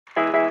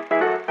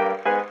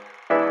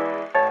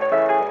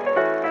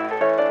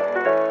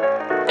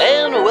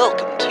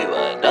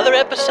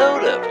another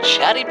episode of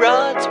Chatty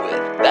Broads with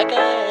Becca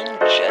and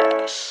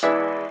Jess.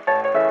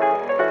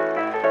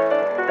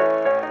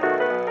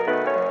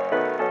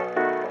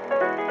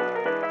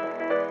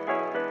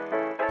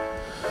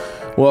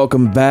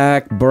 Welcome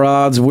back,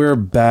 broads. We're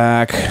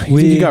back. You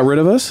think you got rid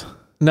of us?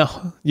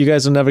 No, you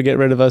guys will never get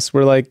rid of us.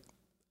 We're like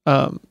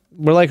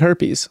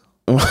herpes.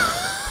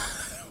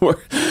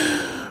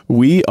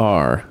 We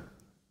are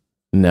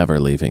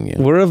never leaving you.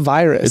 We're a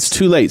virus. It's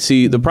too late.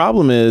 See, the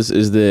problem is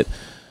that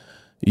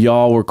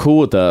y'all were cool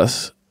with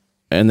us,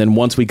 and then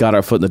once we got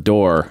our foot in the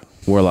door,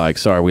 we're like,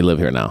 sorry, we live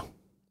here now.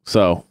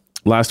 So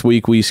last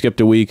week we skipped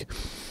a week,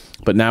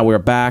 but now we're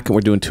back and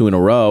we're doing 2 in a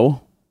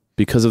row.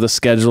 Because of the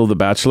schedule of The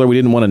Bachelor, we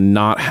didn't want to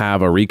not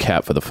have a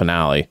recap for the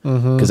finale.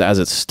 Because as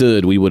it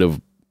stood, we would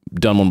have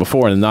done one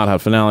before and not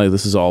have finale.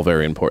 This is all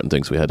very important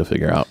things we had to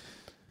figure out.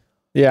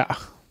 Yeah.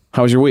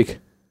 How was your week?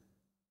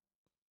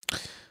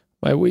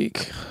 My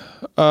week.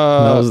 What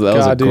an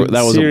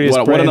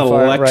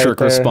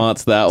electric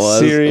response that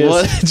was.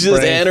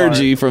 Just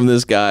energy from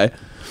this guy.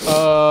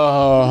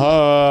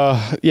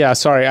 Yeah,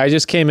 sorry. I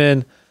just came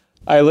in.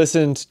 I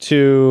listened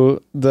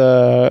to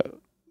the...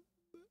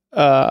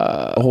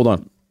 hold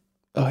on.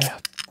 Oh, yeah.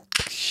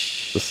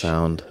 The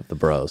sound of the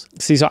bros.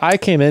 See, so I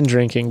came in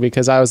drinking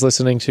because I was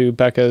listening to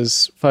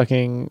Becca's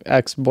fucking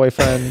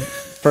ex-boyfriend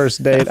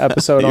first date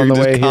episode on the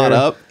way here.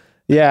 Up?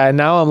 Yeah, and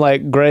now I'm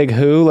like, Greg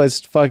who? Let's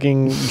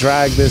fucking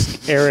drag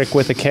this Eric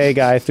with a K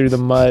guy through the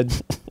mud.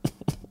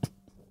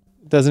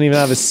 Doesn't even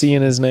have a C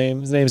in his name.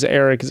 His name's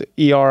Eric. It's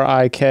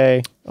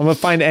E-R-I-K. I'm going to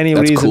find any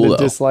reason to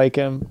dislike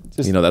him.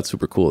 That's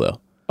super cool,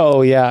 though.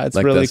 Oh, yeah, it's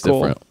like, really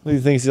cool. Different. He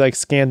thinks he's like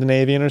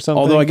Scandinavian or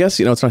something. Although I guess,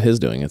 it's not his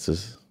doing. It's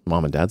his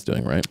mom and dad's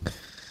doing, right?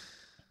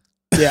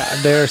 Yeah,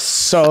 they're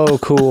so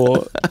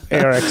cool.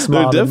 Eric's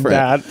mom and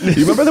dad.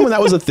 You remember when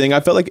that was a thing? I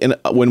felt like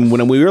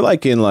when we were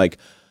like in like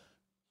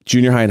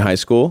junior high and high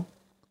school,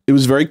 it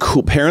was very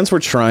cool. Parents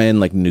were trying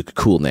like new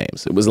cool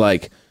names. It was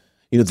like,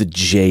 the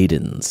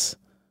Jadens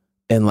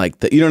and like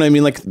you know what I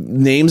mean? Like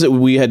names that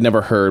we had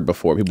never heard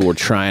before. People were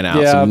trying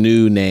out some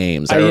new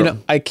names.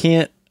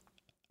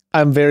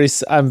 I'm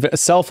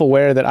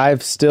self-aware that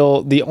I've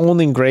still the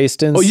only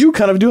Graystons. Oh, you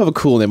kind of do have a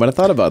cool name, but I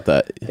thought about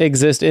that.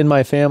 Exist in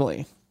my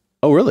family.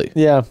 Oh, really?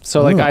 Yeah.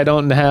 So like I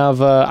don't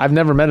have. I've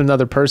never met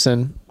another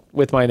person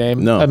with my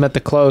name. No. I met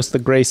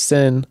the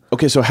Grayson.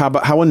 Okay, so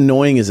how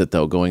annoying is it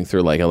though going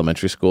through like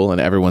elementary school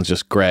and everyone's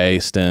just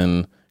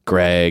Grayston,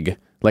 Greg,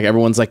 like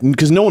everyone's like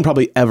because no one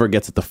probably ever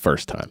gets it the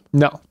first time.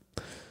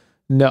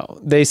 No,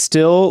 they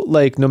still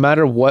like no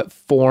matter what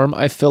form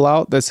I fill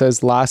out that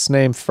says last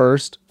name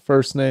first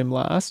name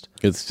last.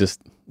 It's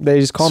just they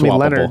just call me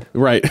Leonard.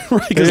 Right.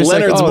 Because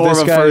Leonard's more of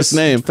a first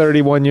name.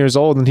 31 years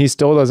old and he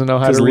still doesn't know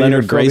how to read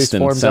Leonard or fill Grayston these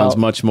forms sounds out.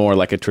 much more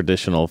like a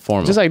traditional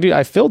form. Just like, dude,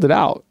 I filled it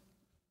out.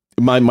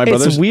 My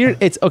brother's... It's weird.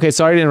 It's okay.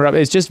 Sorry to interrupt.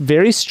 It's just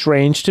very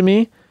strange to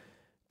me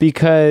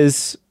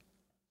because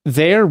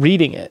they're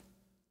reading it.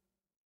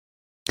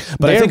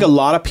 But I think a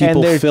lot of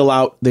people fill it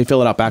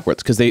out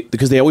backwards because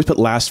they always put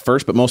last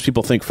first, but most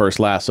people think first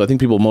last. So I think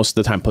people most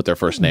of the time put their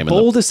first name in.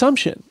 Bold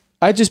assumption.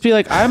 I'd just be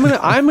like, I'm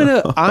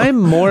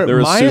more,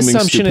 my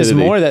assumption is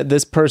more that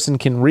this person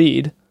can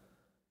read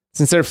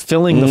since they're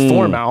filling the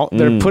form out.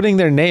 They're putting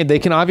their name. They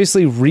can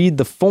obviously read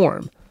the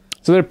form.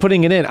 So they're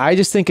putting it in. I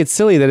just think it's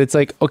silly that it's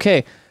like,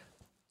 okay,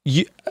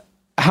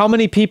 how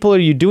many people are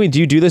you doing? Do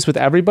you do this with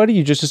everybody?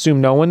 You just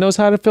assume no one knows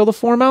how to fill the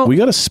form out? We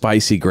got a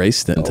spicy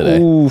Grayston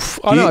today. Oof.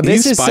 Oh no,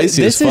 this is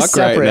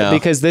separate right now.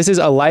 because this is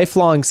a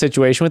lifelong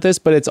situation with this,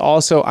 but it's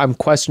also, I'm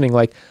questioning,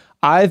 like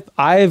I've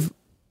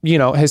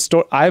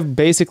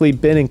basically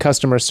been in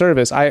customer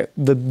service.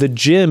 The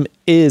gym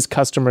is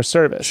customer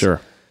service. Sure.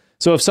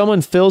 So if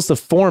someone fills the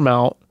form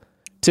out,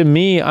 to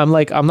me, I'm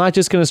like, I'm not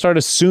just going to start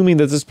assuming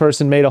that this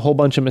person made a whole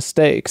bunch of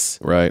mistakes.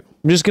 Right.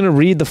 I'm just going to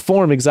read the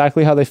form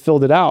exactly how they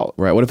filled it out.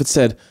 Right. What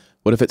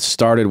if it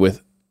started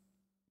with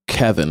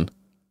Kevin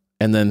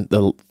and then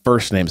the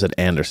first name said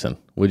Anderson?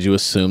 Would you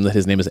assume that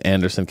his name is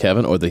Anderson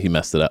Kevin or that he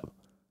messed it up?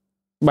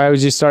 Why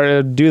would you start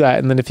to do that?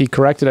 And then if he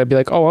corrected, I'd be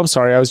like, oh, I'm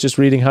sorry. I was just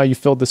reading how you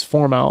filled this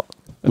form out.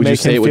 Would you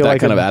say it with that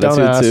kind of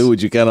attitude too?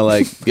 Would you kind of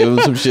like give him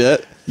some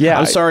shit? Yeah.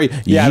 I'm sorry.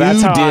 Yeah,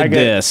 that's how I did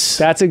this.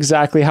 That's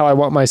exactly how I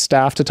want my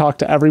staff to talk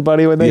to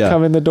everybody when they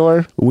come in the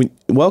door.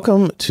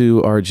 Welcome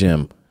to our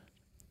gym.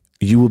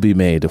 You will be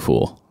made a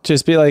fool.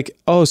 Just be like,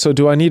 oh, so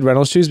do I need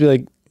rental shoes? Be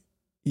like,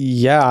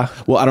 yeah.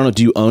 Well, I don't know.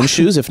 Do you own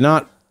shoes? If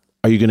not,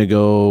 are you going to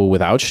go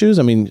without shoes?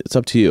 I mean, it's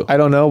up to you. I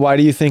don't know. Why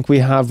do you think we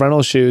have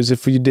rental shoes?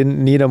 If we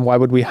didn't need them, why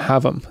would we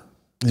have them?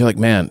 You're like,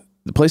 man,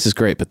 the place is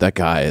great, but that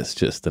guy is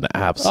just an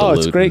absolute Oh,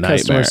 it's great nightmare.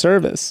 Customer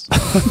service.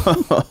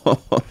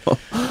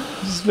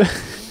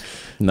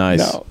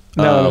 Nice.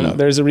 No.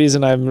 There's a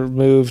reason I've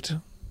moved.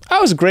 I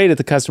was great at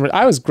the customer.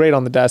 I was great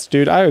on the desk,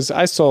 dude. I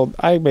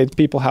made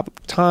people have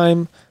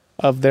time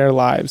of their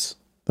lives.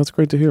 That's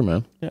great to hear,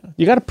 man. Yeah.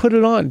 You got to put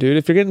it on, dude.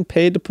 If you're getting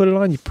paid to put it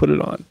on, you put it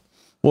on.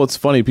 Well, it's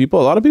funny. A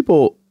lot of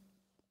people,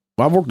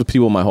 I've worked with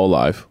people my whole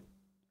life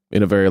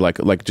in a very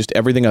like just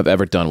everything I've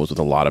ever done was with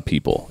a lot of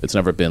people. It's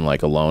never been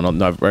like alone,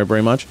 not very,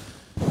 very much.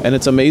 And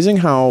it's amazing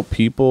how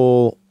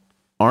people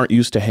aren't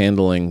used to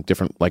handling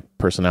different like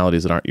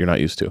personalities that you're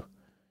not used to.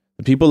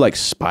 People like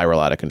spiral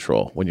out of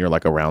control when you're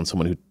like around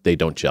someone who they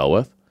don't gel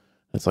with.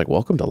 It's like,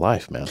 welcome to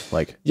life, man.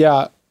 Like,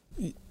 yeah,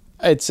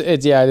 it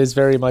is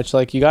very much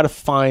like you got to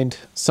find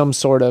some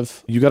sort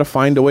of. You got to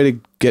find a way to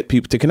get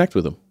people to connect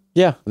with them.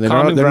 Yeah, and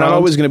they're not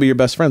always going to be your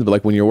best friends, but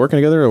like when you're working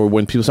together or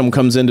when someone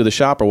comes into the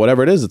shop or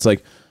whatever it is, it's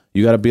like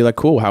you got to be like,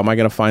 cool. How am I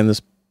going to find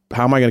this?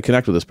 How am I going to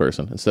connect with this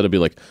person? Instead of be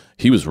like,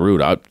 he was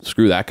rude.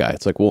 Screw that guy.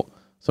 It's like, well,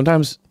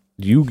 sometimes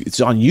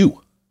it's on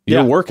you.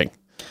 You're working.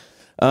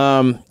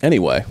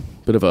 Anyway,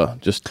 bit of a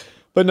just.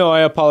 But no, I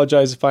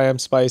apologize if I am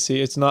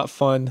spicy. It's not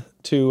fun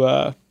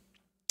to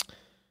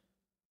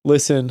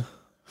listen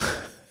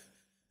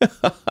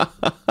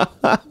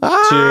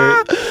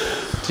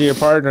to your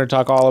partner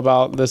talk all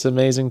about this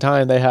amazing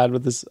time they had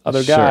with this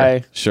other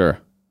guy. Sure.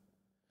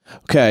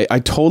 Okay, I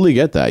totally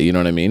get that. You know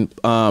what I mean?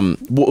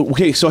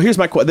 Okay, so here's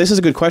my question. This is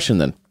a good question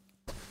then.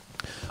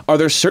 Are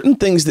there certain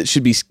things that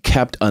should be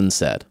kept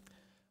unsaid?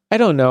 I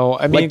don't know.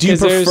 I mean, like, do you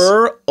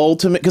prefer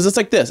ultimate? Because it's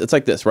like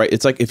this, right?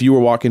 It's like if you were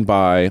walking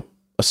by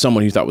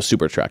someone you thought was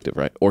super attractive,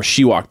 right? Or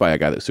she walked by a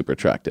guy that's super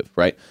attractive,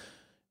 right?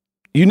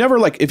 You never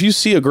like, if you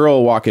see a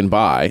girl walking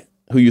by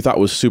who you thought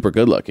was super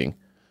good looking,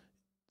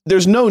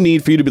 there's no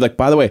need for you to be like,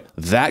 by the way,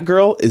 that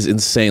girl is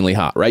insanely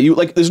hot, right? You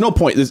like, there's no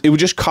point. It would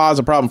just cause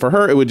a problem for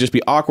her. It would just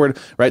be awkward,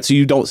 right? So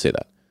you don't say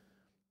that.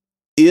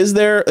 Is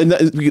there, and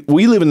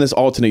we live in this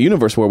alternate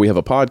universe where we have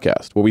a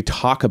podcast where we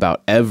talk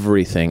about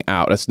everything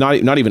out. It's not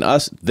even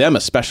us, them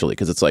especially,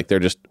 because it's like they're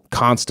just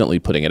constantly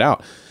putting it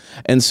out.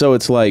 And so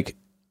it's like,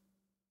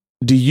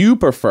 do you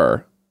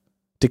prefer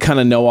to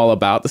kind of know all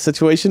about the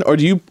situation, or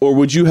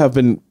would you have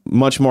been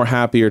much more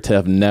happier to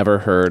have never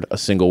heard a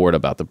single word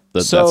about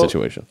that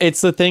situation? It's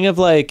the thing of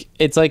like,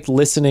 it's like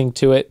listening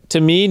to it. To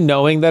me,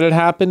 knowing that it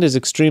happened is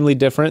extremely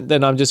different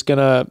than I'm just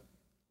gonna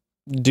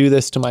do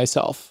this to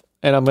myself.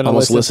 And I'm going to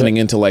almost listening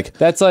into like,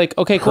 that's like,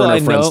 okay, cool. I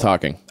know, friends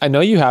talking. I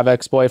know you have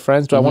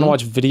ex-boyfriends. Do I want to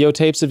watch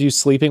videotapes of you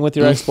sleeping with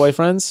your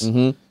ex-boyfriends?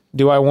 Mm-hmm.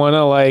 Do I want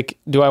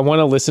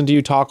to listen to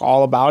you talk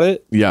all about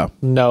it? Yeah.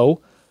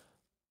 No.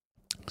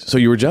 So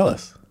you were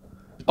jealous.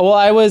 Well,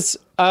 I was,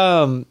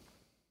 so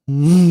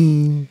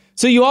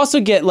you also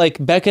get like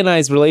Becca and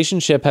I's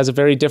relationship has a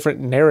very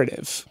different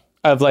narrative.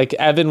 Of like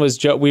Evan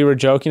we were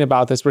joking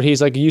about this where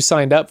he's like, you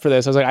signed up for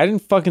this. I was like, I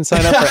didn't fucking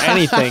sign up for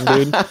anything,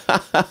 dude.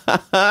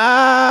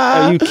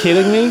 Are you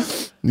kidding me?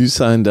 You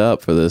signed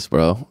up for this,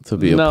 bro, to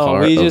be a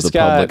part of the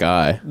public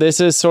eye. This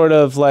is sort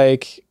of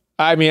like,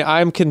 I mean,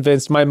 I'm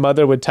convinced my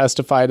mother would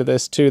testify to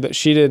this too,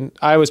 that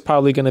I was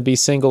probably going to be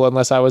single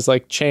unless I was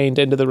like chained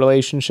into the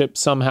relationship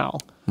somehow.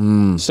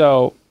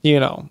 So, you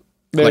know,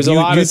 there's like a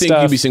lot of stuff. You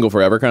think you'd be single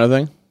forever kind of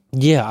thing?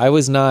 Yeah, I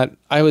was not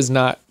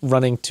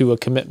running to a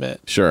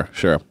commitment. Sure.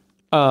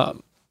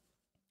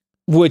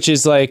 Which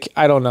is like,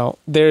 I don't know.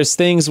 There's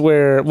things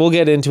where we'll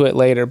get into it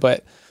later,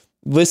 but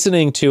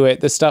listening to it,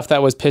 the stuff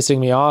that was pissing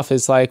me off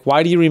is like,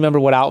 why do you remember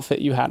what outfit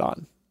you had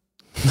on?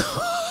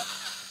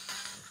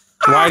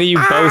 Why do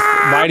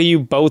you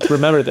both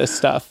remember this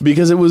stuff?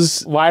 Because it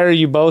was. Why are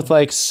you both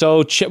like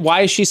so?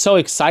 Why is she so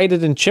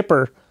excited and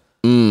chipper?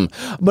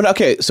 But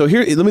okay, so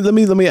here, let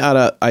me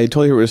add I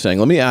totally hear what you're saying.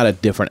 Let me add a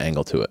different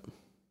angle to it,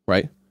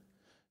 right?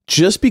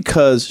 Just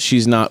because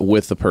she's not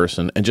with the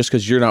person and just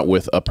because you're not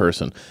with a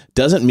person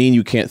doesn't mean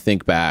you can't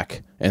think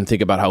back and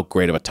think about how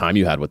great of a time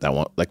you had with that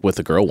one, like with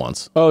the girl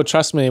once. Oh,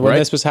 trust me, when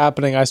this was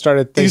happening, I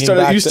started thinking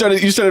you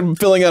started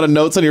filling out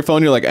notes on your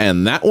phone. You're like,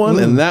 and that one,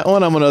 and that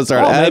one, I'm going to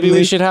start adding. Maybe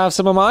we should have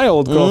some of my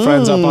old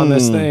girlfriends up on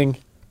this thing.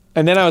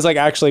 And then I was like,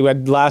 actually,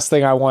 the last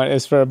thing I want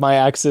is for my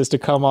exes to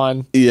come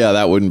on. Yeah,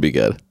 that wouldn't be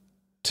good.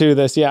 To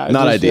this, yeah,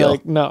 not ideal.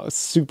 Like, no,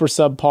 super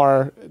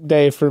subpar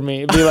day for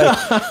me. Be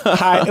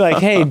like,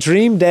 hey,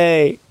 dream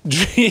day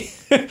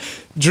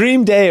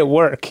at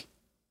work.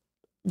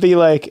 Be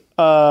like,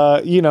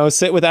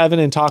 sit with Evan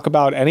and talk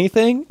about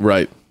anything,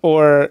 right?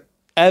 Or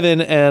Evan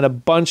and a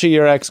bunch of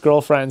your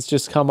ex-girlfriends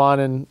just come on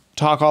and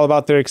talk all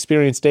about their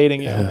experience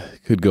dating you.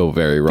 Could go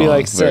very wrong. Be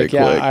like, sick.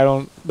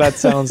 Yeah, that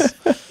sounds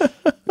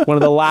one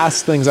of the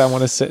last things I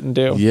want to sit and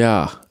do.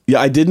 Yeah.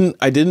 I didn't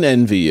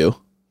envy you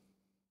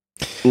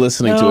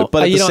listening to it,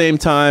 but at the same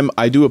time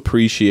I do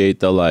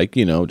appreciate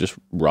the just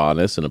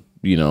rawness and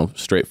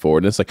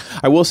straightforwardness. Like,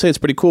 I will say it's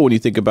pretty cool when you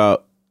think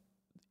about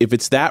if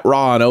it's that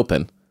raw and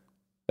open,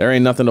 there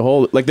ain't nothing to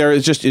hold. Like, there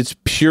is just, it's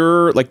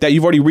pure like that.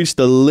 You've already reached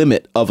the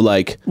limit of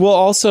like. Well,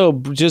 also,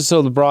 just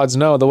so the broads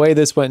know, the way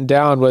this went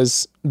down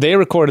was they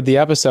recorded the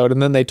episode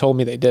and then they told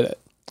me they did it.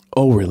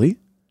 Oh, really?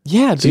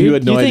 Yeah, dude. So you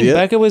had no idea?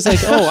 Becca was like,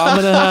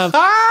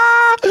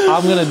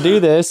 I'm gonna do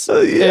this. Yes.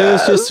 It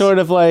was just sort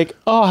of like,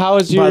 oh,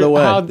 how'd your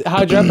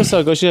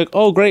episode go? She's like,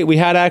 oh, great. We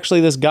had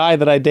actually this guy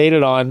that I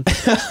dated on.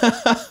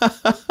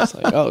 It's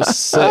like, oh,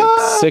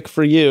 sick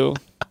for you.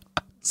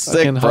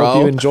 Sick, bro.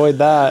 Hope you enjoyed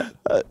that.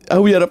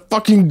 We had a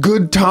fucking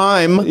good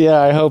time.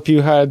 Yeah, I hope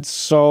you had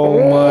so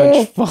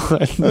much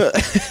fun.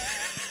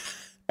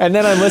 And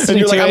then I'm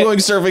listening to it. I'm going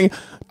surfing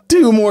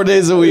 2 more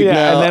days a week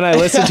now. And then I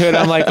listened to it.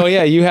 I'm like, oh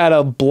yeah, you had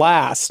a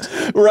blast.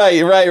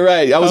 Right.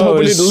 I was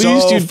hoping at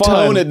least you'd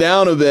tone it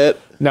down a bit.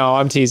 No,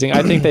 I'm teasing.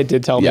 I think they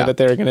did tell me that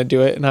they were going to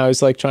do it. And I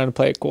was like trying to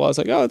play it cool. I was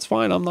like, oh, it's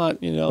fine. I'm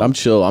not, I'm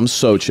chill. I'm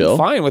so chill.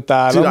 Fine with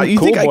that. Dude, you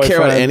think I care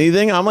about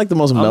anything? I'm like the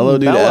most mellow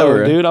dude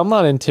ever. Dude, I'm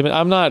not intimidated.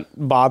 I'm not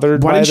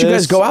bothered by this. Why didn't you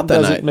guys go out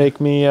that night? Doesn't make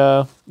me,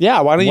 why don't you hang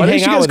out with him? Why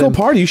didn't you guys go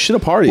party? You should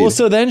have partied. Well,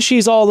 so then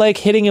she's all like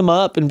hitting him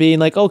up and being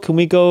like, oh, can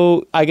we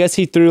go? I guess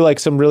he threw like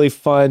some really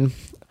fun,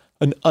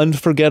 an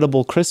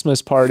unforgettable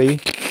Christmas party.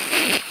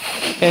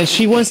 And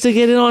she wants to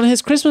get in on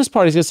his Christmas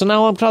party. So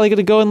now I'm probably going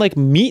to go and like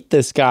meet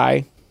this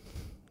guy.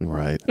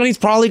 Right. And he's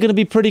probably going to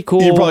be pretty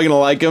cool. You're probably going to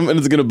like him and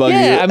it's going to bug you.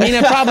 Yeah, I mean,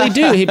 I probably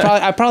do.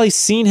 I've probably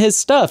seen his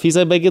stuff. He's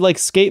a big like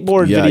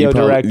skateboard video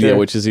director. Yeah,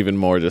 which is even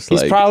more just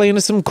he's probably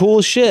into some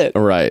cool shit.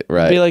 Right.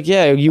 Be like,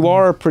 yeah, you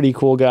are a pretty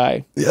cool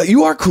guy. Yeah,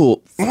 you are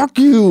cool. Fuck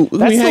you.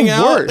 That's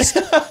the worst.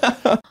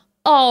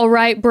 All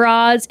right,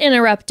 broads,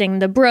 interrupting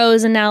the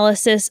bros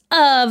analysis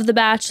of The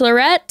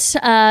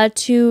Bachelorette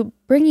to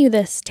bring you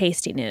this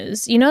tasty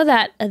news. You know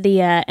that the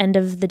end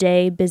of the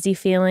day busy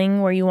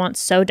feeling where you want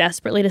so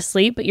desperately to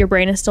sleep, but your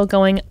brain is still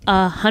going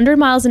 100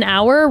 miles an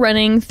hour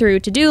running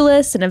through to-do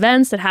lists and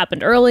events that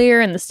happened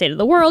earlier in the state of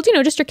the world,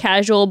 just your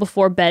casual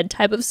before bed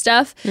type of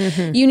stuff.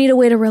 Mm-hmm. You need a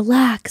way to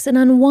relax and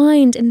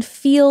unwind and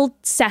feel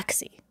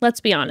sexy. Let's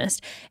be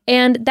honest.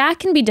 And that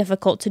can be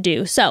difficult to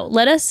do. So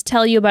let us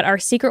tell you about our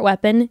secret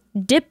weapon,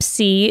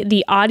 Dipsea,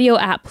 the audio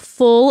app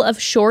full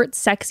of short,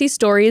 sexy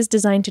stories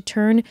designed to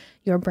turn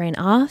your brain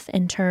off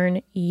and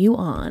turn you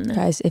on.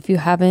 Guys, if you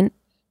haven't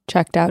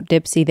checked out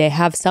Dipsea, they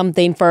have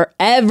something for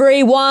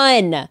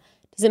everyone.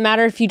 Doesn't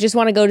matter if you just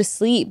want to go to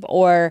sleep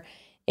or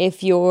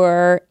if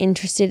you're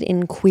interested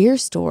in queer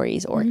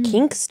stories or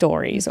kink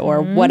stories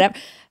or whatever.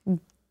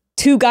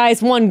 2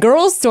 guys, 1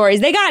 girl stories.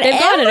 They've got it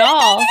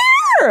all.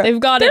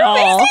 They've got it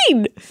all.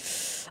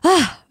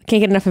 Can't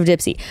get enough of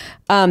Dipsea.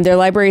 Their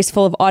library is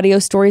full of audio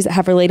stories that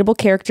have relatable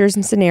characters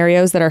and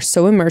scenarios that are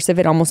so immersive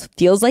it almost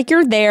feels like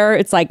you're there.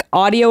 It's like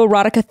audio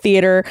erotica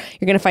theater.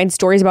 You're going to find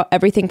stories about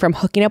everything from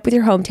hooking up with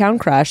your hometown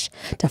crush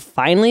to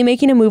finally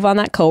making a move on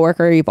that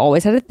coworker you've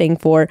always had a thing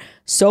for.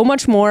 So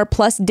much more.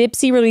 Plus,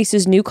 Dipsea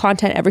releases new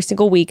content every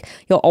single week.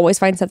 You'll always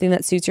find something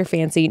that suits your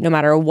fancy, no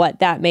matter what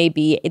that may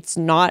be. It's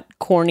not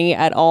corny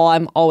at all.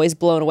 I'm always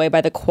blown away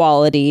by the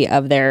quality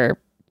of their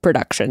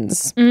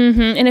productions.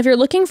 Mm-hmm. And if you're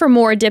looking for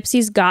more,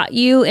 Dipsea's got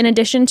you. In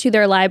addition to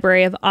their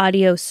library of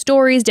audio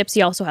stories,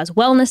 Dipsea also has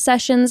wellness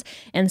sessions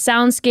and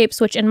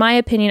soundscapes, which in my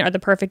opinion are the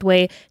perfect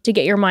way to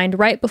get your mind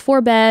right before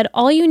bed.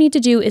 All you need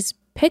to do is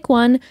pick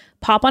one,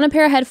 pop on a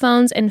pair of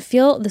headphones, and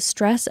feel the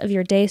stress of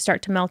your day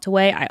start to melt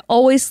away. I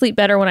always sleep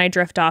better when I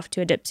drift off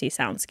to a Dipsea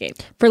soundscape.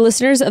 For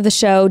listeners of the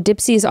show,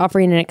 Dipsea is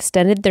offering an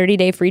extended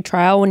 30-day free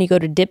trial when you go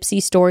to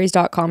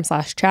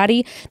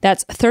dipseastories.com/chatty.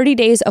 That's 30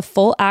 days of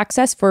full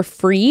access for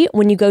free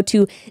when you go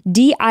to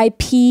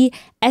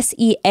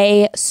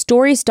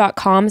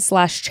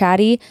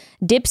dipseastories.com/chatty.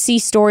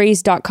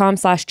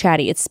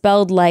 dipseastories.com/chatty. It's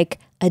spelled like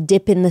a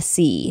dip in the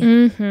sea.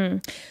 Mm-hmm.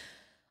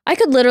 I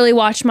could literally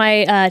watch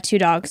my 2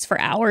 dogs for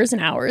hours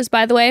and hours,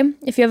 by the way.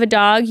 If you have a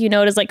dog, you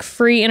know it is like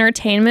free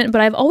entertainment, but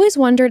I've always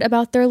wondered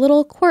about their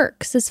little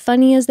quirks. As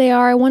funny as they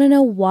are, I want to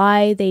know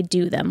why they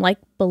do them. Like,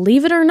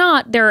 believe it or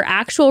not, there are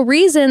actual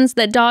reasons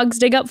that dogs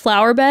dig up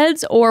flower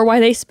beds or why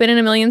they spin in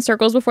a million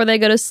circles before they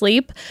go to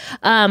sleep.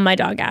 My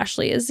dog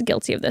Ashley is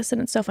guilty of this, and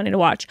it's so funny to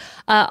watch.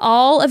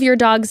 All of your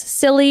dog's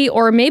silly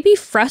or maybe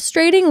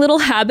frustrating little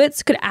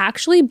habits could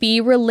actually be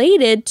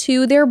related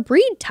to their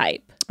breed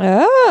type.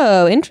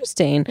 Oh,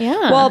 interesting.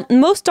 Yeah. Well,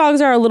 most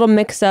dogs are a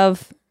mix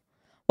of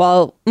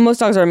a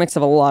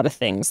lot of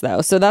things,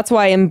 though. So that's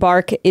why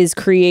Embark is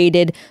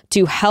created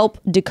to help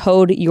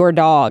decode your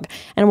dog.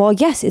 And while,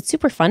 yes, it's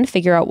super fun to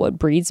figure out what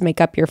breeds make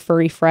up your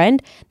furry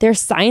friend,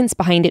 there's science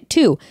behind it,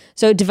 too.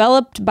 So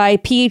developed by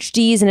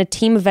PhDs and a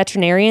team of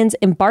veterinarians,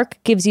 Embark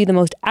gives you the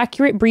most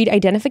accurate breed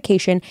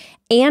identification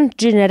and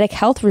genetic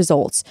health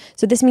results.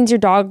 So this means your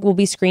dog will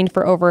be screened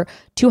for over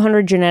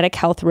 200 genetic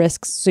health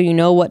risks, so you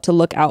know what to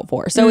look out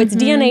for. So it's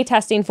DNA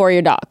testing for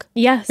your dog.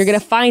 Yes. You're going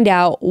to find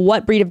out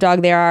what breed of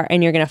dog they are,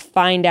 and you're going to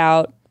find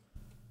out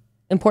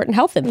important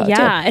health info,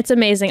 yeah, too. It's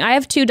amazing. I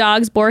have 2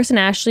 dogs, Boris and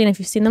Ashley, and if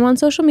you've seen them on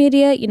social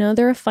media, you know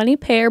they're a funny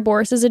pair.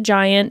 Boris is a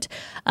giant,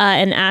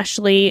 and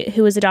Ashley,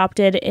 who was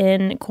adopted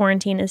in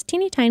quarantine, is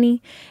teeny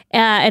tiny.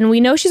 And we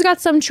know she's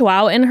got some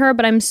Chihuahua in her,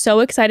 but I'm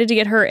so excited to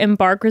get her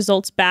Embark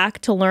results back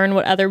to learn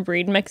what other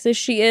breed mixes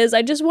she is.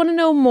 I just want to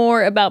know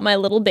more about my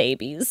little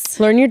babies.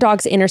 Learn your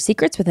dog's inner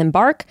secrets with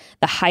Embark,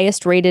 the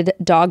highest rated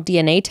dog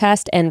DNA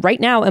test. And right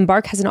now,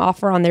 Embark has an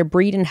offer on their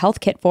breed and health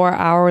kit for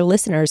our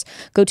listeners.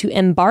 Go to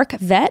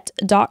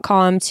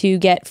embarkvet.com to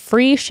get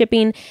free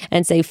shipping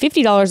and save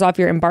 $50 off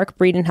your Embark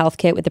breed and health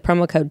kit with the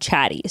promo code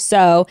chatty.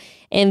 So,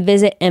 and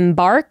visit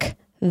Embarkvet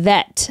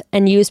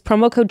and use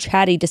promo code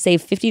chatty to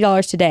save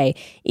 $50 today.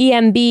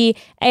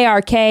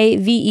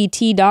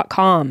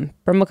 EMBARKVET.com.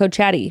 Promo code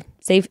chatty.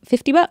 Save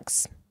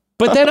 $50.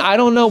 But then I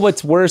don't know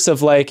what's worse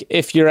of like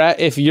if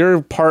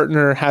your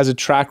partner has a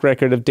track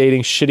record of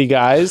dating shitty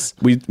guys.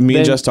 Me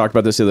and Jess talked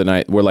about this the other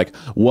night. We're like,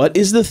 what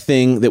is the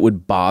thing that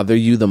would bother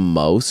you the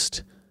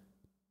most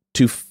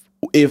to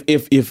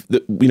if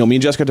me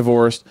and Jess got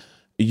divorced,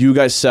 you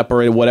guys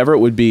separated, whatever it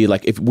would be,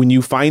 like if when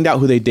you find out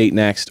who they date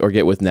next or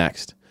get with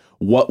next,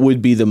 what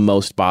would be the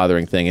most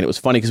bothering thing? And it was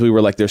funny because we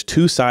were like, there's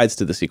two sides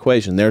to this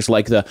equation. There's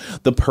like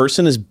the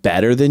person is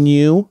better than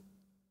you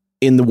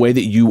in the way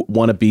that you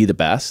want to be the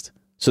best.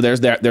 So there's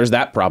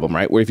that problem,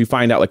 right? Where if you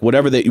find out like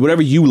whatever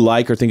you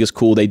like or think is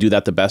cool, they do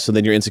that the best. So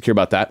then you're insecure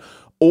about that.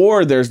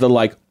 Or there's the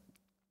like,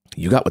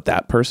 you got with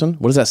that person?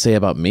 What does that say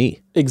about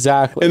me?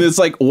 Exactly. And it's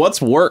like,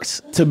 what's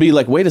worse to be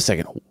like, wait a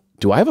second,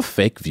 do I have a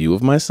fake view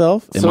of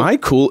myself? Am I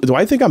cool? Do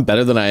I think I'm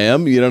better than I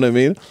am? You know what I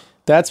mean?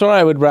 That's where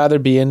I would rather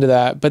be into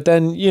that. But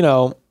then,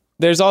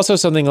 there's also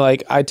something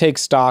like I take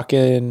stock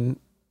in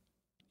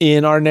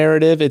our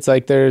narrative. It's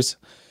like there's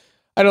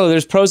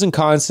pros and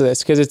cons to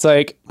this because it's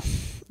like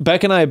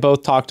Beck and I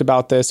both talked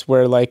about this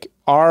where like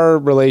our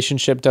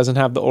relationship doesn't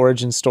have the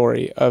origin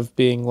story of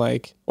being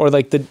like, or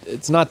like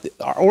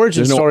our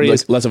origin story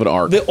is less of an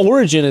arc. The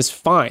origin is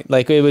fine.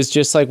 Like it was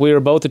just like we were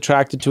both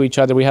attracted to each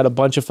other. We had a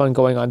bunch of fun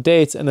going on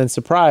dates and then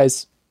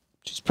surprise,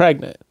 she's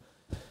pregnant.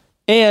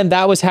 And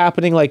that was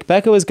happening. Like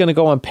Becca was going to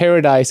go on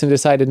Paradise and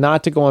decided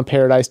not to go on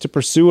Paradise to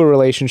pursue a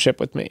relationship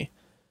with me.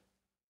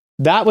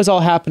 That was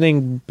all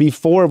happening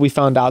before we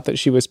found out that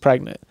she was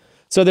pregnant.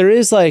 So there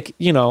is like,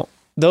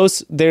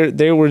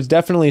 there were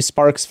definitely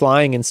sparks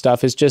flying and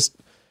stuff. It's just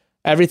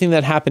everything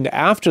that happened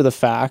after the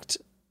fact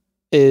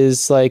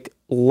is like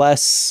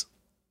less,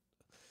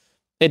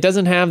 it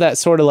doesn't have that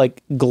sort of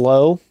like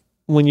glow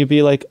when you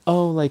be like,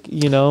 oh, like,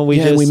 we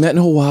met in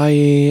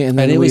Hawaii and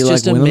then it was we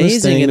just like went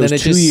amazing. And then it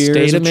was 2 just years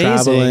stayed of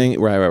amazing.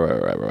 traveling.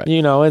 Right.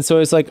 And so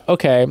it's like,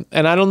 okay.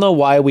 And I don't know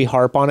why we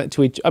harp on it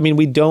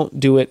we don't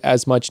do it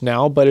as much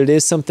now, but it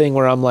is something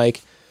where I'm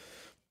like,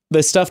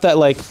 the stuff that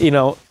like,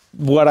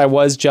 what I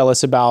was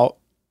jealous about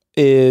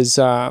is,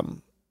 or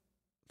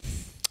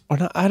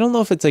not, I don't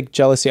know if it's like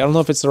jealousy. I don't know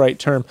if it's the right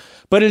term,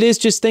 but it is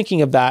just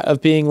thinking of that,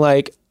 of being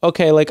like,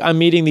 okay, like I'm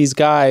meeting these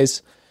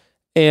guys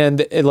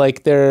and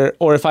like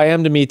or if I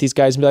am to meet these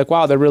guys and be like,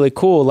 wow, they're really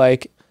cool.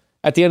 Like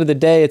at the end of the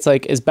day, it's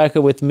like, is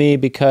Becca with me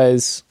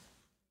because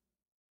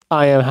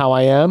I am how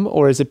I am,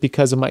 or is it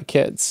because of my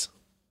kids?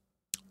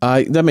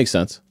 That makes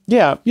sense.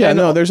 Yeah.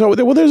 No, there's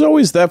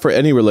always that for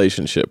any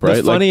relationship,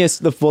 right?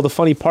 The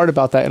funny part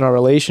about that in our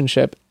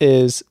relationship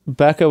is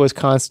Becca was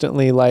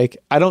constantly like,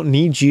 I don't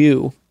need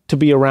you to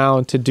be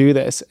around to do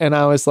this. And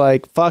I was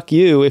like, fuck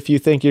you if you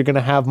think you're going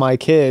to have my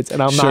kids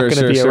and I'm not going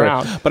to be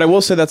around. But I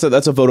will say that's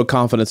a vote of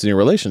confidence in your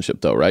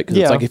relationship though, right?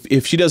 Because it's like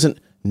if she doesn't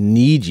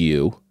need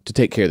you to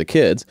take care of the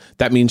kids,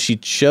 that means she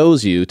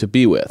chose you to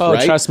be with,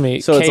 right? Oh, trust me.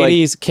 So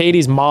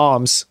Katie's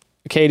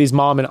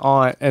mom and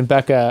aunt and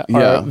Becca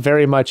are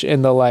very much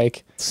in the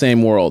like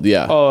same world,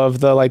 of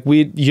the like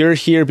you're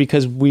here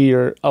because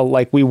we're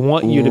like we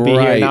want you to be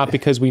here, not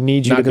because we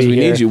need you to be here. Not because we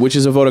need you, which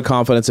is a vote of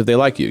confidence if they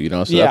like you,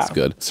 so that's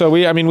good. So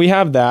we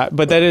have that,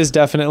 but that is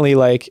definitely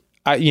like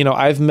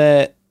I've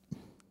met.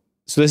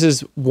 So this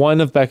is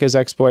one of Becca's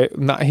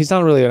he's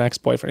not really an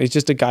ex-boyfriend. He's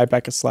just a guy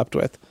Becca slept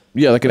with.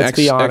 Yeah, like an ex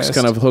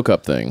kind of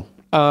hookup thing.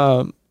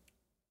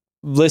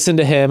 Listen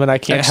to him, and I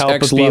can't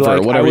help but be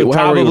like, I would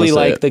probably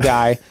like the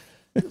guy.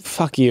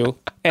 Fuck you.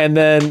 And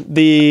then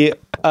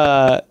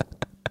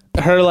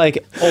her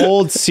like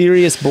old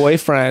serious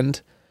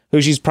boyfriend,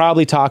 who she's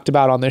probably talked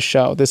about on this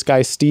show, this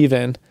guy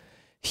Steven,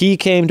 he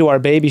came to our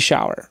baby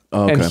shower.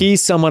 Okay. And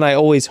he's someone I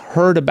always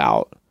heard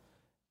about,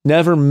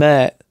 never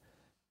met.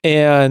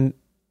 And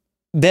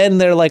then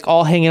they're like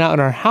all hanging out in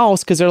our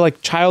house because they're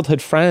like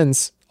childhood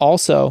friends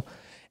also.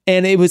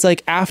 And it was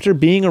like after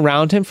being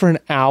around him for an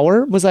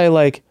hour, was I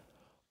like,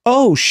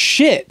 oh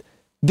shit,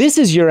 this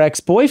is your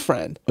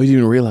ex-boyfriend. Oh, you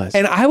didn't realize.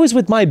 And I was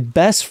with my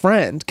best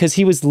friend because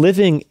he was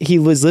living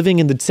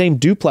in the same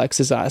duplex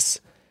as us.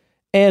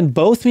 And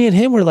both me and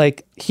him were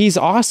like, he's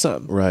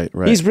awesome. Right.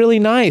 He's really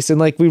nice. And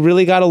like, we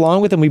really got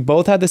along with him. We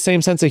both had the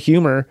same sense of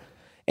humor.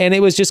 And it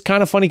was just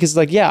kind of funny because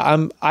like,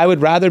 I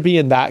would rather be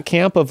in that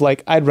camp of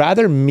like, I'd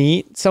rather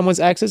meet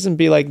someone's exes and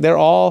be like, they're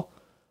all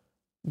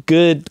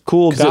good,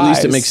 cool guys. At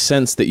least it makes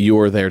sense that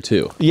you're there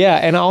too. Yeah,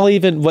 and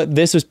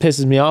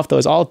pisses me off though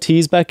is I'll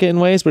tease Becca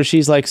in ways where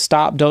she's like,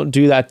 stop, don't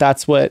do that.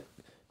 That's what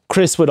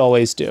Chris would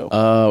always do.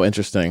 Oh,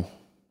 interesting.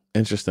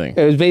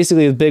 It was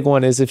basically the big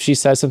one is if she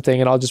says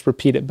something and I'll just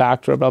repeat it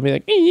back to her, but I'll be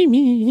like,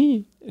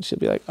 and she'll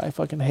be like, I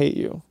fucking hate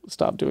you.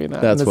 Stop doing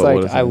that. That's and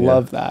it's like, I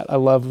love that. I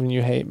love when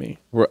you hate me.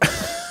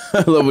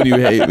 I love when you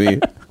hate me.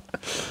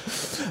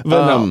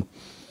 But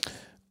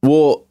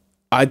well,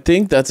 I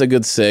think that's a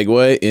good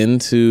segue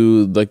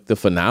into like the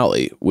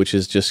finale, which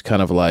is just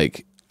kind of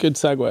like good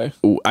segue.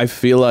 I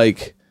feel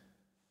like,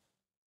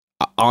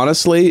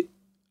 honestly,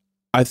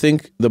 I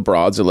think the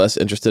broads are less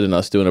interested in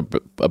us doing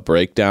a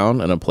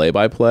breakdown and a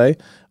play-by-play.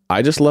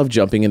 I just love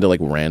jumping into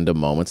like random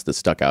moments that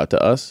stuck out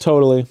to us.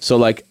 Totally. So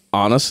like,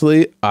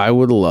 honestly, I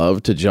would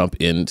love to jump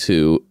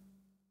into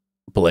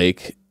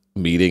Blake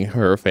meeting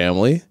her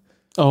family.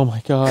 Oh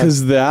my God.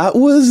 Because that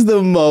was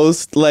the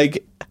most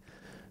like...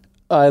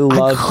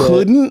 I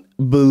couldn't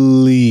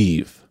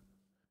believe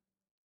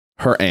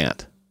her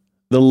aunt.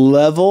 The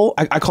level,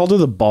 I called her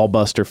the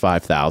Ballbuster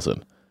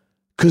 5000.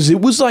 Because it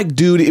was like,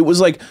 dude, it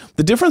was like,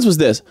 the difference was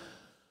this.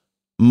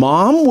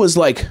 Mom was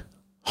like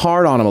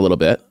hard on him a little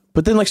bit,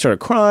 but then like started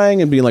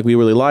crying and being like, we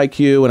really like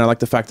you. And I like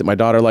the fact that my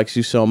daughter likes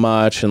you so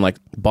much. And like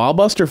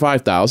Ballbuster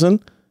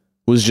 5000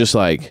 was just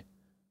like,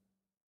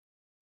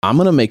 I'm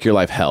going to make your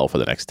life hell for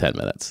the next 10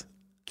 minutes.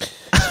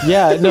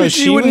 Yeah, no,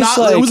 she would not.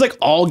 like, it was like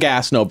all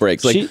gas, no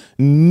brakes. Like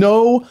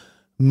no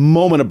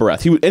moment of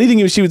breath.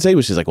 Anything she would say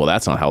was, she's like, well,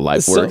 that's not how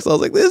life works. I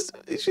was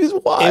like, she's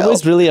wild. It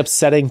was really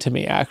upsetting to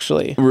me,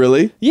 actually.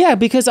 Really? Yeah,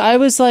 because I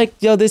was like,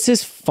 yo, this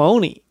is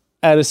phony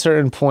at a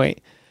certain point.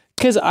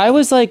 Because I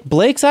was like,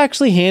 Blake's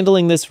actually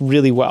handling this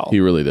really well. He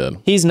really did.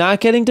 He's not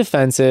getting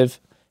defensive.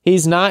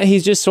 He's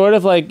just sort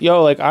of like,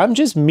 yo, like, I'm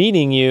just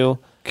meeting you.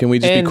 Can we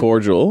just be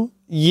cordial?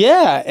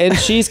 Yeah. And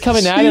she's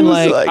coming at him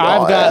like,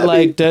 I've got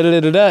like,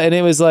 da-da-da-da-da. And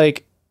it was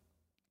like,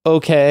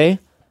 okay,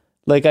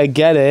 like, I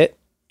get it.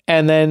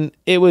 And then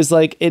it was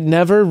like, it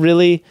never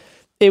really,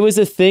 it was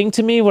a thing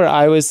to me where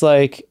I was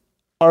like,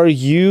 are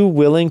you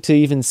willing to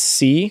even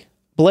see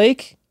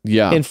Blake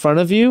in front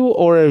of you?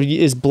 Or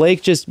is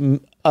Blake just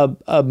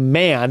a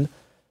man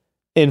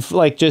in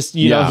like, just,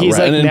 you know, he's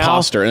like an now,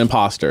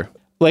 imposter.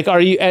 Like,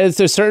 are you, at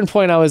a certain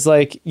point I was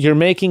like, you're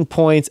making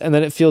points and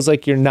then it feels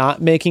like you're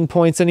not making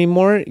points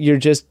anymore.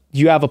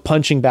 You have a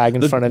punching bag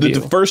in front of you.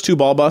 The first two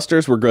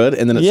Ballbusters were good.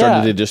 And then it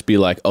started to just be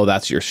like, oh,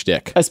 that's your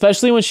shtick.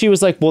 Especially when she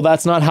was like, well,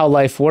 that's not how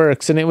life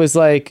works. And it was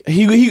like,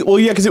 well,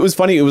 yeah, because it was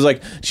funny. It was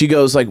like, she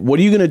goes like, what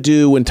are you going to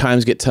do when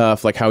times get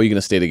tough? Like, how are you going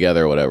to stay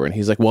together or whatever? And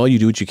he's like, well, you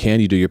do what you can.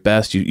 You do your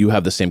best. You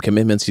have the same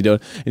commitments. You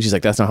don't. And she's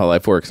like, that's not how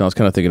life works. And I was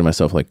kind of thinking to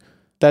myself, like,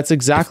 that's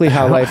exactly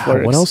how life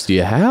works. What else do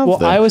you have?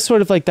 Well, I was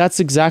sort of like, that's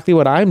exactly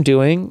what I'm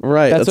doing.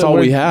 Right. That's all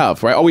we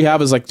have. Right. All we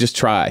have is like, just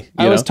try.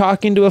 I was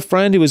talking to a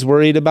friend who was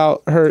worried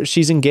about her.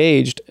 She's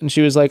engaged and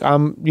she was like,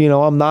 I'm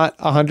not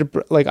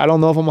 100, like, I don't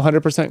know if I'm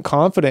 100%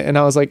 confident. And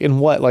I was like, in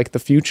what? Like the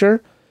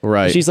future?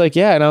 Right. And she's like,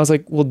 yeah. And I was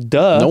like, well,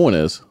 duh. No one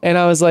is. And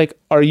I was like,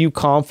 are you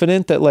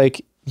confident that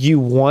like you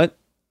want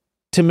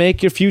to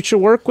make your future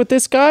work with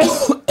this guy?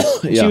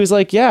 She was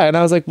like, yeah. And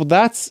I was like, well,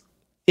 that's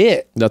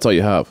it. That's all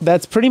you have.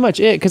 That's pretty much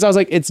it. Because I was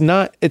like, it's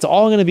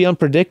all going to be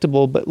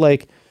unpredictable.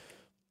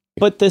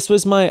 But this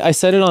was I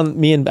said it on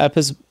me and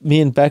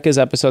Becca's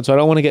episode, so I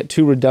don't want to get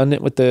too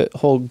redundant with the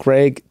whole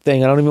Greg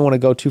thing. I don't even want to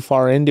go too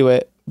far into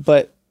it.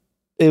 But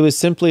it was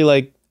simply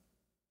like,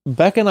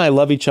 Becca and I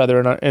love each other,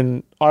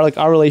 and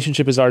our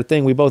relationship is our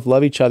thing. We both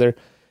love each other.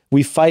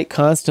 We fight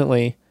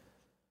constantly,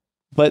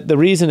 but the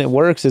reason it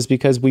works is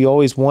because we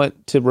always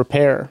want to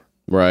repair.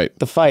 Right.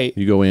 The fight.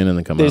 You go in and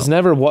then come out. There's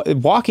never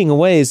walking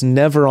away is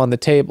never on the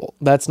table.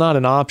 That's not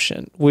an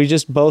option. We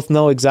just both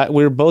know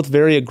we're both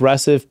very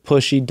aggressive,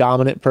 pushy,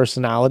 dominant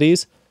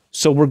personalities.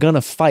 So we're going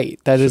to fight.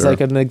 That is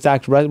like an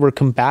exact, we're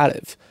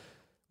combative.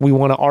 We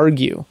want to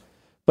argue,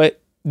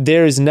 but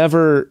there's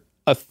never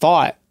a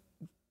thought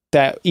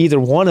that either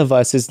one of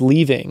us is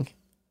leaving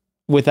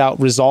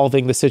without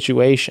resolving the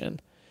situation.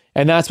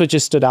 And that's what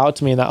just stood out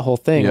to me in that whole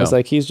thing. It was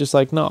like, he's just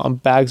like, no,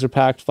 bags are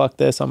packed. Fuck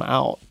this. I'm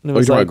out. And it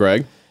was you talking about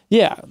Greg?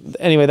 Yeah.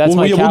 Anyway, that's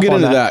my cap we'll get on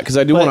into that because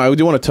I do want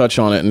to touch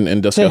on it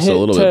and discuss it a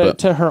little bit. But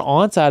to her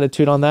aunt's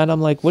attitude on that, I'm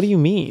like, what do you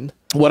mean?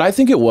 What I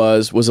think it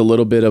was a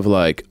little bit of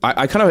like,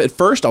 I kind of, at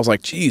first I was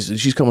like, geez,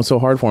 she's coming so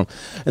hard for him.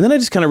 And then I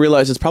just kind of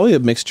realized it's probably a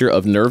mixture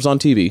of nerves on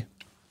TV.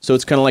 So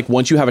it's kind of like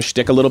once you have a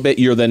shtick a little bit,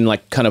 you're then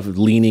like kind of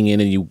leaning in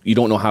and you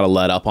don't know how to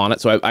let up on it.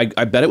 So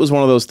I bet it was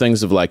one of those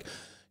things of like,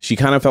 she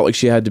kind of felt like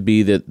she had to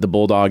be the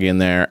bulldog in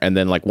there. And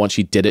then like once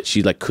she did it,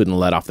 she like couldn't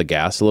let off the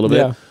gas a little bit.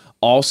 Yeah.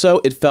 Also,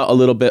 it felt a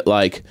little bit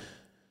like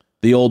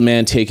the old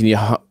man taking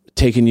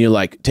the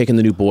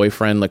new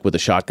boyfriend like with the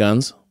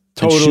shotguns,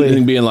 totally, and shooting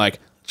and being like,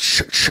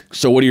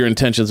 so what are your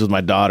intentions with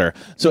my daughter?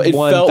 So it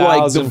 1, felt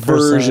like the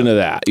version of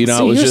that, you know.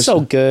 See, it was you're just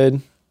so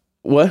good.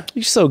 What?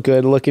 You're so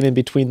good looking in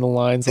between the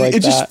lines like that.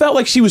 It just felt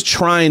like she was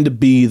trying to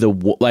be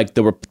like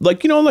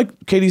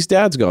Katie's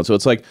dad's gone, so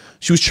it's like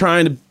she was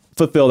trying to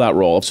fulfill that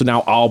role. So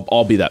now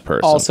I'll be that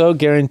person. Also,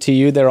 guarantee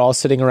you they're all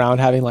sitting around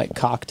having like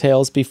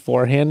cocktails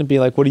beforehand and be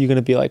like, what are you going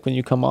to be like when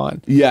you come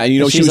on? Yeah,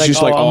 and she was like,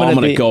 just like, I'm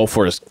going to go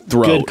for his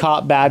throat. Good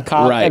cop, bad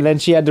cop. Right. And then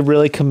she had to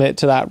really commit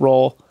to that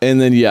role.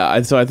 And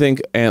then, so I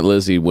think Aunt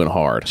Lizzie went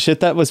hard. Shit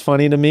that was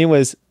funny to me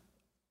was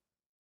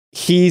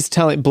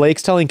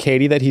Blake's telling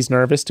Katie that he's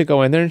nervous to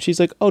go in there, and she's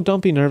like, oh,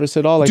 don't be nervous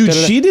at all. Like, dude,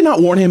 she did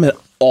not warn him at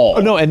all.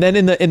 Oh, no, and then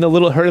in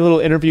her little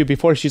interview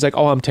before, she's like,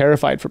 oh, I'm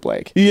terrified for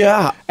Blake.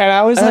 Yeah. And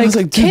I was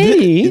like,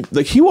 Katie,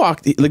 like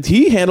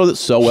he handled it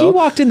so well. He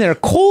walked in there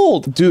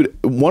cold. Dude,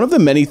 one of the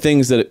many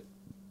things that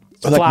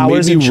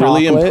made me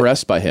really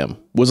impressed by him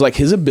was like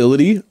his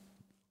ability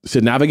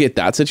to navigate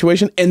that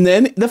situation, and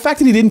then the fact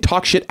that he didn't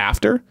talk shit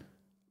after.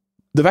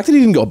 The fact that he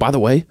didn't go, by the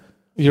way,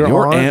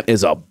 your aunt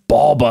is a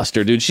ball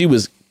buster, dude. She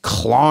was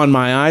clawing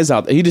my eyes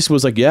out. He just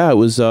was like, yeah, it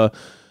was it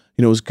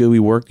was good. We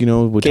worked, we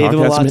talked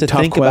about some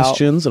tough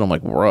questions, and I'm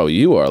like, bro,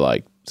 you are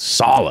like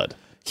solid.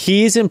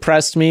 He's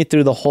impressed me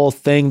through the whole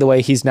thing, the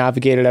way he's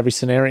navigated every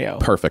scenario.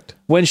 Perfect.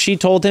 When she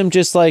told him,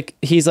 just like,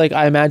 he's like,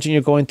 I imagine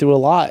you're going through a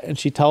lot, and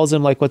she tells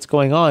him like what's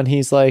going on.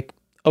 He's like,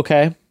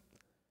 okay,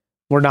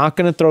 we're not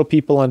going to throw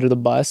people under the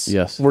bus.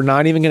 Yes. We're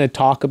not even going to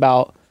talk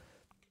about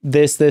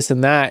this,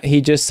 and that.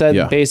 He just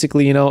said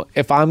basically, you know,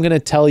 if I'm going to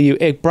tell you,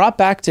 it brought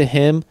back to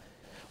him.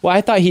 Well,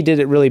 I thought he did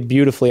it really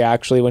beautifully,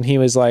 actually, when he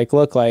was like,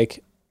 look,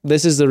 like,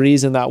 this is the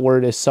reason that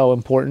word is so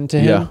important to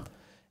him.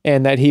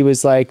 And that he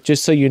was like,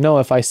 just so you know,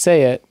 if I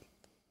say it.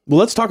 Well,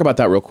 let's talk about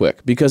that real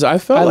quick, because I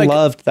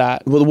loved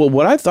that. Well,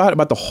 what I thought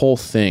about the whole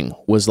thing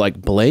was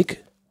like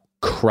Blake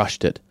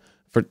crushed it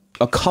for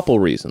a couple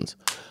reasons.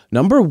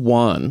 Number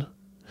one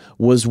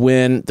was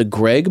when the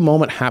Greg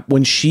moment happened,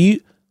 when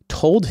she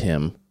told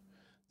him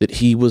that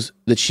she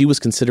was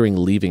considering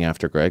leaving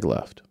after Greg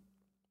left.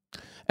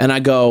 And I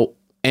go,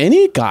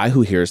 any guy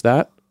who hears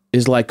that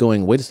is like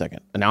going, wait a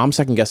second. And now I'm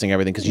second guessing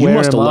everything because you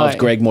must have loved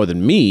Greg more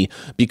than me,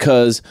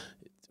 because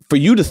for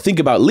you to think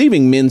about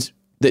leaving means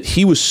that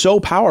he was so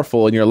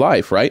powerful in your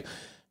life, right?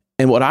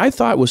 And what I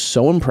thought was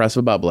so impressive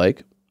about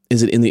Blake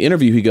is that in the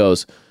interview, he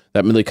goes,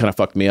 that really kind of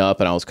fucked me up,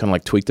 and I was kind of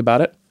like tweaked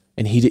about it.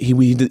 And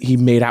he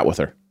made out with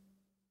her.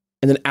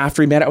 And then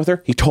after he made out with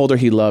her, he told her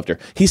he loved her.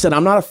 He said,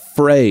 I'm not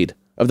afraid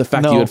of the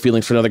fact that you had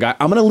feelings for another guy.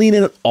 I'm going to lean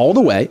in all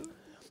the way.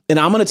 And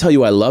I'm going to tell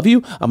you I love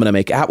you. I'm going to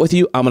make out with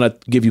you. I'm going to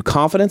give you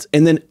confidence.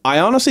 And then I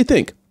honestly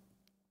think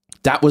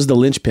that was the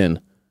linchpin.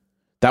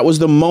 That was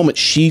the moment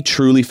she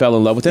truly fell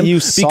in love with him.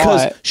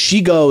 Because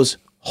she goes,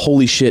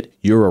 holy shit,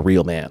 you're a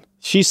real man.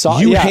 She saw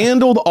you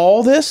handled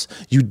all this.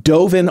 You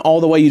dove in all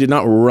the way. You did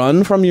not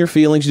run from your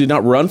feelings. You did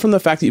not run from the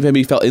fact that you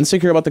maybe felt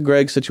insecure about the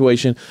Greg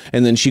situation.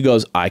 And then she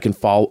goes, I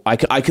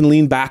can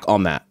lean back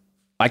on that.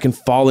 I can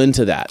fall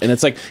into that. And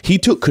it's like, he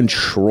took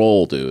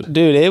control, dude.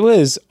 Dude, it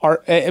was,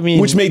 I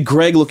mean, which made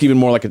Greg look even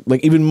more like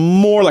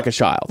a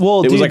child.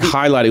 Well, it was like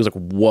highlighted. It was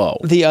like, whoa.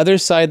 The other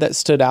side that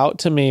stood out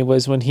to me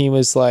was when he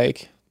was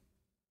like,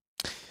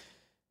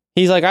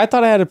 he's like, I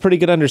thought I had a pretty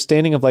good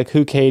understanding of like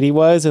who Katie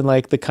was and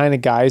like the kind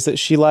of guys that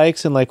she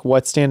likes and like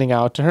what's standing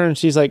out to her. And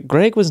she's like,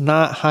 Greg was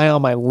not high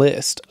on my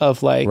list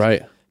of like,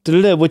 right.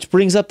 Which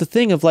brings up the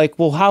thing of like,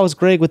 well, how is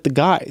Greg with the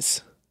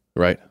guys?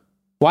 Right.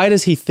 Why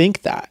does he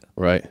think that?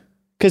 Right.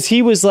 Because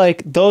he was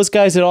like, those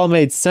guys, it all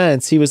made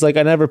sense. He was like,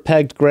 I never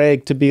pegged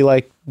Greg to be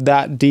like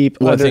that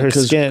deep under her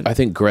skin. I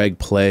think Greg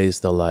plays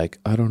the like,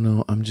 I don't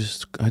know.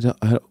 I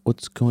don't,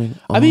 what's going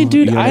on? I mean,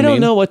 dude, I don't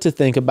know what to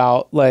think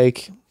about.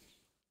 Like,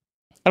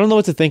 I don't know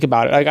what to think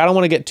about it. Like, I don't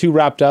want to get too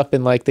wrapped up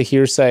in like the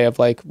hearsay of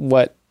like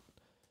what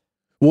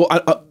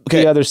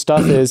the other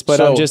stuff is,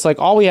 but I'm just like,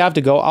 all I have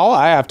to go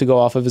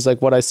off of is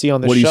like what I see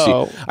on the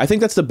show. I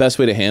think that's the best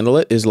way to handle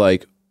it is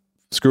like,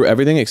 screw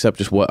everything except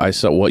just what I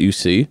saw, what you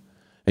see.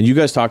 And you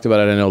guys talked about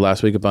it, I know,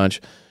 last week a bunch.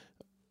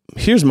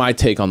 Here's my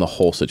take on the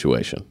whole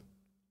situation.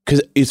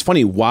 Because it's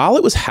funny, while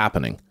it was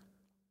happening,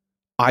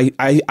 I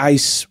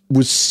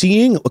was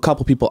seeing a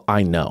couple people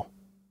I know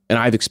and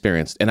I've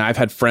experienced, and I've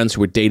had friends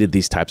who had dated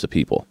these types of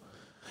people.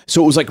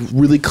 So it was like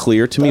really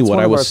clear to me what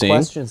I was seeing.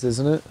 Questions,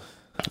 isn't it?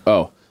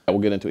 Oh, we'll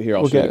get into it here.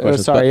 I'll show you the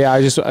questions.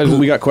 Sorry,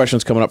 we got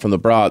questions coming up from the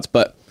broads,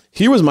 but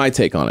here was my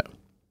take on it.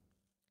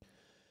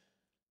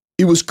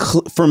 It was,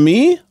 for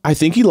me, I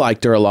think he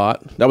liked her a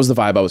lot. That was the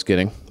vibe I was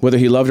getting. Whether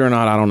he loved her or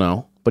not, I don't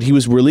know. But he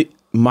was really,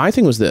 my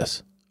thing was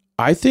this.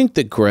 I think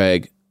that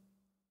Greg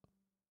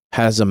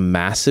has a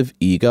massive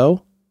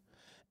ego,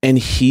 and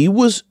he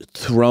was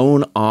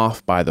thrown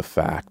off by the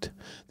fact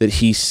that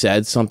he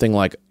said something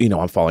like, you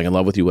know, I'm falling in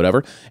love with you,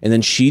 whatever. And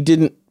then she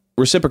didn't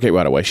reciprocate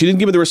right away. She didn't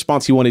give him the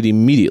response he wanted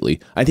immediately.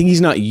 I think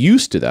he's not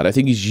used to that. I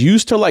think he's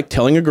used to like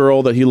telling a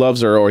girl that he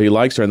loves her or he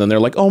likes her, and then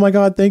they're like, oh my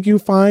God, thank you,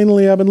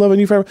 finally, I've been loving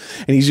you forever.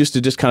 And he's used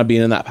to just kind of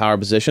being in that power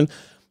position.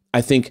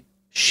 I think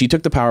she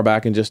took the power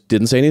back and just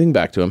didn't say anything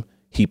back to him.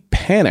 He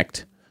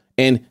panicked.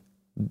 And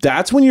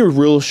that's when you're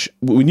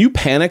when you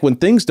panic, when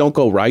things don't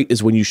go right,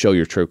 is when you show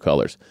your true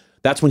colors.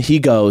 That's when he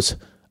goes,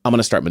 I'm going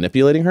to start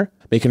manipulating her,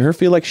 making her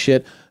feel like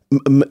shit.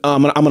 I'm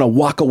gonna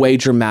walk away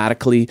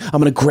dramatically. I'm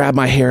gonna grab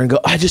my hair and go,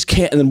 I just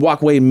can't, and then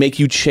walk away and make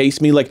you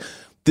chase me. Like,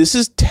 this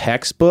is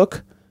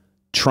textbook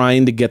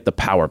trying to get the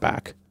power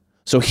back.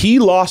 So he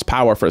lost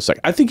power for a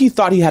second. I think he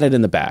thought he had it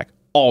in the bag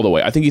all the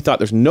way. I think he thought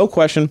there's no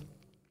question.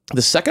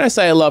 The second I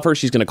say I love her,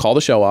 she's gonna call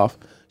the show off.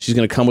 She's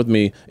gonna come with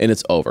me, and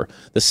it's over.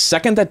 The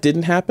second that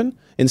didn't happen,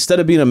 instead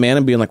of being a man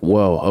and being like,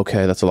 whoa,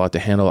 okay, that's a lot to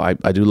handle. I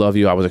do love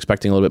you. I was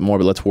expecting a little bit more,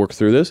 but let's work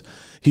through this.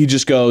 He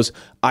just goes,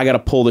 I gotta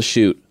pull the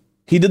chute.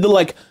 He did the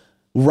like,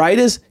 right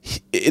as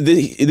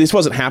this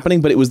wasn't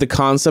happening, but it was the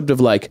concept of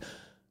like,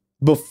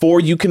 before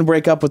you can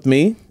break up with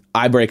me,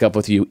 I break up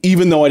with you,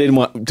 even though I didn't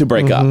want to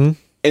break up.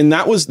 And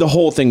that was the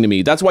whole thing to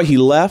me. That's why he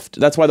left.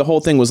 That's why the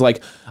whole thing was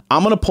like,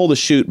 I'm going to pull the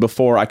chute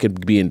before I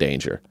could be in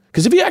danger.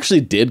 Because if he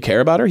actually did care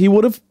about her, he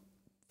would have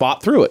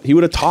fought through it. He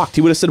would have talked.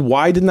 He would have said,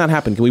 why didn't that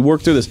happen? Can we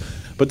work through this?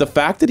 But the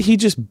fact that he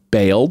just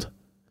bailed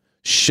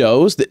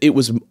shows that it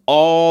was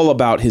all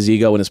about his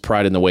ego and his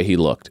pride in the way he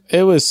looked.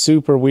 It was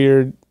super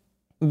weird.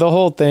 The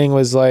whole thing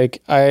was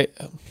like, it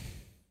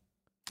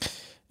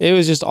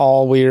was just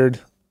all weird.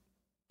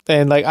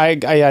 And like,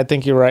 I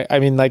think you're right. I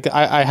mean, like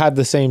I had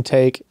the same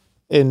take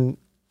in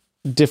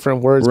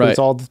different words, right,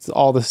 but it's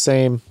all the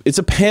same. It's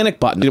a panic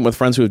button with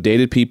friends who have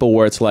dated people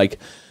where it's like,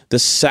 the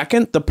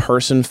second the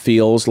person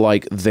feels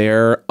like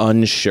they're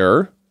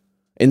unsure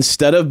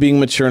instead of being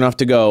mature enough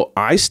to go,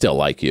 I still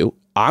like you.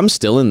 I'm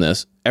still in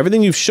this.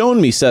 Everything you've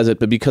shown me says it,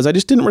 but because I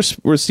just didn't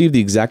receive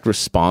the exact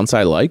response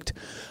I liked,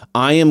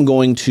 I am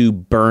going to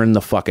burn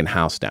the fucking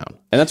house down.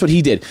 And that's what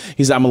he did.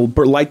 I'm going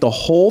to light the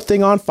whole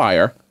thing on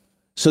fire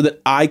so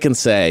that I can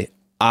say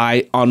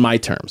on my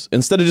terms,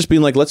 instead of just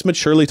being like, let's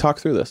maturely talk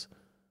through this.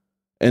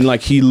 And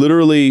like, he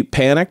literally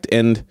panicked,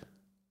 and,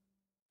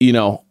 you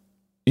know,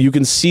 you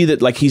can see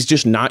that like, he's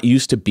just not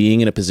used to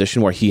being in a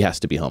position where he has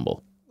to be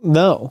humble.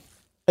 No.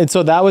 And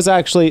so that was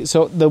actually,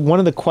 one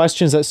of the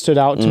questions that stood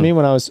out to me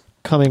when I was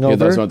coming over. Yeah,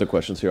 those aren't the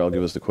questions here. I'll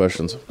give us the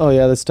questions. Oh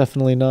yeah, that's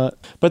definitely not.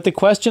 But the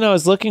question I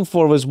was looking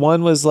for was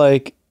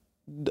like,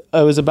 it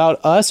was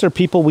about us or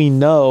people we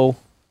know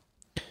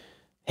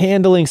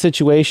handling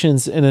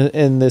situations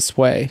in this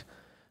way.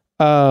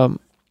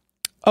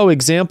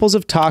 Examples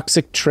of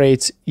toxic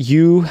traits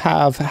you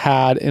have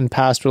had in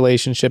past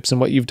relationships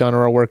and what you've done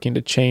or are working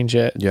to change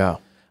it. Yeah.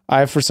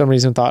 I, for some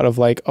reason, thought of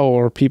like,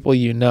 or people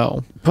you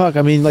know. Fuck,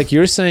 I mean, like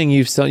you're saying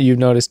you've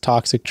noticed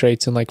toxic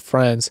traits in like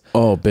friends.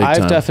 Oh, big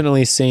time. I've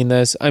definitely seen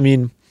this. I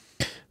mean,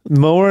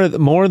 more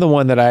the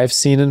one that I've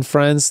seen in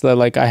friends that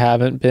like I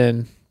haven't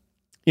been,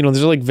 you know,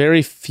 there's like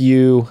very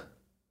few.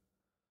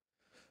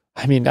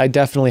 I mean, I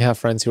definitely have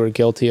friends who are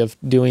guilty of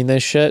doing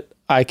this shit.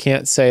 I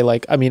can't say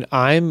like, I mean,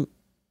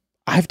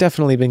 I've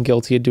definitely been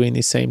guilty of doing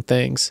these same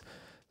things.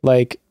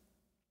 Like,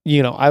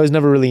 you know, I was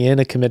never really in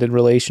a committed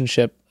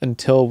relationship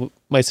until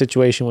my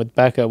situation with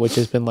Becca, which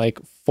has been like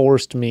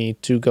forced me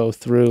to go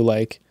through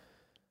like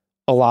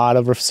a lot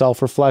of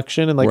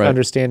self-reflection and like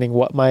understanding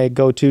what my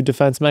go-to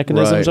defense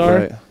mechanisms are.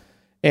 Right.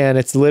 And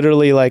it's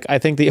literally like, I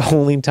think the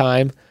only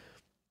time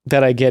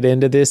that I get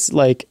into this,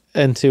 like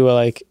into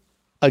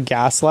a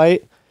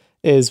gaslight,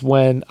 is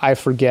when I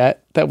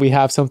forget that we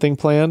have something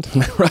planned.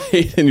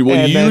 Right. And you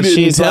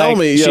didn't tell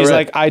me. Yeah, she's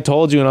like, I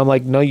told you. And I'm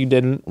like, no, you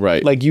didn't.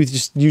 Right. Like you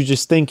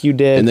just think you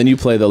did. And then you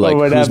play the like,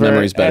 whose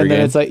memory's better game. And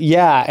then it's like,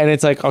 yeah. And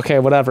it's like, okay,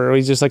 whatever.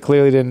 We just like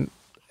clearly didn't.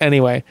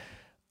 Anyway,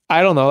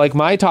 I don't know. Like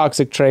my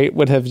toxic trait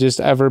would have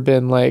just ever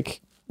been like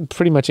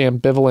pretty much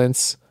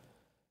ambivalence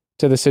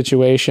to the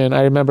situation.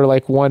 I remember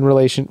like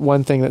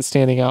one thing that's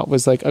standing out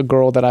was like a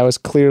girl that I was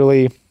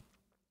clearly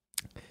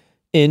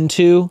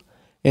into,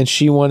 and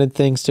she wanted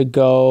things to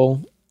go,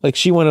 like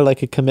she wanted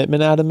like a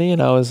commitment out of me. And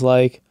I was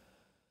like,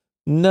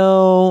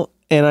 no.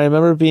 And I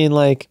remember being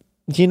like,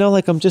 you know,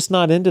 like I'm just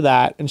not into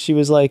that. And she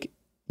was like,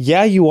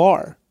 yeah, you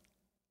are.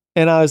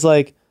 And I was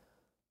like,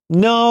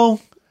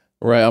 no.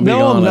 Right. I'm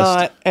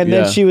not. And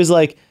then she was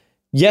like,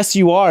 yes,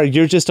 you are.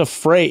 You're just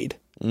afraid.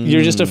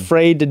 You're just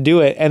afraid to do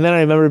it. And then I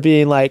remember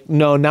being like,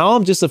 no, now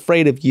I'm just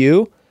afraid of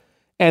you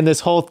and this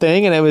whole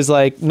thing. And it was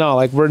like, no,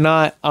 like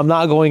I'm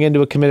not going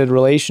into a committed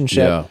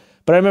relationship. Yeah.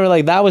 But I remember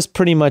like that was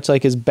pretty much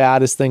like as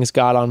bad as things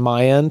got on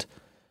my end.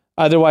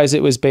 Otherwise,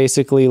 it was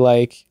basically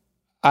like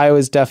I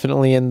was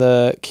definitely in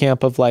the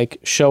camp of like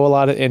show a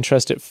lot of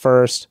interest at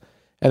first.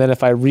 And then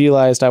if I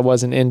realized I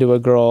wasn't into a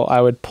girl, I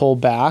would pull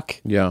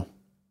back. Yeah.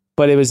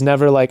 But it was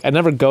never like, I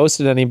never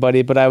ghosted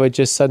anybody, but I would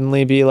just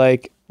suddenly be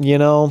like, you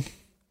know,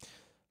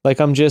 like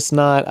I'm just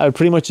not, I would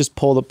pretty much just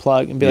pull the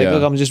plug and be like,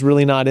 look, I'm just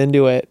really not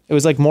into it. It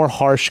was like more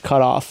harsh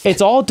cutoff.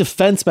 It's all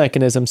defense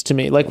mechanisms to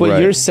me. Like what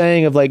you're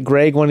saying of like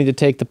Greg wanting to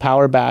take the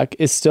power back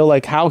is still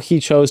like how he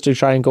chose to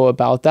try and go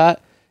about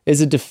that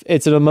is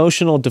it's an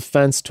emotional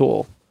defense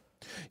tool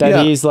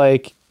that he's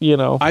like, you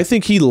know. I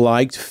think he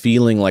liked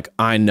feeling like,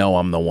 I know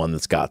I'm the one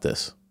that's got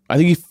this. I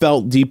think he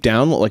felt deep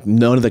down like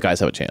none of the guys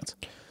have a chance.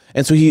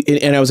 And so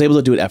I was able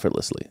to do it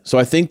effortlessly. So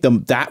I think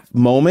that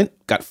moment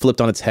got flipped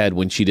on its head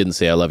when she didn't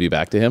say I love you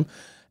back to him.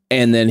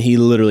 And then he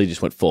literally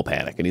just went full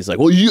panic. And he's like,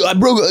 well, I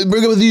broke up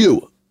with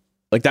you.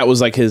 Like that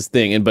was like his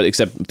thing. But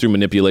except through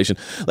manipulation.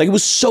 Like it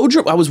was so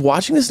I was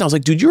watching this and I was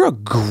like, dude, you're a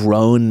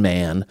grown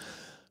man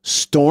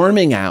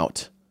storming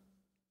out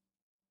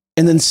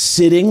and then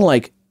sitting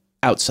like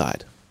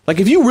outside. Like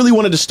if you really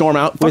wanted to storm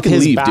out, fucking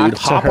leave, dude.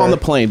 Hop on the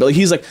plane. But like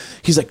he's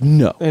like,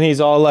 no. And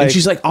he's all like, and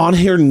she's like on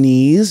her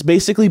knees,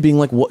 basically being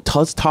like, what?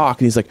 Let's talk.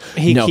 And he's like,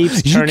 he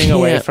keeps turning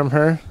away from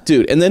her,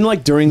 dude. And then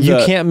like you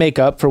can't make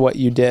up for what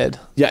you did.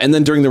 Yeah. And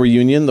then during the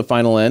reunion, the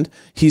final end,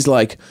 he's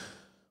like,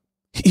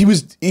 he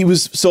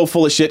was so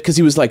full of shit because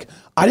he was like,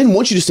 I didn't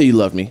want you to say you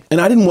loved me,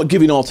 and I didn't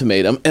give you an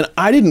ultimatum, and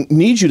I didn't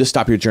need you to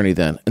stop your journey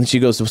then. And she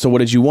goes, so what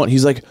did you want?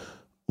 He's like,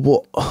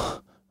 well.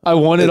 I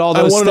wanted all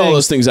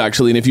those things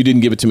actually, and if you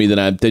didn't give it to me,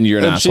 then you're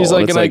an asshole. She's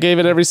like, and I gave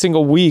it every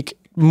single week,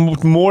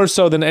 more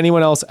so than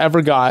anyone else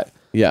ever got.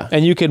 Yeah,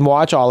 and you can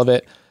watch all of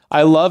it.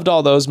 I loved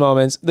all those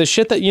moments. The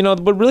shit that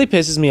what really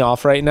pisses me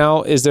off right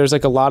now is there's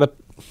a lot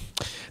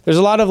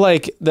of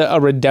like a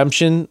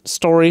redemption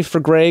story for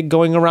Greg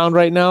going around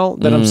right now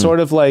that I'm sort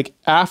of like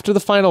after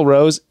the final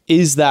rose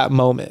is that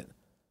moment,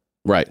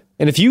 right?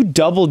 And if you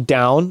double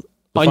down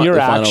on your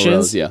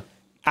actions,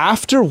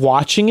 after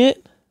watching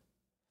it.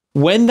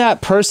 When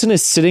that person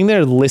is sitting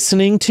there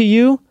listening to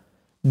you,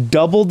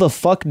 double the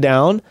fuck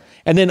down,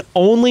 and then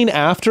only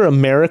after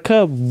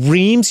America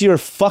reams your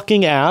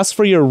fucking ass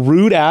for your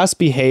rude ass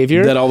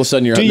behavior, that all of a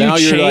sudden you're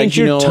like,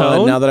 you know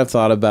what? Now that I've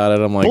thought about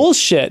it, I'm like,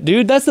 bullshit,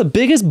 dude. That's the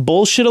biggest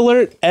bullshit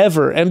alert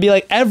ever. And be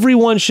like,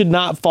 everyone should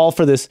not fall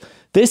for this.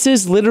 This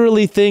is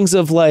literally things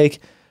of like,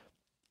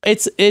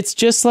 it's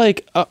just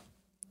like,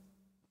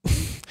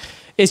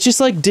 it's just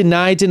like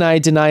deny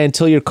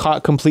until you're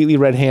caught completely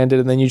red-handed,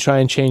 and then you try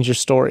and change your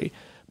story.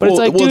 But it's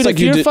like, dude, if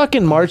you're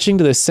fucking marching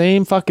to the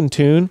same fucking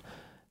tune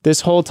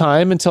this whole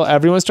time until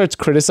everyone starts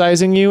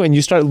criticizing you and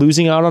you start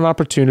losing out on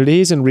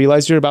opportunities and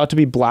realize you're about to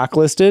be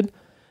blacklisted,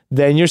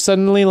 then you're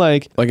suddenly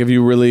like if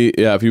you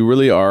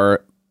really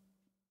are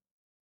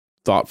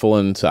thoughtful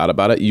and sad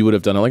about it, you would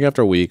have done it like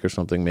after a week or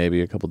something,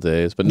 maybe a couple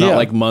days, but not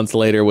like months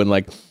later when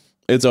like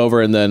it's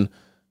over and then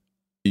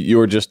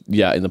you're just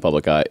in the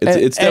public eye.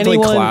 It's definitely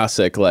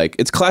classic. Like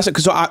it's classic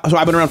because so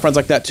I've been around friends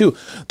like that too.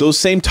 Those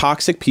same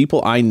toxic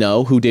people I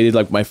know who dated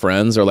like my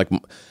friends or like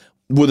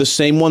were the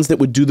same ones that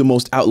would do the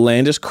most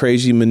outlandish,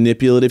 crazy,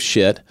 manipulative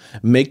shit,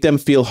 make them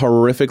feel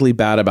horrifically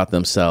bad about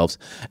themselves,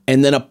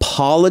 and then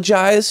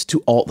apologize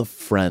to all the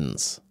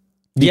friends.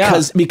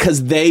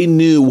 Because they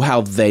knew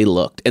how they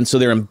looked, and so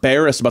they're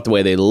embarrassed about the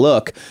way they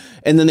look,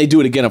 and then they do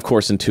it again, of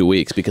course, in 2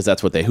 weeks because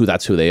that's who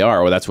they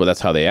are, or that's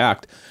how they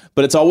act.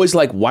 But it's always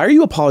like, why are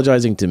you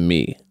apologizing to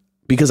me?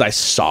 Because I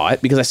saw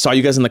it, because I saw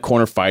you guys in the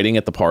corner fighting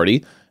at the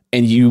party,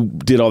 and you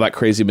did all that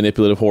crazy,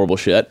 manipulative, horrible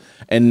shit,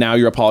 and now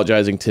you're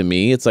apologizing to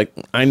me. It's like,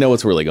 I know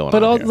what's really going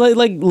on. But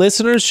like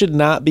listeners should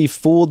not be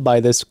fooled by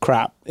this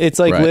crap. It's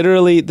like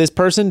literally this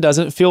person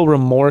doesn't feel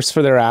remorse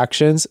for their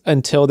actions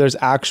until there's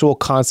actual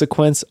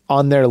consequence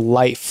on their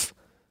life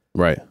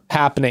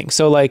happening.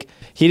 So like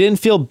he didn't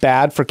feel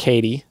bad for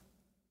Katie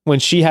when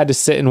she had to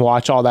sit and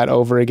watch all that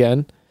over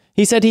again.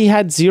 He said he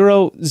had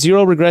zero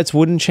regrets,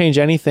 wouldn't change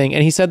anything.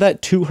 And he said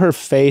that to her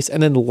face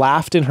and then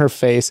laughed in her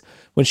face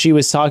when she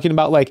was talking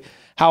about like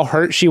how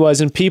hurt she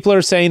was. And people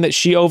are saying that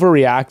she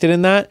overreacted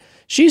in that.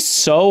 She's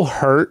so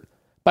hurt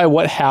by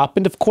what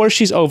happened. Of course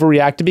she's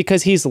overreacted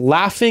because he's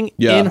laughing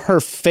in her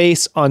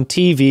face on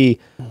TV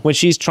when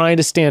she's trying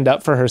to stand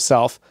up for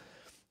herself.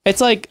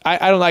 It's like,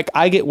 I don't like,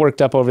 I get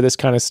worked up over this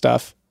kind of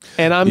stuff.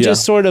 And I'm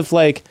just sort of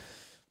like,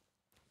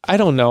 I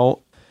don't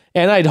know.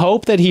 And I'd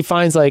hope that he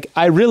finds like,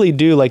 I really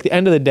do, like the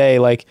end of the day,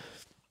 like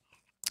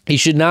he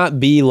should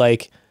not be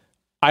like,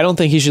 I don't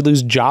think he should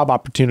lose job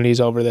opportunities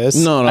over this.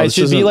 No, it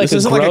should be like this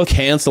isn't like a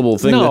cancelable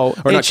thing.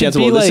 Or not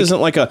cancelable. This isn't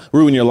like a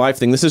ruin your life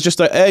thing. This is just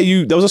that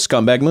was a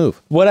scumbag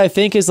move. What I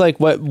think is like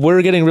what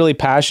we're getting really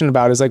passionate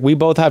about is like we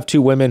both have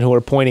two women who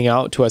are pointing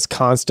out to us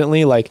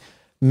constantly like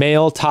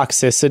male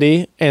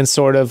toxicity and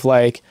sort of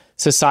like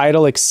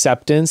societal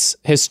acceptance,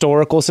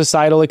 historical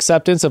societal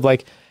acceptance of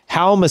like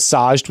how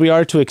massaged we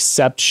are to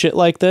accept shit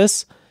like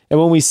this. And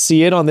when we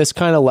see it on this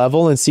kind of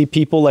level and see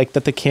people like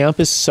that the camp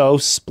is so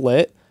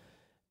split,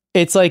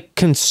 it's like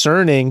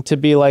concerning to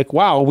be like,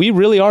 wow, we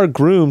really are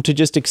groomed to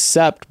just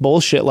accept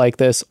bullshit like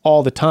this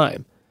all the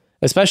time,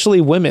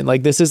 especially women.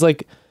 Like this is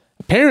like,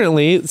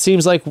 apparently it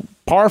seems like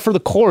par for the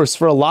course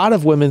for a lot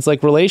of women's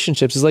like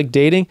relationships is like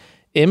dating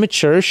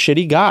immature,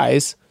 shitty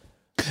guys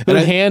who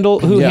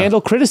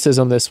handle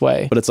criticism this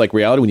way. But it's like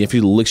reality. When if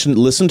you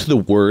listen to the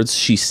words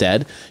she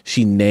said,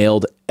 she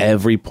nailed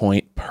every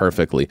point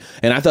perfectly.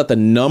 And I thought the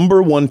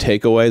number one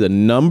takeaway, the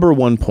number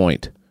one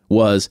point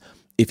was,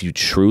 if you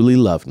truly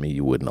loved me,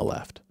 you wouldn't have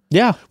left.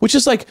 Yeah. Which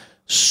is like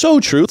so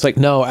true. It's like,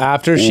 no,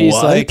 after she's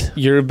like,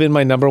 you've been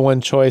my number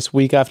one choice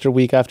week after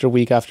week after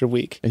week after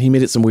week. And he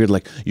made it some weird,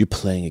 like, you're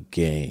playing a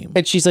game.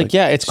 And she's like,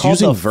 yeah, it's called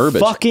the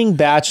verbiage. Fucking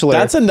Bachelor.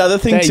 That's another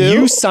thing too.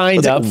 You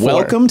signed up for.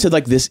 Welcome to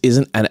like, this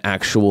isn't an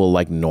actual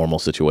like normal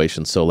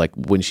situation. So like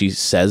when she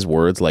says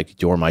words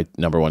like, you're my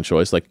number one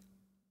choice, like,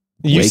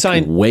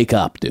 wake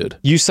up, dude.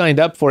 You signed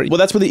up for it. Well,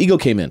 that's where the ego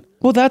came in.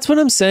 Well, that's what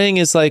I'm saying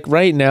is like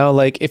right now,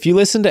 like if you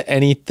listen to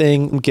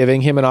anything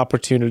giving him an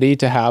opportunity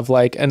to have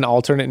like an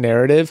alternate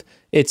narrative,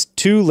 it's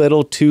too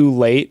little too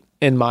late,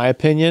 in my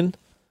opinion.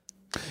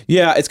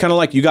 Yeah, it's kind of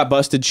like you got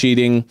busted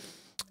cheating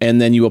and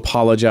then you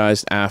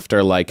apologized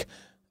after like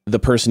the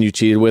person you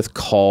cheated with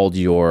called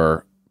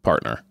your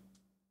partner.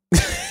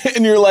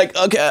 And you're like,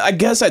 okay, I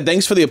guess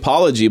thanks for the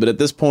apology. But at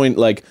this point,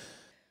 like.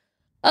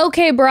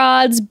 Okay,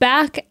 broads,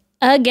 back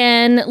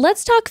again.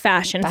 Let's talk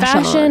fashion.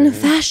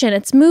 Fashion.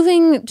 It's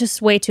moving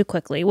just way too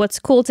quickly. What's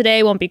cool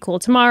today won't be cool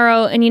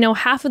tomorrow. And,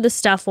 half of the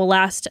stuff will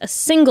last a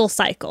single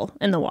cycle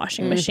in the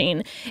washing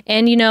machine.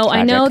 And, tragic.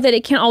 I know that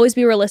it can't always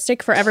be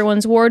realistic for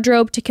everyone's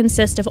wardrobe to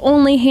consist of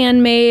only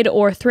handmade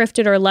or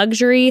thrifted or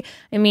luxury.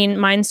 I mean,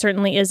 mine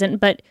certainly isn't.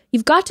 But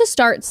you've got to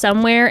start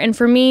somewhere. And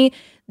for me,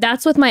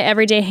 that's with my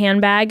everyday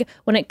handbag.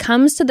 When it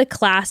comes to the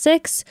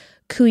classics,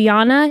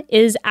 Kuyana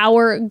is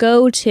our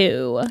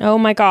go-to. Oh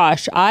my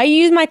gosh. I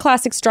use my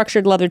classic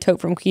structured leather tote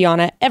from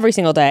Kuyana every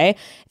single day.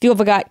 If you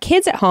have got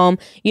kids at home,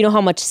 you know how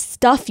much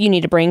stuff you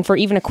need to bring for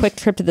even a quick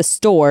trip to the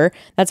store.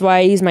 That's why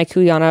I use my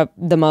Kuyana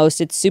the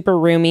most. It's super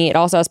roomy. It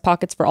also has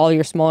pockets for all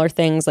your smaller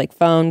things like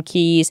phone,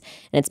 keys,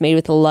 and it's made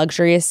with a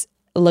luxurious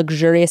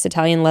luxurious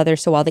Italian leather,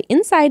 so while the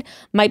inside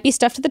might be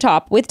stuffed to the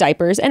top with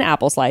diapers and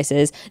apple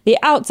slices, the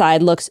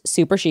outside looks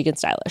super chic and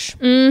stylish.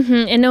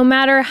 And no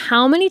matter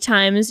how many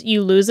times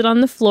you lose it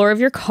on the floor of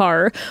your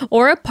car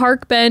or a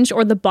park bench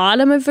or the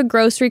bottom of a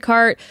grocery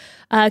cart,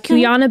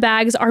 Kuyana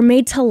bags are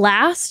made to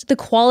last. The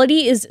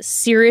quality is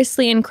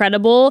seriously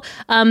incredible.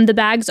 The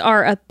bags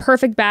are a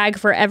perfect bag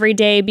for every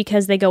day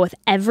because they go with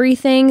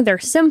everything. They're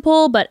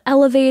simple but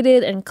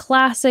elevated and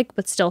classic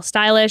but still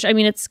stylish. I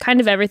mean, it's kind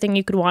of everything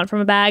you could want from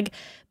a bag.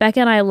 Becca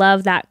and I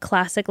love that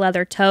classic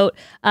leather tote,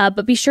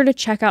 but be sure to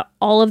check out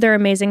all of their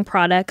amazing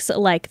products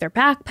like their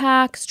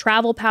backpacks,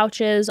 travel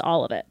pouches,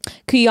 all of it.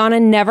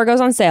 Kuyana never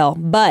goes on sale,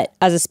 but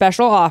as a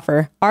special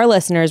offer, our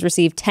listeners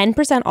receive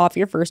 10% off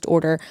your first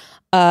order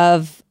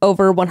of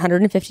over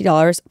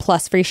 $150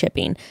 plus free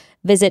shipping.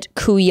 Visit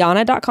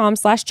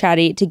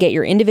Kuyana.com/chatty to get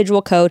your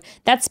individual code.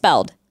 That's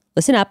spelled,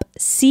 listen up,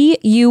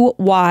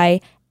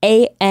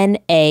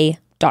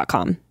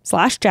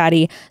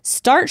 Cuyana.com/chatty.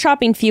 Start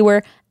shopping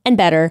fewer and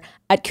better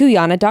at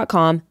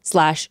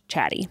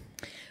Kuyana.com/chatty.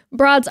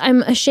 Broads,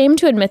 I'm ashamed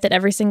to admit that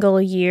every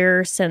single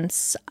year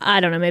since, I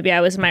don't know, maybe I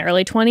was in my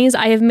early 20s,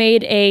 I have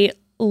made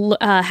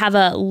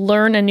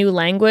learn a new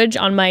language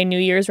on my New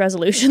Year's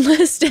resolution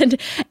list. And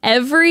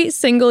every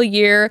single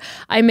year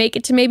I make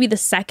it to maybe the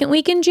second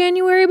week in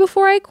January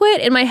before I quit.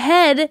 In my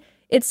head,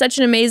 it's such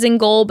an amazing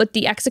goal, but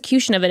the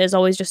execution of it is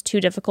always just too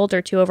difficult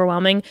or too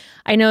overwhelming.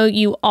 I know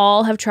you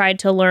all have tried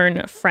to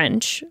learn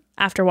French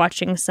after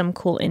watching some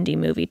cool indie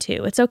movie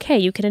too. It's okay.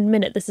 You can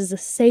admit it. This is a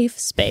safe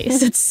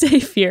space. It's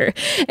safe here.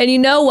 And you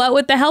know what?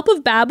 With the help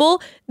of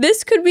Babbel,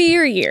 this could be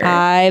your year.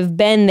 I've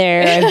been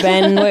there. I've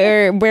been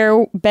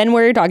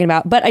where you're talking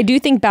about. But I do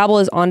think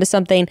Babbel is onto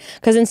something,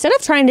 because instead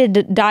of trying to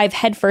dive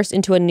headfirst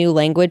into a new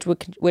language,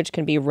 which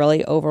can be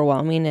really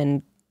overwhelming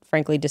and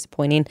frankly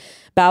disappointing,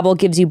 Babbel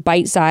gives you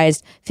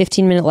bite-sized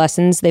 15-minute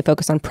lessons. They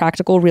focus on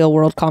practical,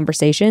 real-world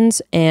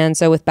conversations. And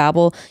so with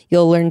Babbel,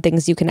 you'll learn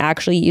things you can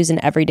actually use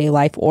in everyday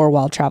life or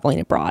while traveling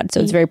abroad.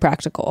 So it's very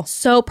practical.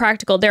 So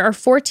practical. There are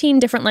 14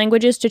 different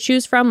languages to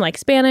choose from, like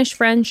Spanish,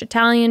 French,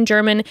 Italian,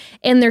 German,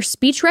 and their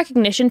speech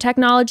recognition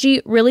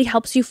technology really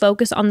helps you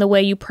focus on the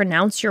way you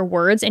pronounce your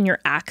words and your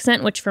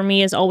accent, which for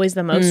me is always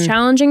the most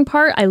challenging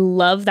part. I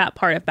love that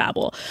part of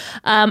Babbel.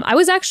 I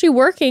was actually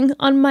working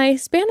on my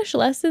Spanish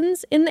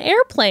lessons in the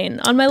airplane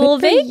on my little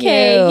vacay.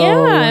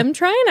 Yeah, I'm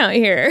trying out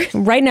here.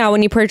 Right now,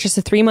 when you purchase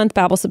a 3-month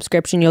Babbel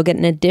subscription, you'll get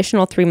an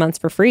additional 3 months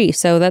for free.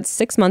 So that's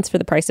 6 months for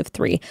the price of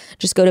 3.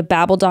 Just go to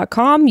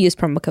Babbel.com, use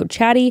promo code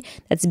Chatty.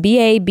 That's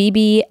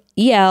BABBEL.com,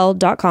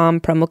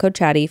 promo code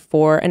Chatty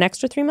for an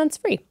extra 3 months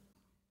free.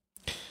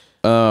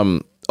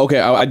 Okay,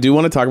 I do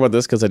want to talk about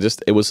this because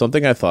it was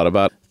something I thought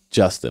about.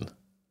 Justin,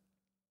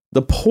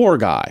 the poor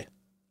guy.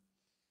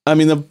 I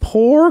mean, the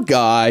poor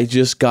guy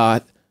just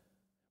got,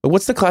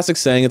 what's the classic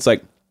saying? It's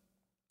like,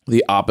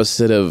 the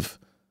opposite of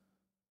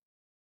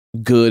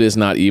good is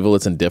not evil,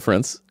 it's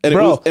indifference. And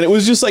it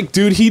was just like,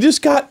 dude, he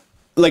just got,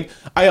 like,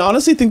 I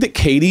honestly think that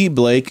Katie,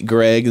 Blake,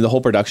 Greg, the whole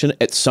production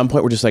at some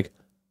point were just like,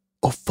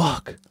 oh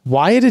fuck,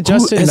 why did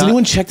Justin has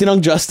anyone checked in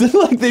on Justin?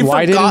 Like, they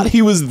forgot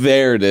he was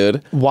there,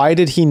 dude. Why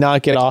did he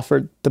not get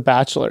offered The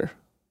Bachelor?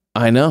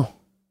 I know.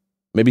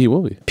 Maybe he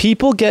will be.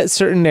 People get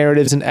certain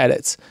narratives and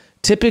edits.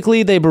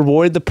 Typically, they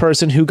reward the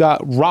person who got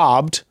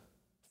robbed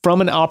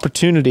from an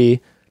opportunity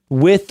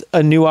with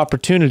a new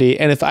opportunity.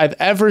 And if I've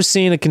ever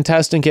seen a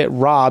contestant get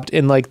robbed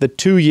in like the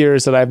 2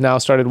 years that I've now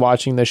started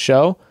watching this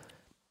show,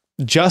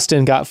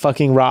 Justin got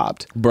fucking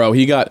robbed. Bro,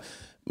 he got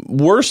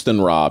worse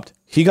than robbed.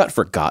 He got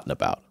forgotten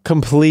about.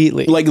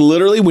 Completely. Like,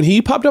 literally, when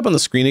he popped up on the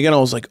screen again, I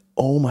was like,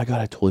 oh my God,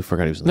 I totally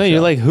forgot he was in the show.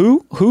 You're like,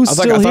 who? Who's I was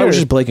still like, I thought here? it was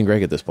just Blake and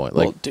Greg at this point.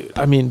 Like, well, dude,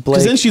 I mean, Blake.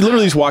 Because then she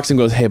literally just walks in and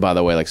goes, hey, by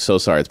the way, like, so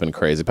sorry, it's been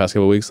crazy the past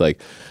couple of weeks. Like,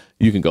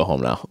 you can go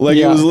home now. Like,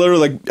 It was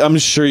literally like, I'm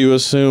sure you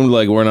assumed,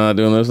 like, we're not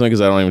doing this thing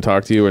because I don't even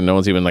talk to you, or no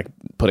one's even, like,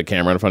 put a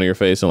camera in front of your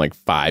face in, like,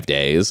 5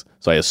 days.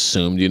 So I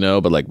assumed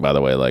but, like, by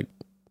the way, like,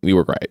 you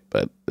were right,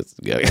 but it's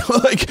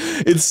like,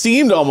 it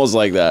seemed almost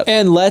like that.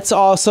 And let's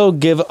also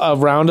give a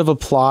round of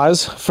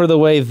applause for the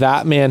way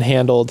that man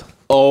handled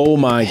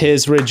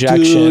his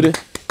rejection. Dude,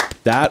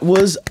 that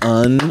was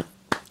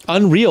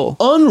unreal.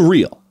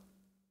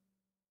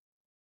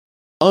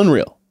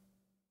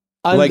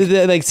 Like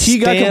he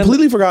got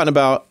completely forgotten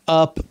about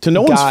to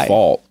no one's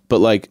fault, but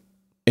like,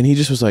 and he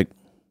just was like,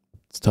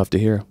 it's tough to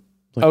hear.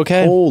 Like,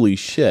 okay. Holy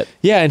shit.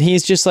 Yeah. And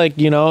he's just like,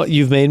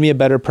 you've made me a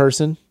better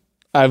person.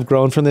 I've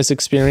grown from this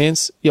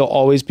experience. You'll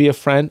always be a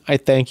friend. I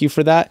thank you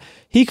for that.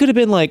 He could have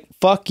been like,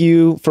 fuck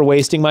you for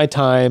wasting my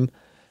time.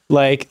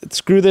 Like,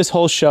 screw this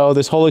whole show.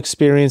 This whole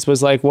experience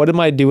was like, what am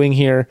I doing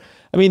here?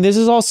 I mean, this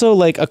is also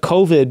like a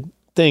COVID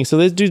thing. So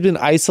this dude's been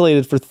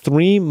isolated for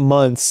 3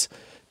 months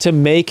to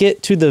make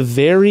it to the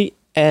very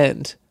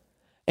end.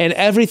 And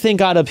everything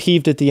got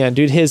upheaved at the end.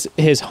 Dude, his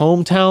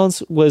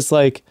hometowns was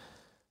like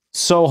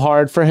so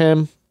hard for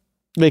him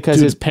because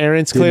his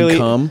parents clearly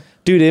come.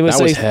 Dude, it was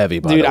that like, was heavy,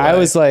 by dude, the way.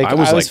 I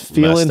was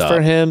feeling messed for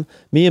up. him.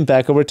 Me and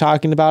Becca were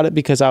talking about it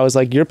because I was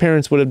like, your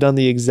parents would have done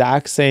the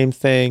exact same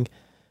thing,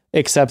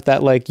 except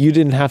that like you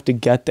didn't have to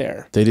get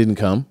there. They didn't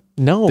come?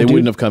 No, They dude.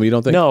 wouldn't have come, you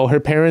don't think? No, her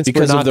parents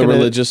Because were not of the gonna,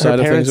 religious her side of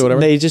things parents, or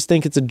whatever? They just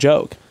think it's a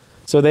joke.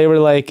 So they were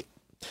like,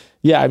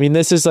 yeah, I mean,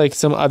 this is like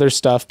some other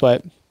stuff,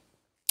 but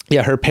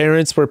yeah, her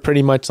parents were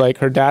pretty much like,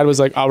 her dad was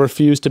like, I'll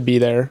refuse to be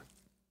there.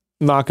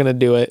 Not going to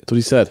do it. That's what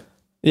he said.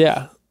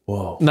 Yeah.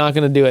 Whoa. Not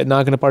going to do it.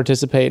 Not going to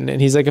participate in it.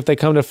 And he's like, if they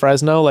come to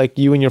Fresno, like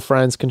you and your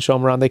friends can show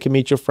them around. They can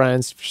meet your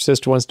friends. If your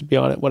sister wants to be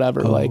on it,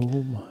 whatever. Like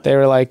they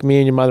were like, me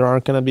and your mother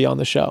aren't going to be on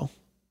the show.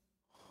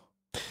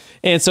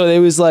 And so it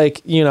was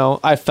like, you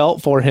know, I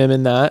felt for him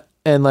in that.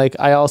 And like,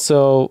 I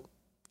also,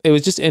 it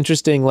was just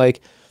interesting.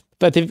 Like,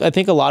 but I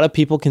think a lot of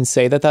people can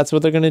say that that's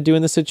what they're going to do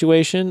in the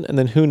situation. And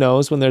then who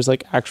knows when there's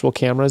like actual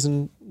cameras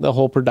and the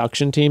whole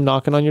production team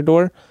knocking on your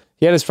door.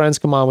 He had his friends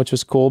come on, which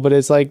was cool. But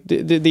it's like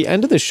the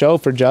end of the show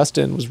for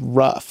Justin was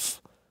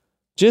rough,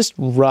 just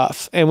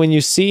rough. And when you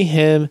see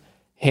him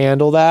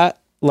handle that,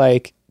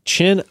 like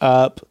chin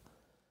up.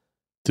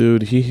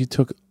 Dude, he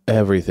took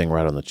everything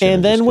right on the chin.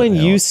 And then when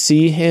you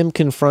see him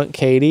confront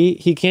Katie,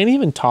 he can't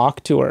even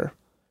talk to her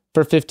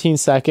for 15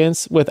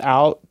 seconds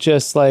without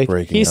just like,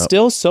 breaking he's up.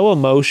 still so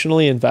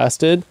emotionally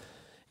invested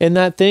in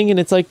that thing. And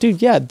it's like,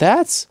 dude, yeah,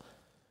 that's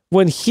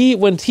when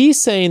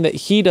he's saying that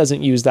he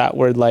doesn't use that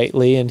word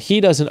lightly and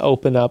he doesn't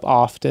open up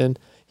often.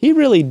 He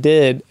really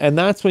did. And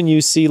that's when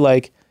you see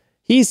like,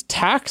 he's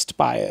taxed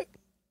by it.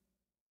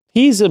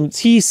 He's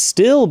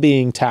still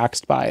being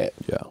taxed by it.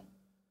 Yeah.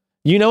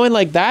 You know, and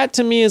like that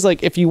to me is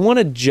like, if you want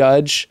to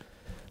judge,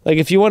 like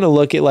if you want to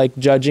look at like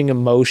judging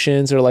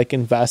emotions or like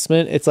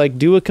investment, it's like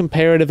do a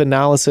comparative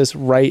analysis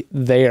right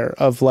there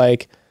of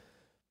like,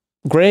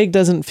 Greg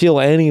doesn't feel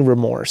any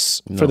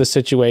remorse for the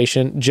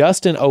situation.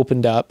 Justin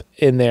opened up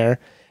in there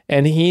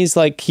and he's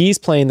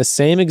playing the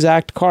same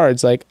exact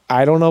cards. Like,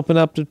 I don't open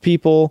up to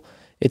people.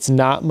 It's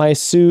not my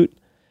suit.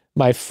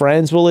 My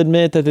friends will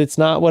admit that it's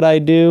not what I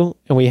do.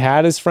 And we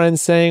had his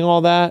friends saying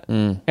all that.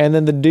 And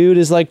then the dude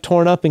is like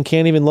torn up and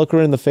can't even look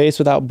her in the face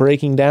without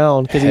breaking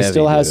down because he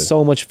still has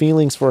so much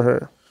feelings for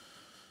her.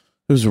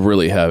 It was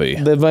really heavy.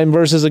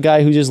 Versus a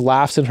guy who just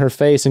laughs in her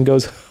face and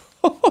goes,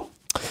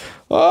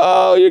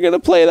 oh, you're going to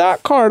play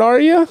that card, are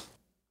you?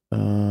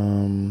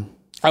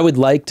 I would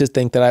like to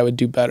think that I would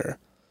do better.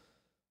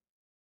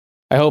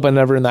 I hope I'm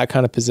never in that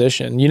kind of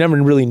position. You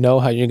never really know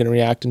how you're going to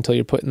react until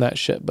you're put in that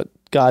shit. But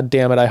God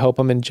damn it, I hope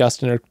I'm in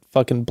Justin or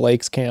fucking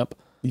Blake's camp.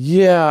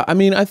 Yeah, I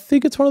mean, I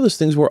think it's one of those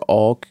things we're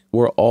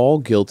all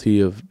guilty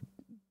of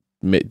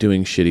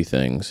doing shitty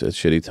things at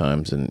shitty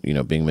times and, you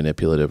know, being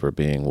manipulative or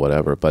being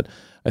whatever. But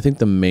I think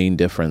the main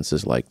difference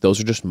is like those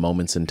are just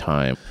moments in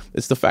time.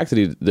 It's the fact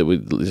that we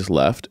just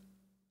left,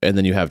 and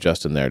then you have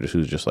Justin there,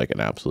 who's just like an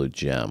absolute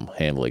gem,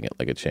 handling it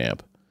like a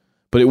champ.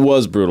 But it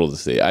was brutal to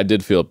see. I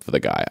did feel for the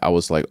guy. I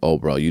was like, oh,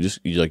 bro,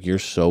 you're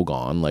so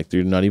gone. Like,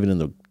 you're not even in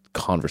the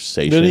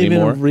conversation anymore.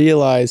 Didn't even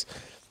realize.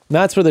 And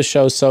that's where the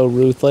show's so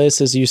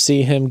ruthless, is you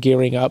see him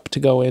gearing up to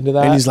go into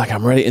that. And he's like,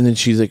 I'm ready. And then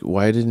she's like,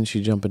 why didn't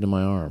she jump into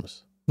my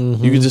arms?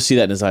 Mm-hmm. You could just see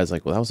that in his eyes.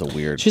 Like, well, that was a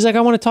weird. She's like,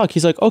 I want to talk.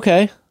 He's like,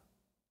 okay.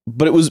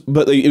 But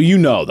like, you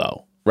know,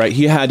 though, right?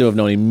 He had to have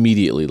known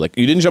immediately. Like,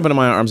 you didn't jump into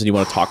my arms and you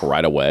want to talk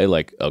right away.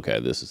 Like, okay,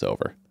 this is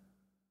over.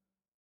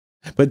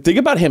 But think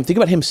about him. Think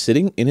about him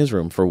sitting in his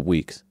room for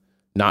weeks,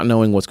 not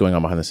knowing what's going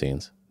on behind the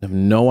scenes. You have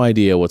no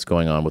idea what's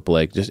going on with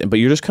Blake. But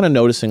you're just kind of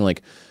noticing,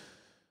 like,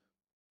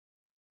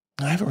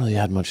 I haven't really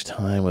had much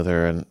time with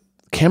her. And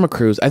camera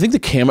crews. I think the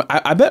camera.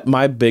 I bet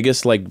my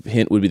biggest like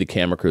hint would be the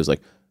camera crews.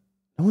 Like,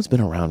 no one's been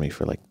around me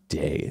for like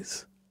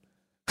days.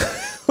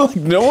 Like,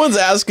 no one's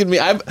asking me.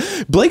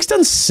 Blake's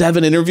done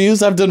 7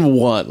 interviews. I've done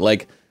 1.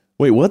 Like,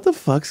 wait, what the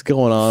fuck's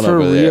going on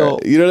for over real?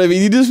 there? You know what I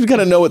mean? You just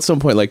kind of know at some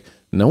point, like,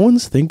 no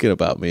one's thinking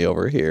about me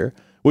over here,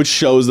 which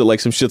shows that like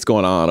some shit's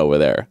going on over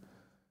there.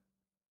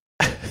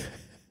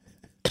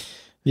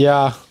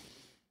 Yeah.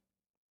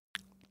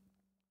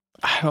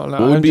 I don't know.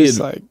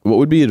 What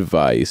would be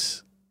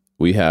advice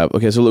we have?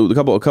 Okay, so a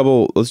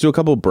couple. Let's do a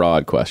couple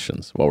broad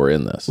questions while we're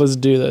in this. Let's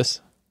do this.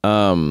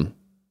 Okay,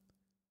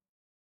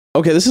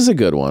 this is a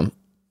good one.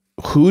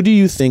 Who do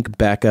you think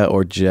Becca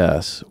or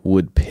Jess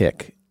would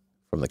pick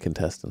from the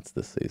contestants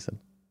this season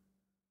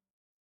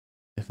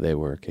if they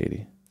were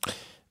Katie?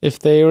 If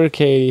they were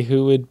Katie,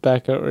 who would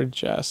Becca or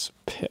Jess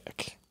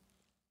pick?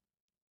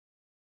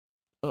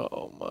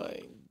 Oh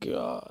my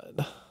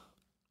God.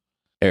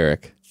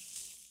 Eric.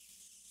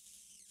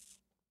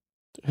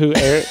 Who,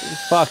 Eric?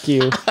 Fuck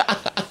you.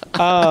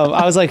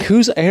 I was like,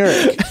 who's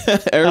Eric?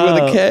 Eric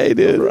with a K,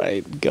 dude.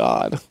 Right.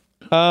 God.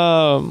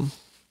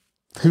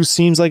 Who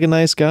seems like a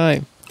nice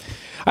guy.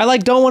 I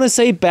like don't want to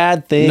say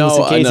bad things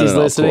in case he's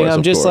listening.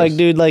 I'm just like,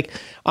 dude, like,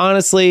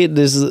 honestly,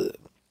 this is...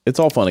 It's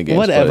all fun and games.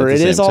 Whatever.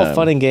 It is all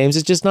fun and games.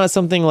 It's just not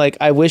something like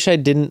I wish I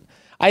didn't.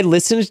 I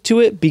listened to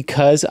it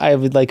because I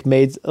would like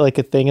made like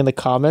a thing in the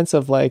comments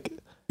of like,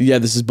 yeah,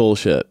 this is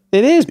bullshit.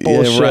 It is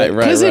bullshit. Yeah, right.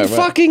 Because it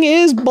fucking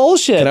is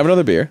bullshit. Can I have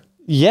another beer?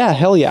 Yeah,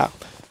 hell yeah.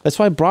 That's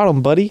why I brought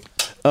them, buddy.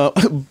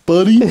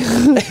 Buddy.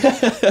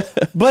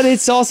 But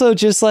it's also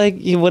just like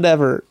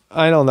whatever.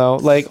 I don't know.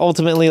 Like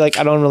ultimately, like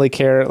I don't really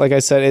care. Like I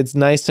said, it's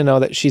nice to know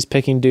that she's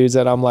picking dudes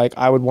that I'm like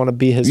I would want to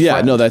be his. Yeah,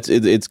 friend. no, it's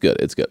good.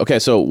 It's good. Okay,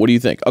 so what do you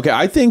think? Okay,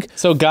 I think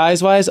so.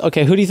 Guys wise,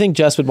 okay, who do you think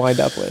Jess would wind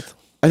up with?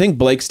 I think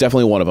Blake's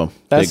definitely one of them.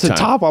 That's the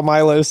top on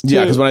my list. Too.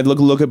 Yeah, because when I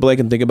look at Blake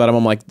and think about him,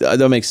 I'm like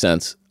that makes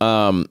sense.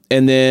 And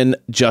then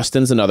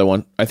Justin's another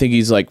one. I think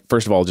he's like,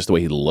 first of all, just the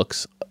way he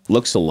looks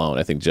alone.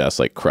 I think Jess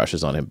like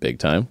crushes on him big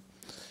time.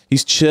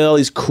 He's chill.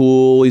 He's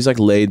cool. He's like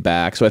laid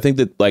back. So I think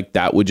that like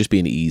that would just be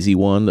an easy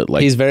one. That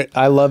like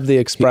I love the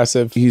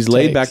expressive. He's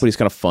laid back, but he's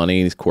kind of funny.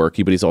 And he's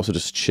quirky, but he's also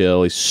just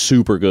chill. He's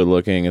super good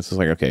looking. It's just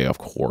like okay, of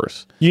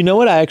course. You know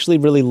what I actually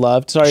really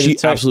loved? She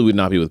absolutely would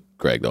not be with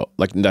Greg though.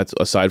 Like that's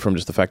aside from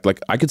just the fact like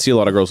I could see a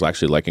lot of girls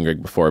actually liking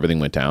Greg before everything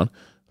went down.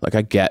 Like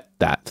I get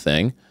that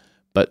thing,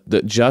 but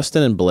the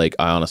Justin and Blake,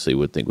 I honestly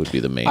would think would be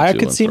the main. I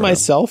could see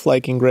myself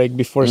liking Greg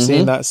before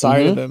seeing that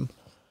side of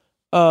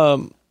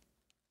him.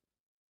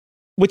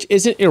 Which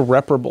isn't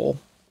irreparable.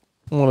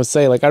 I want to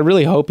say, like, I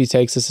really hope he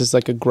takes this as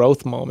like a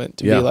growth moment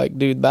to be like,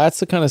 dude, that's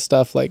the kind of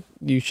stuff like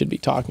you should be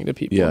talking to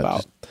people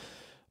about.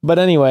 But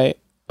anyway,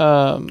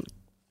 what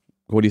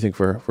do you think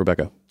for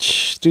Becca?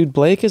 Dude,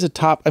 Blake is a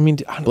top. I mean,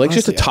 Blake's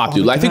just a top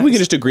dude. I think we can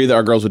just agree that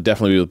our girls would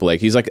definitely be with Blake.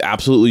 He's like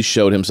absolutely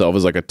showed himself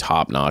as like a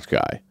top notch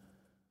guy.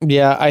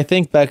 Yeah, I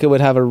think Becca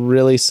would have a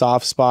really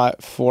soft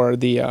spot for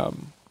the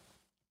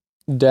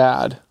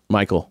dad,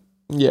 Michael.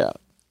 Yeah,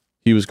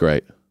 he was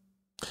great.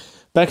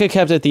 Becca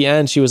kept at the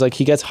end. She was like,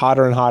 he gets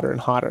hotter and hotter and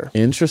hotter.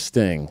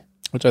 Interesting.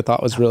 Which I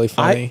thought was really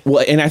funny.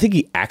 And I think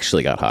he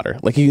actually got hotter.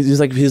 Like he's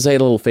like he's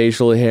had a little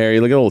facial hair. He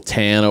looked a little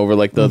tan over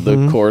like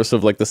the course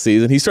of like the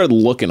season. He started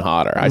looking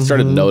hotter. I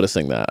started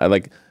noticing that.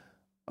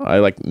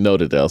 I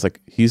noted it. I was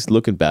like, he's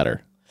looking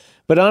better.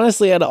 But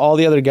honestly, out of all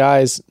the other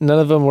guys, none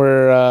of them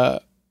were.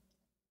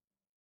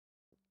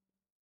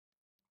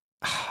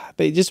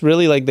 They just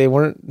really like they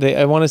weren't.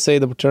 I want to say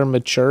the term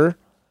mature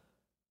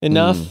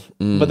enough,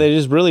 but they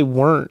just really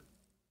weren't.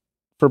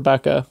 For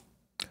Becca,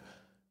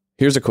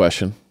 here's a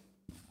question: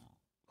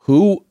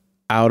 who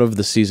out of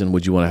the season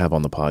would you want to have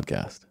on the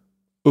podcast?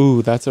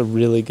 Ooh, that's a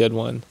really good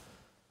one.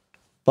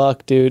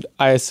 Fuck, dude,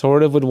 I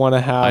sort of would want to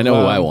have. I know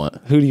who I want.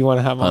 Who do you want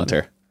to have?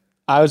 Hunter.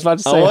 I was about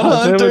to say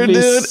Hunter would be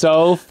dude.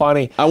 So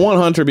funny. I want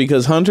Hunter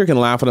because Hunter can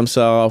laugh at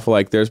himself.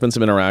 Like, there's been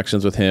some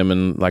interactions with him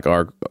and like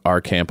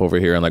our camp over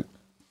here, and like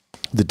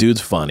the dude's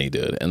funny,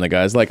 dude. And the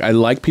guy's like, I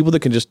like people that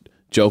can just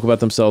joke about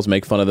themselves,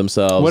 make fun of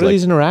themselves. What are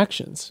these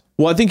interactions?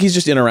 Well, I think he's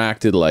just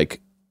interacted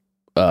like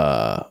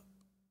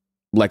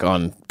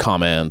on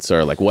comments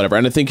or like whatever.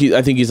 And I think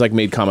he's like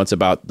made comments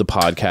about the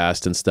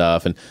podcast and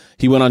stuff. And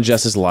he went on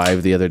Jess's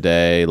live the other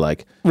day.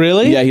 Like,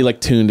 really? Yeah, he like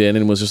tuned in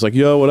and was just like,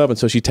 "Yo, what up?" And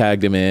so she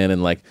tagged him in,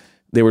 and like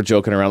they were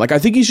joking around. Like, I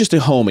think he's just a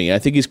homie. I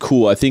think he's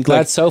cool. I think like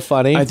that's so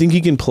funny. I think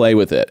he can play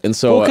with it. And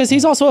so because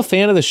he's also a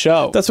fan of the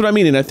show. That's what I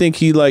mean. And I think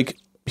he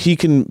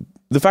can.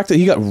 The fact that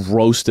he got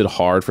roasted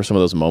hard for some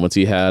of those moments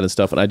he had and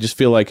stuff, and I just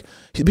feel like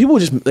people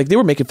just like they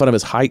were making fun of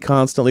his height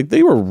constantly.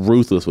 They were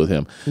ruthless with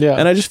him. Yeah.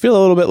 And I just feel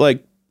a little bit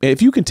like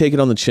if you can take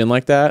it on the chin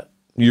like that,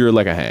 you're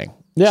like a hang.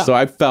 Yeah. So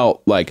I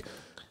felt like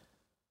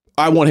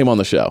I want him on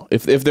the show.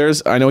 If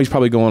there's, I know he's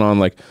probably going on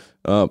like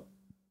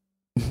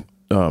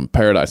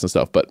Paradise and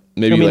stuff, but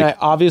maybe I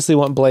obviously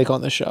want Blake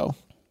on the show.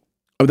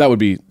 Oh,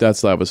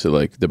 that's obviously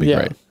like that'd be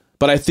great.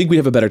 But I think we'd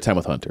have a better time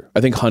with Hunter.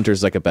 I think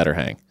Hunter's like a better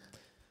hang.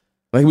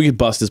 I think we could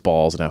bust his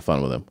balls and have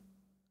fun with him.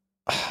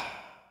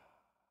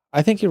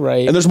 I think you're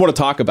right. And there's more to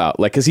talk about,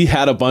 like, because he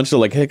had a bunch of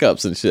like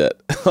hiccups and shit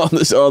on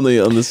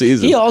the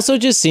season. He also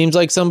just seems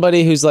like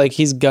somebody who's like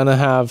you're gonna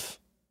have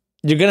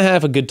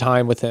a good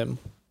time with him.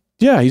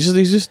 Yeah, he's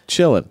just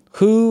chilling.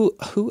 Who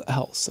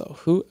else though?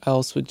 Who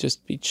else would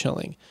just be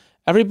chilling?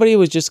 Everybody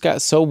was just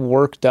got so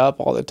worked up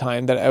all the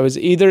time that I was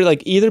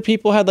either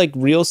people had like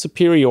real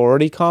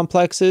superiority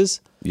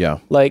complexes. Yeah,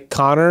 like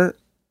Connor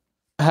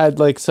had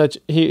like such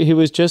he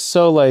was just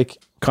so like.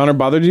 Connor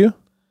bothered you?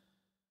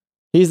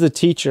 He's the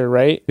teacher,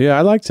 right? Yeah,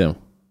 I liked him.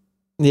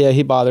 Yeah,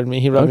 he bothered me.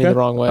 He rubbed me the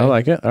wrong way. I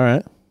like it. All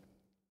right.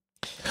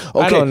 Okay.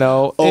 I don't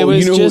know. It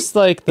was just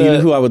like you know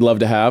who I would love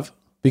to have?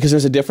 Because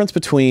there's a difference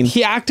between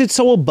he acted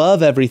so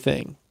above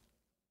everything.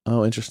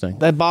 Oh, interesting.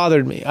 That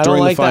bothered me. I don't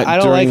like that. I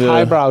don't like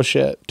highbrow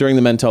shit. During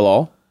the Men Tell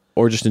All,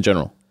 or just in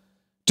general?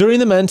 During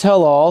the Men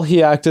Tell All,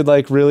 he acted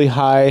like really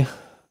high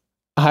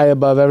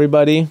above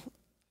everybody.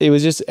 It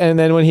was just, and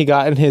then when he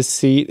got in his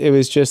seat, it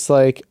was just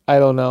like, I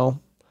don't know,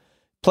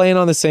 playing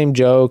on the same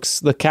jokes.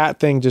 The cat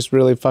thing just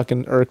really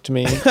fucking irked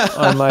me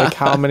on like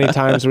how many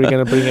times are we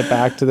going to bring it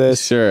back to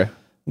this? Sure.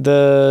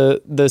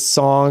 The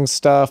song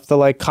stuff, the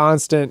like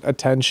constant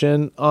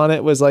attention on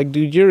it was like,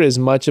 dude, you're as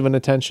much of an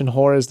attention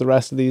whore as the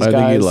rest of these guys. I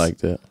think he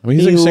liked it. I mean,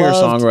 he's like a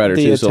singer-songwriter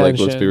too, so like,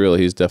 let's be real,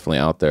 he's definitely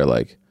out there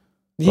like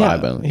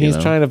vibing. He's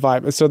trying to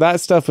vibe. So that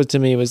stuff to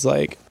me was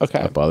like,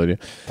 okay. That bothered you.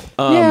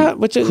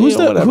 Which is, who's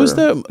the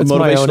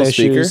motivational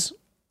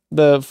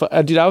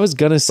speaker? Dude, I was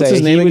gonna say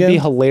he would be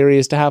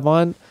hilarious to have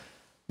on.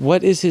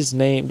 What is his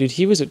name, dude?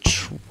 He was a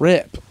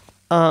trip.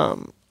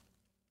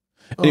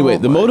 Anyway,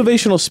 the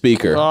motivational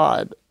speaker.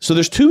 God. So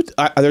there's two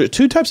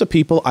types of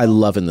people I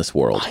love in this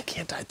world. Why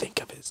can't I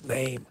think of his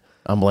name?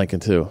 I'm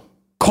blanking too.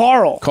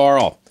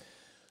 Carl.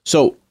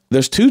 So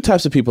there's two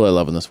types of people I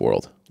love in this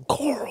world.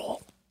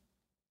 Carl.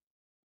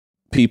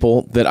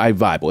 People that I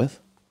vibe with.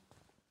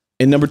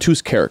 And number 2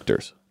 is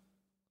characters.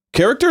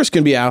 Characters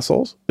can be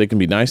assholes. They can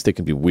be nice. They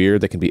can be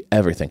weird. They can be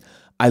everything.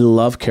 I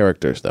love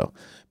characters though,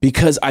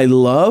 because I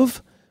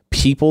love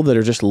people that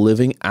are just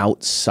living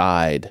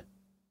outside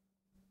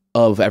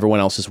of everyone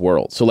else's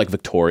world. So like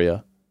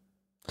Victoria,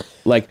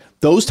 like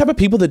those type of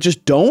people that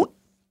just don't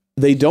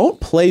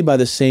play by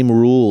the same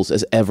rules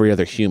as every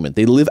other human.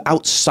 They live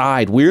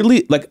outside.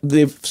 Weirdly, like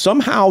they've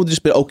somehow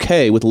just been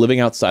okay with living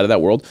outside of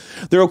that world.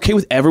 They're okay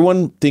with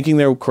everyone thinking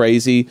they're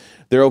crazy.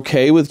 They're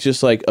okay with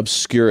just like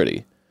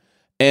obscurity.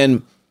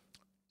 And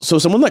so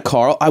someone like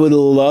Carl, I would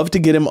love to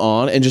get him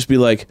on and just be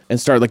like, and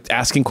start like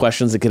asking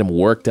questions that get him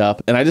worked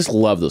up. And I just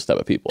love those type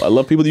of people. I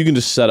love people that you can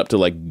just set up to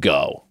like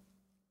go.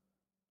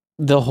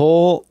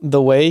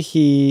 The way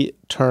he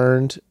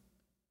turned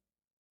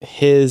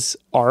his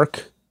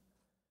arc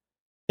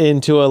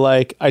into a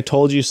like I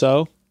told you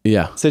so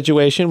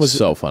situation was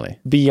so funny,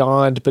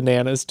 beyond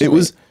bananas to me.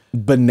 Was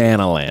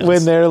banana land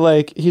when they're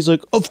like, he's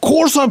like, of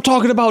course I'm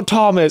talking about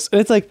Thomas, and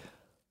it's like,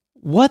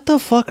 what the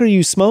fuck are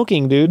you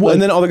smoking, dude? Well, like,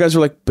 and then all the guys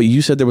were like, but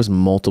you said there was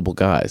multiple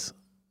guys.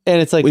 And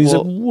it's like, he's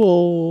like,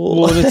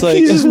 whoa. And it's like,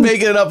 he's just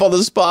making it up on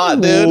the spot,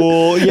 dude.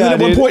 Whoa, yeah, and then at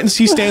one point,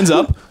 he stands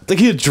up, like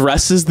he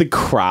addresses the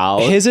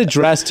crowd. His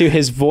address to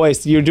his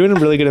voice, you're doing a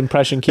really good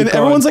impression. Keep and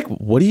going. Everyone's like,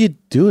 what are you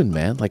doing,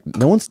 man? Like,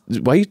 no one's,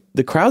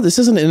 the crowd, this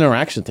isn't an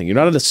interaction thing. You're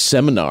not at a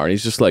seminar. And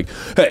he's just like,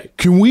 hey,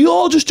 can we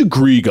all just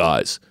agree,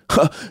 guys?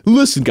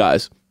 Listen,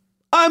 guys.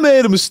 I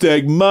made a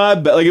mistake, my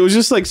bad. Like, it was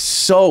just like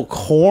so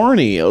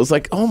corny. It was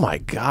like, oh my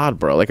God,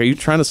 bro. Like, are you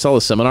trying to sell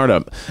a seminar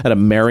at a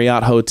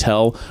Marriott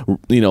hotel,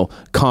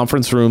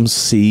 conference room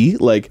C?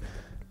 Like,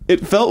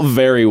 it felt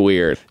very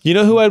weird. You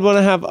know who I'd want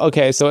to have?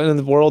 Okay, so in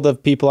the world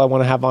of people I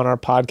want to have on our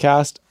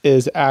podcast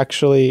is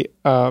actually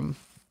why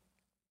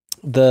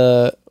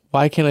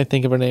can't I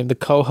think of her name? The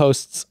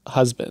co-host's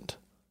husband,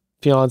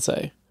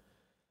 fiance.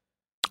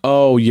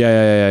 Oh,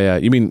 yeah.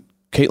 You mean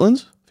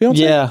Caitlin's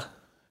fiance? Yeah.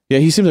 Yeah,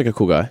 he seems like a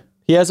cool guy.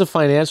 He has a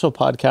financial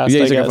podcast.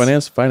 Yeah, he's like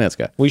a finance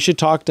guy. We should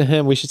talk to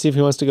him. We should see if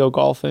he wants to go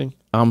golfing.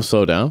 I'm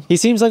so down. He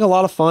seems like a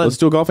lot of fun. Let's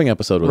do a golfing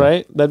episode with him.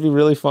 Right? That'd be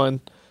really fun.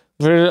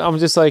 I'm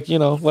just like,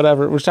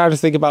 whatever. We're trying to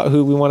think about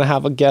who we want to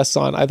have a guest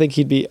on. I think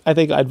I'd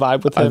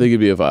vibe with him. I think it'd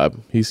be a vibe.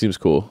 He seems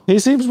cool. He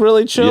seems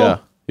really chill.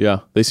 Yeah.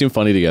 They seem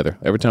funny together.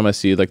 Every time I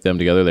see like them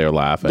together, they're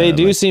laughing. They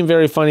do seem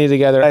very funny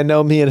together. I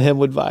know me and him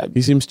would vibe.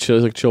 He seems chill,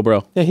 like chill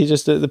bro. Yeah, he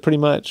just pretty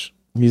much.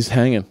 He's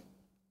hanging.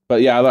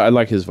 But yeah, I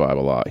like his vibe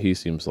a lot. He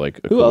seems like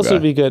a cool guy. Who else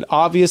would be good?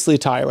 Obviously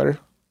Tyler.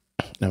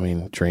 I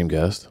mean, dream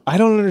guest. I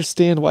don't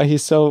understand why is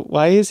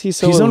he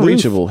so He's aloof?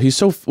 unreachable. He's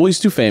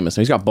too famous.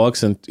 He's got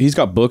books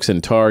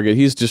in Target.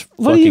 He's just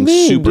fucking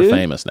super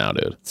famous now,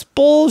 dude. It's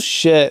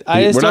bullshit.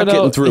 We're not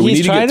getting through.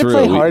 He's trying to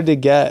play hard to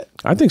get.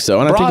 I think so.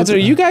 And Broads, are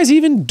you guys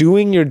even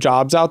doing your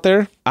jobs out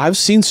there? I've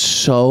seen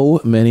so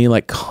many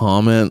like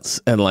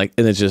comments and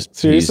it's just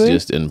seriously?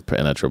 He's just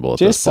impenetrable.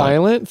 Just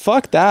silent.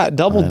 Fuck that.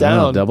 Double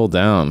down. Double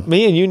down.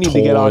 Me and you need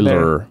to get on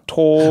there.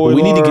 Well,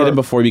 we need to get him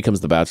before he becomes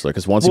the Bachelor,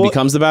 because once he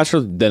becomes the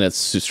Bachelor, then it's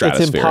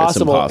stratosphere. It's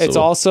impossible. It's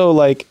also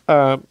like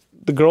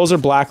the girls are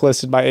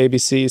blacklisted by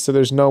ABC, so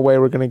there's no way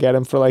we're going to get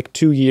him for like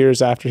 2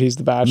 years after he's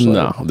the Bachelor.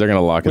 No, they're going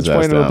to lock his ass down.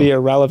 Which point it'll be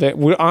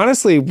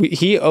irrelevant.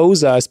 He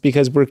owes us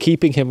because we're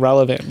keeping him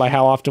relevant by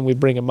how often we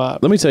bring him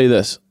up. Let me tell you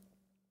this.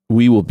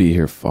 We will be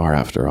here far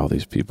after all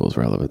these people's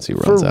relevancy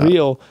runs out. For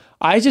real.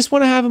 I just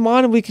want to have him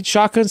on and we could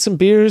shotgun some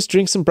beers,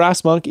 drink some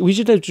Brass Monkey. We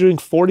should drink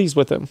 40s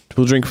with him.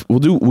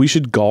 We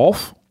should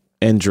golf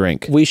and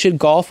drink. We should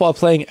golf while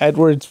playing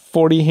Edward's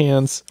 40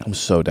 hands. I'm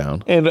so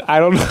down. And I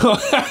don't know.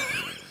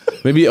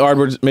 Maybe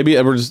Edwards,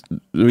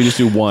 we just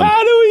do one.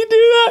 How do we do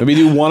that? Maybe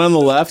do one on the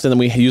left and then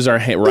we use our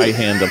right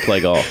hand to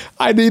play golf.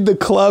 I need the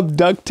club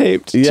duct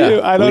taped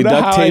too. I don't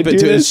know how I do this. Duct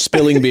tape it to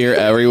spilling beer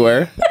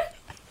everywhere.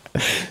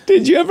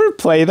 Did you ever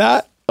play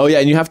that? Oh yeah,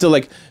 and you have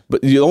to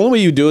but the only way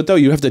you do it though,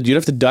 you'd have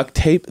to duct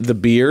tape the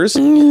beers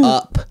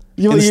up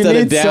instead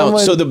of down.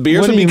 So the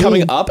beers would be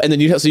coming up, and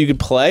then so you could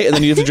play, and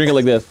then you have to drink it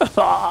like this.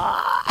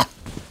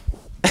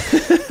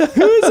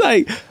 Who's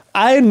like,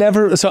 I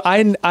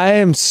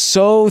am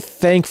so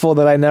thankful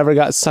that I never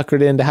got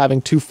suckered into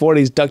having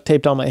 240s duct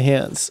taped on my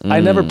hands. I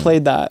never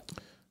played that.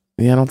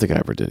 Yeah, I don't think I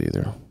ever did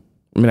either.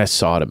 I mean, I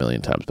saw it a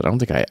million times, but I don't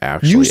think I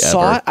actually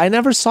saw it? I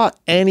never saw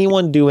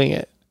anyone doing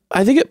it.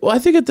 I think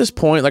at this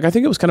point, I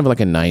think it was kind of like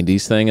a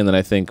 90s thing. And then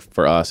I think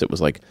for us, it was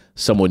like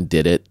someone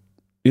did it.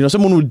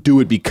 Someone would do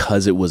it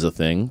because it was a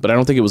thing, but I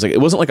don't think it was it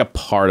wasn't like a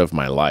part of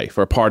my life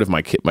or a part of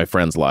my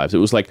friends' lives. It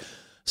was like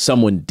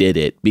someone did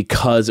it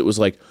because it was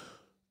like,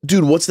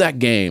 dude, what's that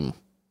game?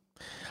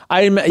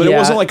 It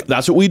wasn't like,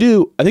 that's what we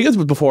do. I think it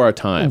was before our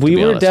time. We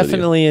were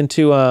definitely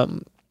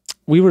into,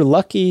 we were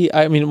lucky.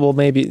 I mean, well,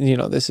 maybe,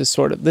 this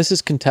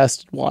is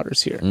contested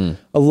waters here.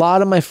 A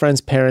lot of my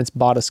friends' parents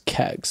bought us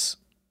kegs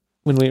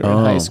when we were in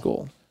high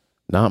school.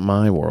 Not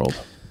my world.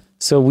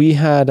 So we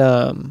had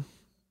a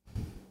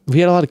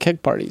lot of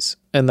keg parties,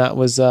 and that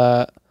was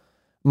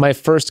my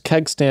first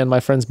keg stand, my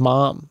friend's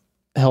mom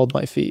held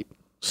my feet.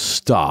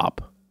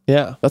 Stop.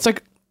 Yeah. That's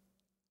like,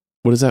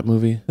 what is that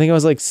movie? I think I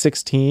was like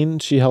 16.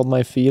 She held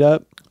my feet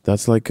up.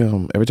 That's like,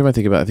 every time I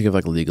think of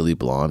like Legally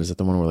Blonde. Is that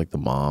the one where like the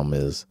mom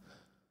is?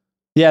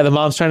 Yeah, the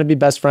mom's trying to be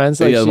best friends.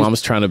 Like the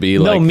mom's trying to be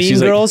no, like Mean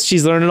Girls. Like,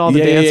 she's learning all the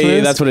dance moves.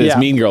 Yeah, that's what it is.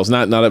 Mean Girls,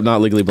 not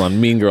Legally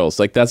Blonde. Mean Girls.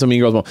 Like that's a Mean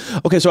Girls mom.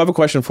 Okay, so I have a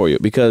question for you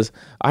because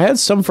I had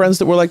some friends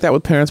that were like that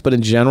with parents, but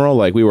in general,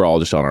 like we were all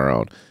just on our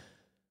own.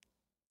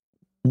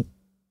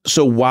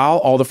 So while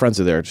all the friends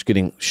are there, just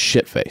getting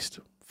shit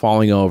faced,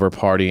 falling over,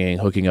 partying,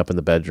 hooking up in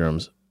the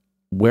bedrooms,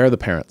 where are the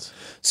parents?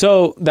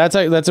 So that's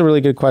a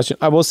really good question.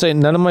 I will say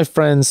none of my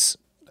friends.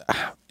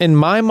 In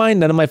my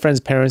mind, none of my friends'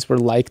 parents were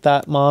like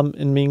that mom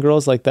in Mean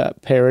Girls, like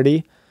that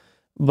parody.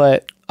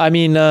 But I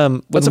mean,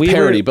 that's a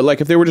parody. But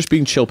like, if they were just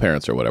being chill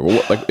parents or whatever,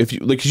 like if you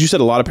like, cause you said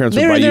a lot of parents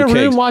would buy you cakes. They're in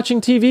their room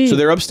watching TV, so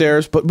they're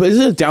upstairs. But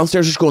isn't it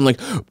downstairs just going like,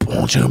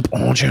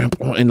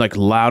 and like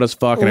loud as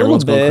fuck, and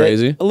everyone's going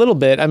crazy? A little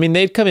bit. I mean,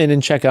 they'd come in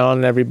and check out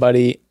on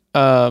everybody.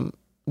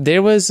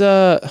 There was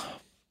God,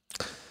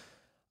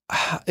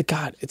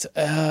 it's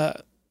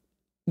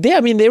Yeah,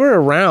 I mean, they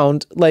were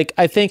around. Like,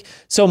 I think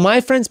so.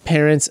 My friend's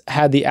parents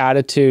had the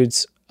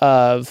attitudes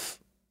of,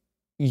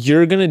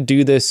 "You're gonna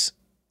do this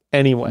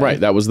anyway." Right.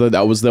 That was the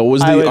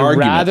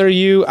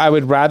argument. I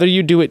would rather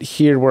you do it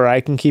here where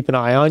I can keep an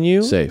eye on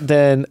you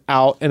than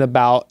out and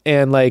about.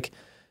 And like,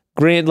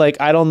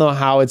 I don't know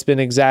how it's been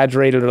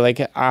exaggerated or like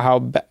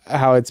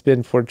how it's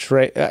been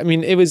portrayed. I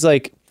mean, it was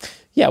like,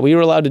 yeah, we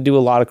were allowed to do a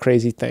lot of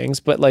crazy things,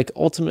 but like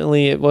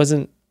ultimately, it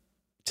wasn't.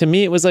 To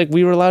me, it was like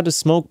we were allowed to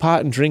smoke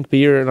pot and drink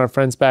beer in our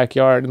friend's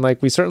backyard. And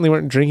like, we certainly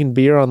weren't drinking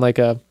beer on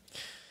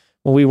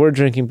we were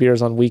drinking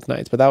beers on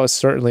weeknights, but that was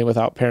certainly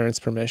without parents'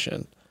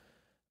 permission.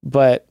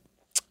 But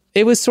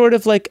it was sort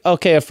of like,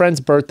 okay, a friend's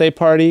birthday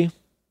party.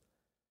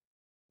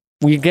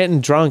 We're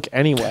getting drunk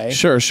anyway.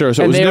 Sure. So and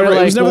it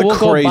was never we'll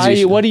crazy. Go buy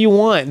you, what do you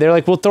want? They're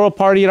like, we'll throw a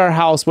party at our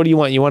house. What do you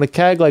want? You want a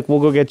keg? Like, we'll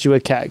go get you a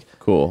keg.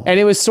 Cool.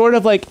 And it was sort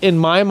of like, in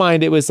my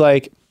mind, it was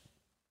like,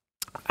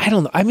 I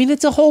don't know. I mean,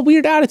 it's a whole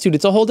weird attitude.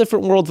 It's a whole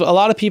different world. A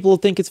lot of people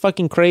think it's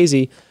fucking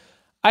crazy.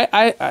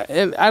 I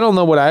don't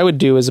know what I would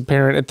do as a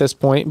parent at this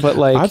point, but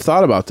like, I've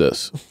thought about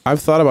this. I've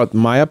thought about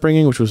my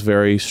upbringing, which was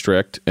very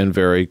strict and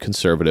very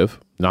conservative,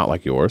 not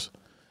like yours.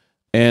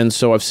 And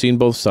so I've seen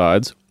both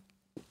sides.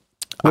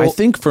 Well, I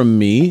think for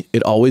me,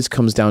 it always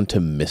comes down to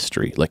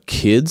mystery. Like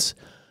kids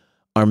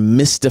are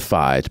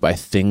mystified by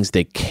things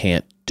they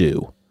can't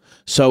do.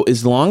 So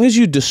as long as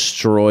you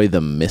destroy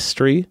the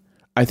mystery,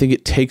 I think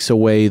it takes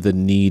away the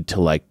need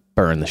to like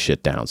burn the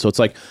shit down. So it's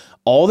like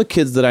all the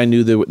kids that I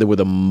knew that were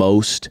the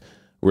most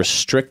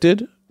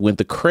restricted went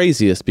the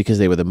craziest because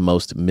they were the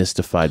most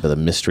mystified by the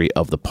mystery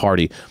of the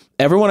party.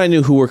 Everyone I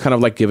knew who were kind of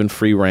like given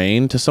free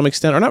reign to some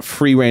extent, or not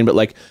free reign, but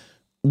like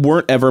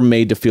weren't ever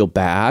made to feel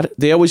bad.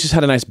 They always just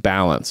had a nice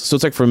balance. So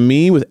it's like for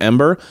me with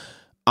Ember,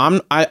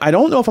 I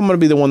don't know if I'm going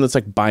to be the one that's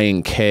like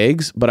buying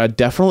kegs, but I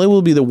definitely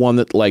will be the one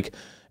that like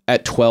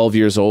at 12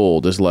 years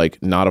old is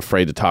like not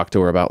afraid to talk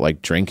to her about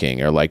like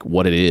drinking or like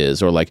what it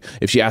is, or like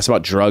if she asks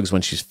about drugs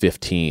when she's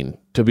 15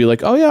 to be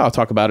like, oh yeah, I'll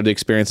talk about it, the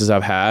experiences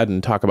I've had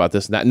and talk about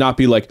this and that, not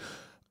be like,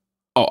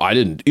 oh, I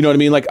didn't, you know what I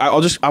mean? Like I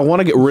want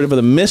to get rid of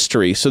the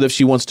mystery so that if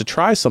she wants to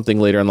try something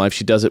later in life,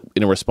 she does it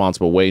in a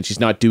responsible way and she's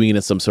not doing it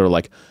in some sort of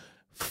like,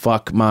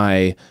 fuck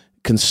my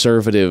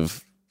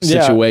conservative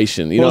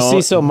situation. You know?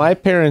 See, so my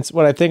parents,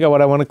 what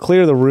I want to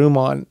clear the room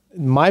on,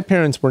 my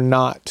parents were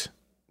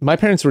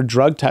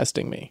drug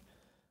testing me.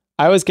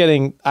 I was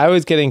getting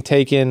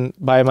taken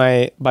by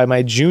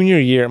my junior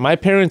year. My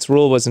parents'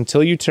 rule was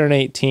until you turn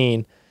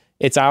 18,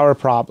 it's our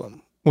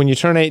problem. When you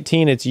turn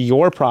 18, it's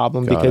your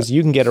problem because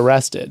you can get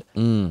arrested.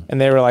 And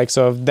they were like,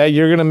 so if that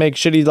you're going to make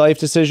shitty life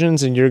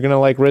decisions and you're going to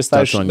like risk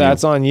that,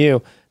 that's on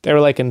you. They were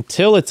like,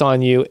 until it's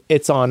on you,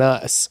 it's on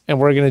us.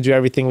 And we're going to do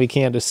everything we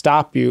can to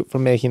stop you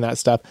from making that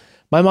stuff.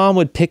 My mom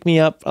would pick me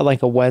up on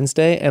like a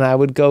Wednesday and I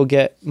would go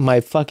get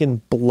my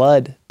fucking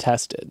blood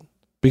tested.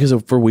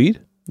 For weed?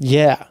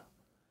 Yeah.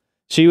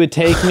 She would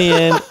take me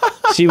in.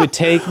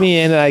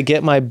 And I'd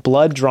get my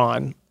blood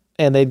drawn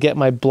and they'd get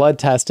my blood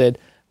tested,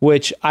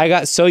 which I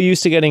got so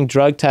used to getting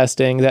drug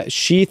testing that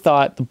she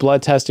thought the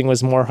blood testing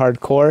was more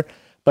hardcore.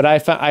 But I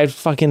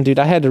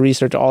had to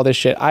research all this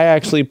shit. I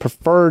actually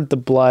preferred the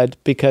blood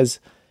because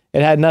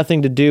it had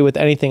nothing to do with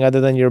anything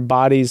other than your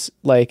body's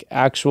like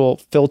actual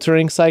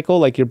filtering cycle,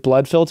 like your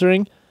blood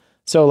filtering.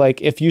 So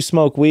like if you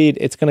smoke weed,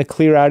 it's going to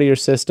clear out of your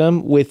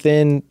system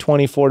within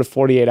 24 to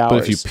 48 hours.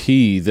 But if you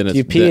pee, then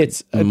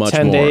it's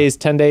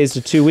 10 days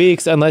to 2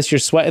 weeks, unless you're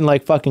sweating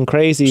like fucking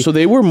crazy. So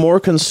they were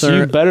more concerned. So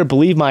you better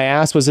believe my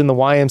ass was in the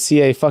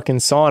YMCA fucking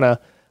sauna.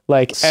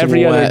 Like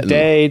every other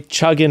day,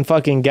 chugging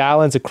fucking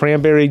gallons of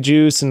cranberry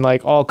juice and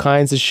like all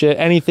kinds of shit.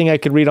 Anything I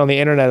could read on the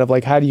internet of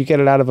like, how do you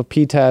get it out of a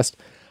pee test?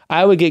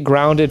 I would get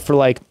grounded for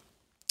like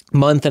a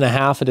month and a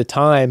half at a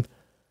time.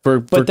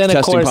 For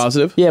testing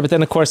positive? Yeah, but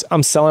then of course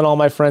I'm selling all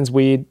my friends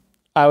weed.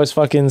 I was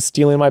fucking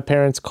stealing my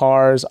parents'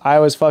 cars. I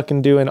was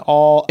fucking doing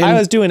I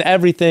was doing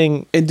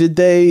everything. And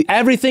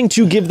everything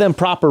to give them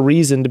proper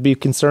reason to be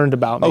concerned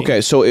about me. Okay,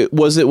 so it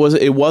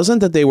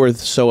wasn't that they were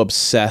so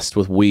obsessed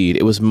with weed.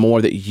 It was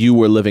more that you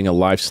were living a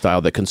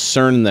lifestyle that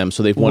concerned them,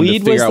 so they wanted to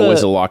figure out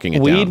ways of locking it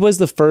down. Weed was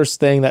the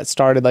first thing that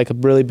started like a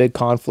really big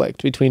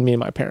conflict between me and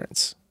my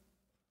parents.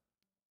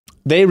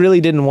 They really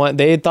didn't want.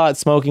 They thought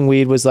smoking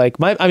weed was like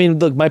my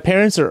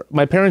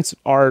parents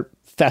are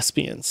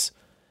thespians.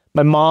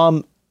 My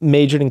mom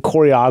majored in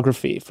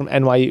choreography from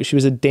NYU. She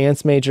was a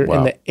dance major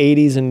in the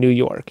 80s in New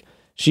York.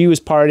 She was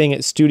partying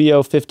at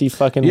Studio 50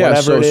 fucking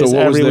whatever it is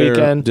every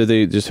weekend. Did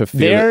they just have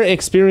their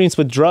experience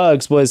with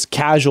drugs was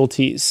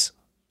casualties.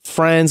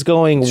 Friends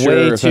going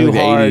way too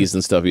hard. The 80s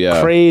and stuff,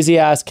 yeah. Crazy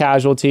ass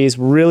casualties,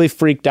 really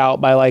freaked out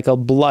by like a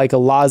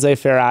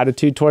laissez-faire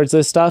attitude towards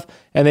this stuff.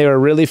 And they were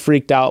really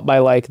freaked out by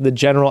like the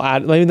general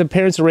the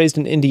parents were raised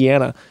in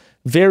Indiana.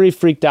 Very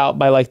freaked out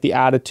by like the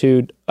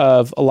attitude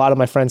of a lot of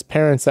my friends'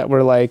 parents that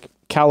were like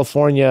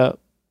California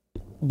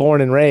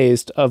born and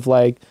raised of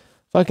like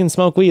fucking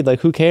smoke weed, like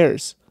who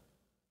cares?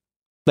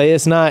 Like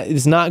it's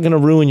not gonna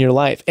ruin your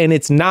life, and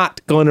it's not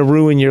gonna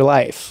ruin your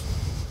life.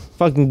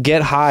 Fucking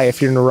get high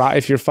if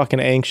you're fucking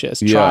anxious.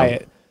 Try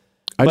it.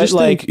 I just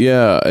think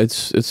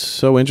it's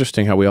so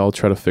interesting how we all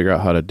try to figure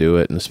out how to do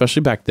it, and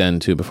especially back then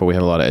too, before we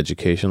had a lot of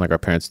education. Like our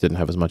parents didn't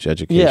have as much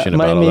education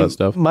about all that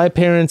stuff. My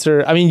parents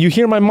are. I mean, you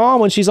hear my mom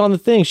when she's on the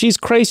thing. She's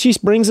crazy. She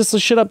brings this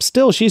shit up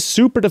still. She's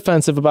super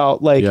defensive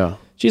about like. Yeah.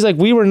 She's like,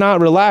 we were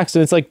not relaxed,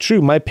 and it's like true.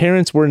 My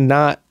parents were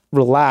not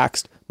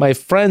relaxed. My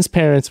friends'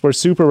 parents were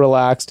super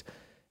relaxed,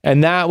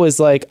 and that was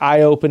like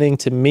eye-opening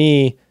to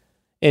me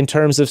in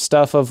terms of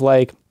stuff of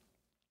like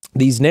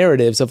these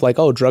narratives of like,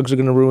 oh, drugs are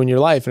going to ruin your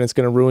life and it's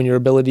going to ruin your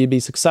ability to be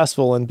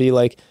successful and be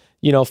like,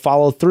 you know,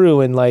 follow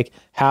through and like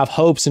have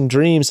hopes and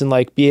dreams and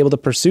like be able to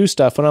pursue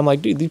stuff. And I'm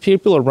like, dude, these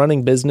people are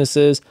running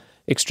businesses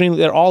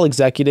they're all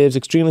executives,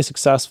 extremely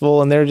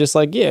successful. And they're just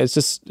like, yeah,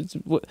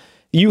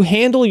 you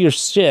handle your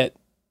shit,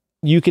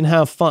 you can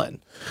have fun.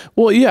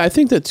 Well, yeah, I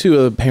think that too,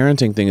 a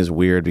parenting thing is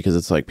weird because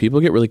it's like people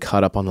get really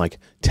caught up on like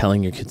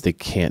telling your kids they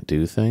can't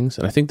do things.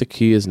 And I think the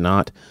key is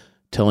not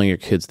telling your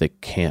kids they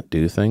can't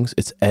do things.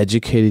 It's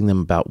educating them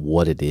about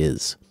what it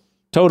is.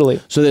 Totally.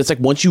 So that it's like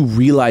once you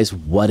realize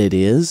what it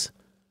is,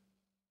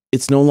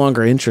 it's no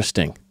longer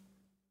interesting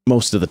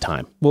most of the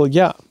time. Well,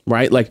 yeah.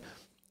 Right? Like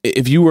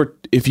if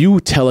you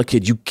tell a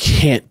kid you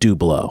can't do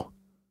blow,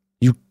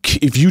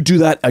 if you do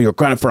that, you're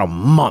grinding for a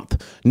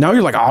month. Now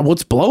you're like, oh,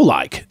 what's blow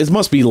like? It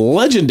must be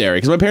legendary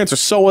because my parents are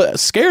so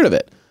scared of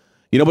it.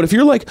 You know, but if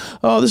you're like,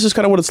 oh, this is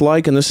kind of what it's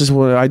like, and this is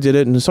what I did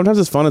it, and sometimes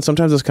it's fun, and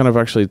sometimes it's kind of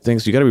actually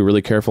things, you got to be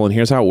really careful, and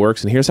here's how it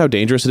works, and here's how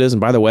dangerous it is, and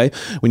by the way,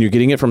 when you're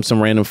getting it from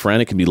some random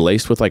friend, it can be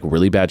laced with like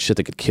really bad shit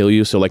that could kill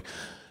you, so like,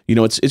 you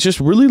know, it's just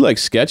really like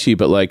sketchy,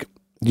 but like,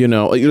 you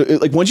know,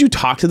 like once you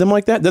talk to them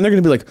like that, then they're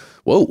going to be like,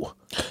 whoa,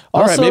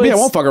 all right, maybe I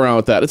won't fuck around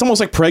with that. It's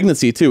almost like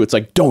pregnancy too. It's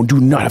like, do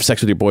not have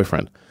sex with your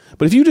boyfriend.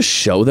 But if you just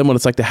show them what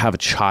it's like to have a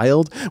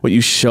child, what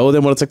you show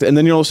them what it's like to, and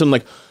then you're all of a sudden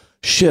like,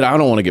 shit, I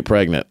don't want to get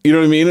pregnant. You know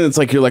what I mean? And it's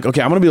like, you're like,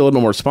 okay, I'm going to be a little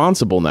bit more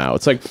responsible now.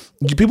 It's like,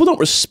 people don't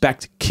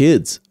respect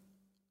kids.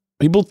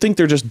 People think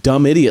they're just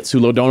dumb idiots who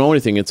don't know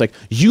anything. It's like,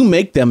 you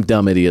make them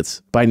dumb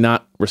idiots by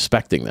not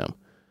respecting them.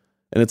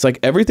 And it's like,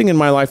 everything in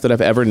my life that I've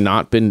ever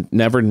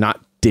never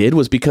did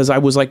was because I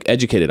was like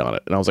educated on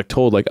it. And I was like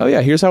told like, oh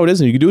yeah, here's how it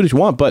is. And you can do it if you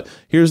want, but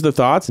here's the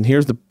thoughts and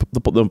here's the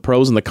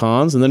pros and the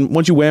cons. And then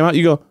once you weigh them out,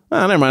 you go,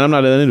 never mind. I'm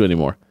not into it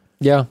anymore.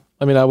 Yeah.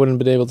 I mean, I wouldn't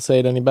have been able to say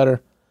it any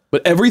better.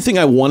 But everything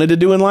I wanted to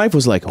do in life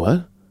was like,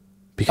 what?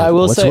 Because I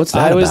will say,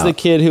 I was the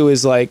kid who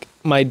was like,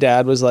 my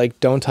dad was like,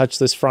 don't touch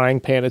this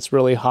frying pan. It's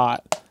really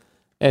hot.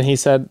 And he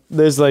said,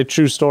 this is like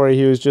true story.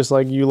 He was just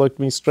like, you looked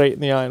me straight in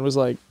the eye and was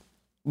like,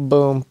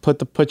 boom,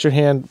 put your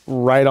hand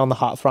right on the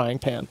hot frying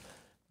pan.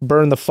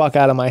 Burn the fuck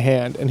out of my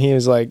hand. And he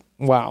was like,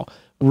 wow.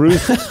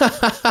 Ruth,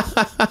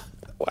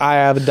 I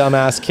have a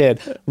dumbass kid.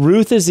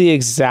 Ruth is the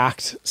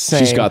exact same.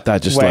 She's got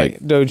that just way.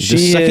 Like, dude, the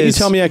second you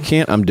tell me I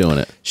can't, I'm doing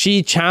it.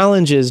 She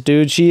challenges,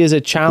 dude. She is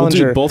a challenger.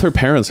 Well, dude, both her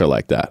parents are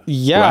like that.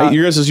 Yeah. Right?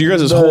 You guys are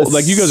so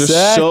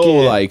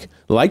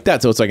like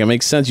that. So it's like, it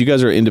makes sense. You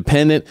guys are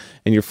independent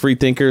and you're free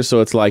thinkers. So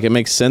it's like, it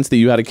makes sense that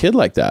you had a kid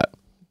like that.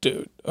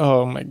 Dude,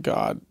 oh my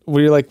God.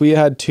 We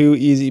had 2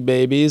 easy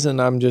babies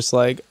and I'm just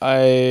like,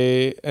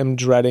 I am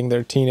dreading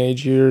their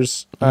teenage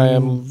years. I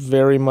am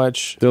very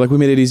much. They're like, we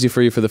made it easy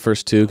for you for the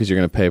first 2 because you're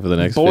going to pay for the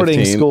next boarding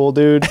 15. School,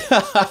 dude.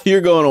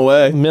 You're going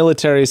away.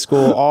 Military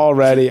school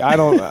already. I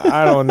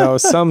don't know.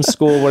 Some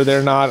school where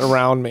they're not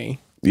around me.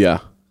 Yeah.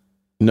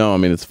 No, I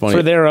mean, it's funny.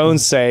 For their own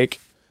sake.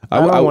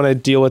 I don't want to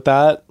deal with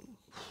that.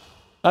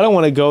 I don't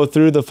want to go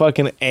through the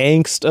fucking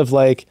angst of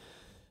like,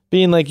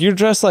 being like, you're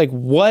dressed like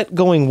what?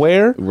 Going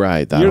where?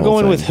 Right. You're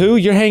going with who?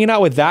 You're hanging out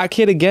with that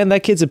kid again?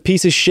 That kid's a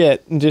piece of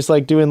shit. And just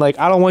like doing like,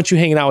 I don't want you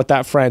hanging out with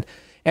that friend.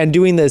 And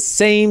doing the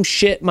same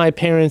shit my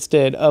parents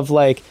did of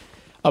like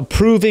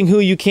approving who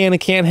you can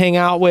and can't hang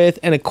out with.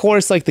 And of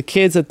course, like the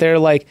kids that they're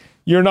like,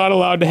 you're not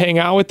allowed to hang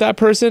out with that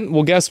person.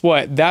 Well, guess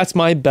what? That's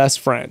my best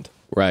friend.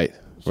 Right.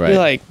 Right. Be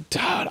like,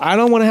 dude, I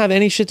don't want to have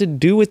any shit to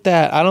do with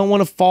that. I don't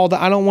want to fall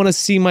down. I don't want to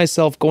see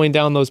myself going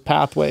down those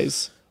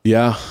pathways.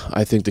 Yeah,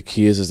 I think the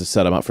key is to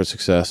set them up for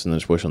success and then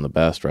just wish them the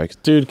best, right?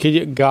 Dude,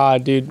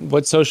 dude,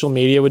 what social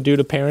media would do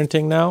to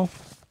parenting now?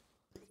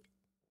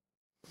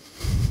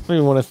 I don't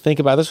even want to think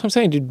about it. That's what I'm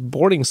saying, dude.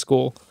 Boarding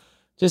school.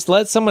 Just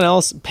let someone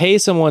else pay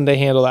someone to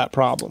handle that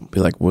problem. Be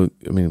like, well,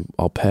 I mean,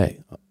 I'll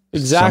pay.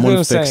 Exactly Someone what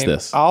I'm fix saying.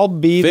 this. I'll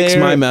be Fix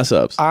there. my mess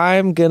ups.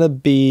 I'm going to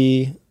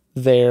be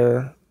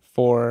there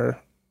for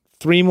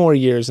 3 more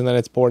years and then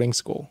it's boarding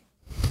school.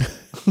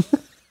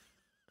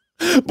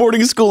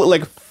 Boarding school at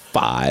like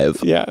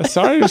 5. Yeah,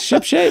 sorry,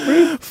 ship shape,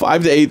 bro.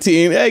 5 to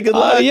 18. Hey, good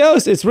luck.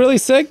 Adios. It's really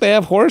sick. They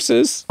have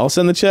horses. I'll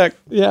send the check.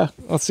 Yeah,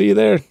 I'll see you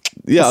there.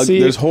 Yeah,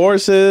 there's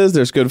horses.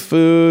 There's good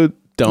food.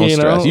 Don't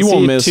stress. You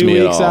won't miss me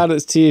at all.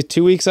 See you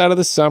 2 weeks out of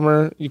the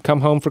summer. You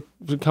come home for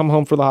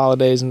the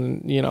holidays,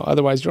 and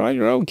otherwise you're on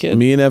your own, kid.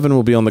 Me and Evan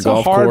will be on the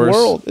golf course. It's a hard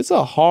world. It's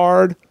a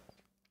hard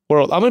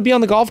world. I'm gonna be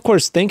on the golf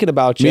course thinking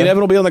about you. Me and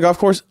Evan will be on the golf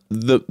course.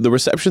 The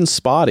reception's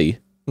spotty.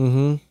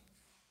 Mm-hmm.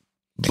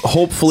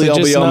 Hopefully, I'll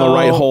be on the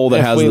right hole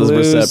that has this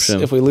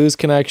reception. If we lose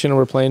connection and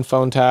we're playing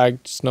phone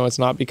tag, just know it's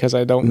not because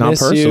I don't miss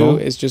personal. you.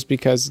 It's just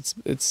because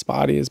it's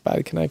spotty. It's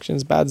bad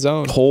connections, bad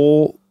zone.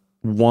 Hole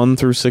 1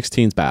 through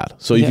 16 is bad.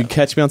 So if you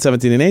catch me on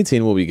 17 and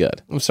 18, we'll be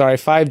good. I'm sorry,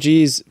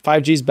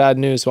 5G's bad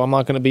news. So I'm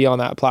not going to be on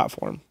that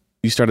platform.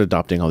 You start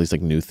adopting all these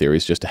like new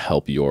theories just to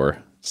help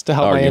your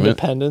my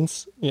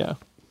independence. Yeah.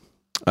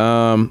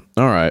 All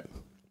right.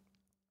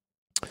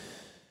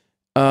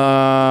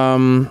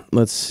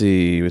 Let's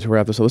see. To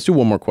wrap this up, let's do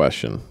one more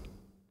question.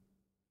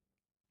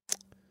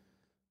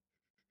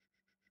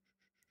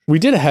 We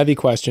did a heavy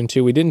question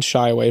too. We didn't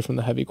shy away from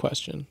the heavy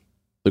question.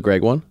 The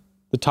Greg one?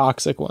 The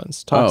toxic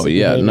ones. Toxic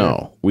behavior.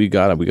 No. We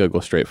gotta go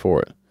straight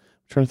for it. I'm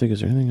trying to think,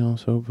 is there anything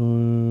else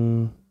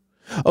open?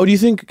 Oh, do you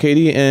think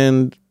Katie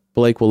and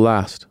Blake will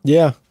last?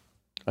 Yeah.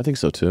 I think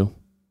so too.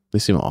 They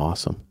seem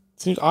awesome.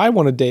 I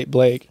want to date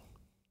Blake.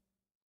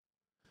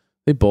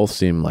 They both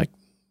seem like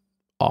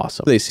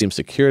awesome. They seem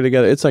secure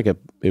together. It's like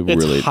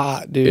it's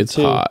hot, dude. It's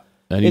hot.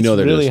 And they're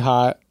really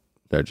hot.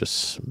 They're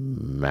just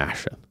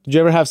smashing. Did you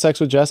ever have sex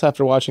with Jess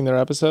after watching their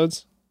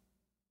episodes?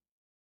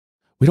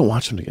 We don't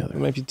watch them together. It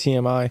might be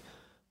TMI.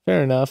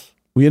 Fair enough.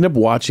 We end up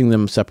watching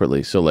them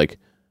separately. So like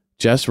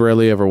Jess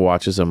rarely ever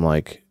watches them.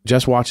 Like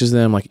Jess watches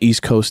them like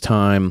East Coast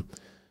time.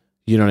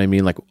 You know what I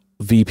mean? Like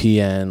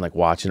VPN, like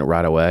watching it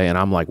right away. And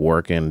I'm like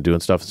working, doing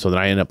stuff. So then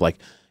I end up like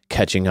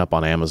catching up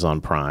on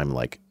Amazon Prime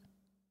like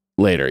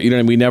later. You know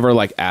what I mean? We never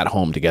like at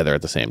home together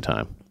at the same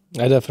time.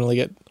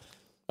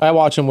 I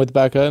watch them with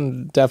Becca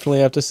and definitely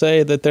have to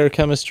say that their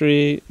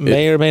chemistry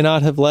may or may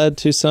not have led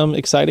to some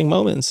exciting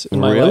moments in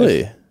my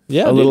life.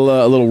 Yeah, a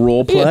little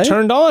role play. Yeah,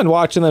 turned on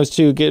watching those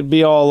two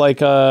be all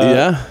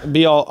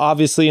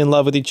obviously in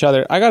love with each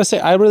other. I gotta say,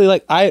 I really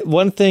like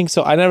one thing.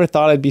 So I never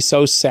thought I'd be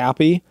so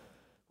sappy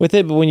with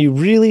it, but when you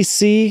really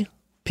see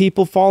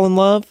people fall in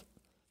love,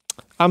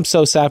 I'm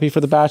so sappy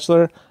for The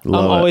Bachelor.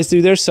 Always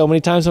do. There's so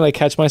many times when I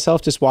catch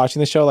myself just watching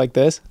the show like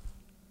this.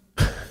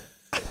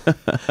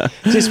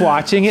 Just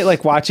watching it,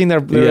 like watching their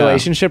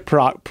relationship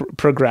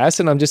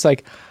progress, and I'm just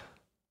like,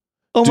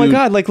 oh my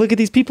God, like look at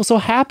these people so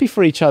happy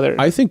for each other.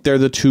 I think they're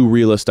the two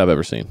realest I've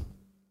ever seen.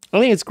 I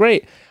think it's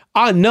great.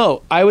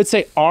 No, I would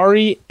say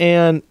Ari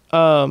and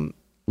well,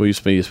 you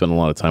spend a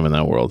lot of time in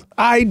that world.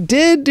 I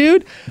did,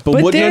 dude.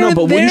 But wouldn't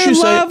you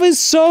say their love is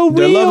so real?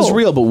 Their love is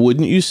real, but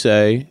wouldn't you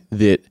say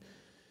that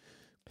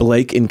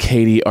Blake and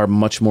Katie are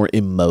much more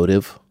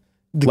emotive?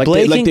 Like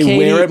they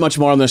wear it much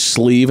more on their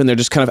sleeve, and they're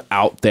just kind of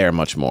out there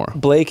much more.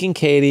 Blake and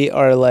Katie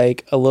are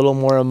like a little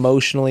more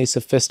emotionally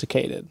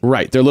sophisticated.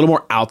 Right. They're a little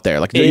more out there.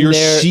 Like you're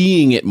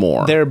seeing it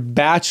more. Their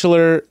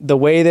Bachelor, the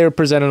way they're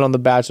presented on The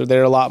Bachelor,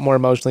 they're a lot more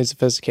emotionally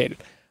sophisticated.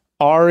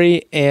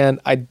 Ari and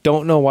I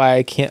don't know why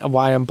I'm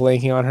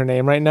blanking on her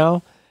name right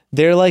now.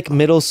 They're like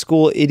middle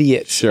school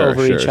idiots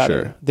over each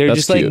other. They're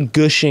That's just cute. like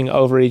gushing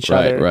over each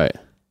other. Right.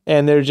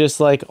 And they're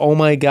just like, oh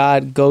my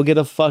God, go get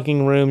a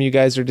fucking room. You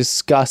guys are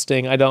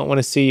disgusting. I don't want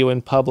to see you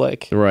in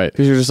public. Right.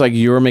 Because you're just like,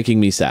 you're making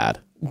me sad.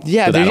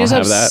 Yeah, they're just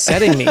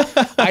upsetting me.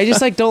 I just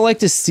like don't like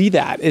to see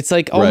that. It's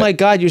like, oh my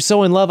God, you're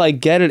so in love. I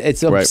get it.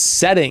 It's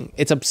upsetting. Right.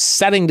 It's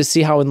upsetting to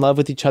see how in love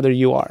with each other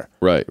you are.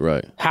 Right.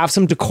 Have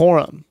some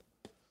decorum.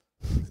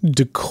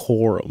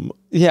 Decorum.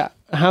 Yeah.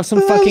 Have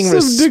some fucking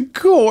respect.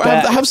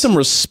 Have some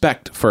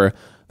respect for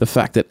the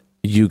fact that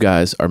you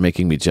guys are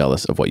making me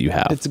jealous of what you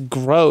have. It's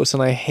gross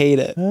and I hate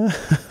it.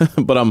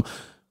 But I'm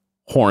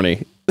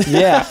horny.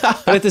 Yeah.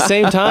 But at the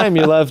same time,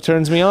 your love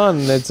turns me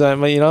on. It's,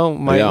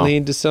 might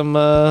lead to some,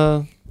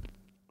 I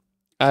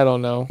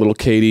don't know. Little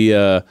Katie,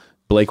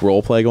 Blake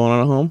role play going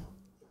on at home?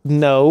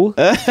 No.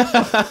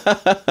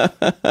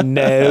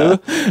 No.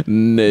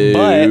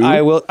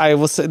 But I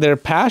will say their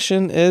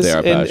passion is,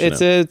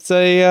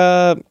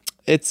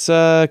 it's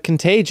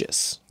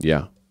contagious.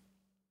 Yeah.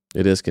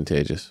 It is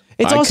contagious.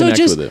 It's also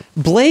just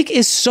Blake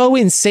is so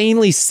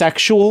insanely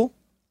sexual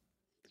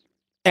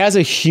as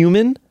a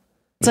human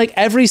It's like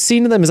every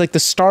scene of them is like the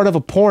start of a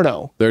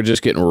porno. They're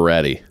just getting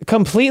ready.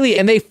 Completely.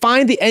 And they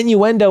find the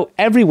innuendo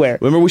everywhere.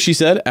 Remember what she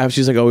said? After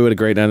she's like, oh, we had a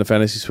great night in the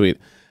fantasy suite.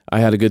 I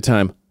had a good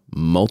time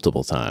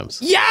multiple times.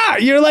 Yeah.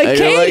 You're like, And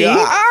Katie. you're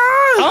like,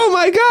 Oh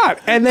my God.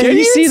 And then Katie,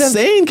 you see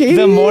insane, Katie.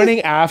 the morning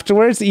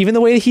afterwards, even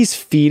the way he's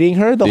feeding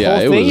her, the Yeah, whole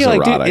it thing, was you're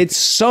like, dude, erotic. it's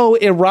so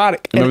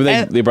erotic. Remember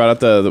And- they brought out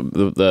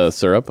the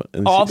syrup?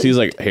 And she's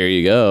like, here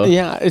you go.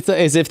 yeah, it's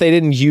as if they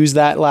didn't use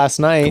that last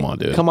night. Come on,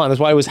 dude. Come on, that's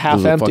why it was half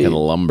There's a empty. fucking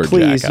lumberjack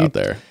Please, out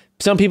there.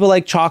 Some people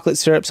like chocolate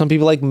syrup. Some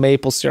people like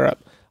maple syrup.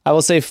 I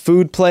will say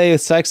food play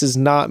with sex is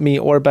not me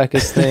or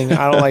Becca's thing.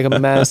 I don't like a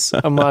mess.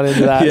 I'm not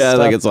into that Yeah, stuff.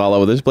 like it's all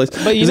over this place.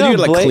 But you 'Cause know, you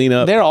gotta, like, Blake, clean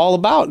up. they're all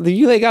about.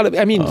 They got.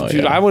 I mean, dude,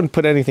 yeah. I wouldn't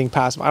put anything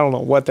past them. I don't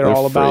know what they're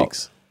all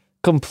freaks. about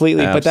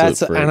completely. But Absolute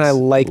that's and I freaks.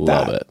 like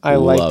Love that. it. I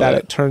like Love that. it.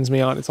 It turns me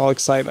on. It's all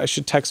exciting. I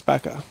should text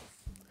Becca.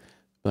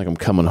 Like I'm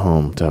coming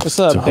home to, What's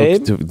up, to, hook-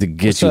 babe? to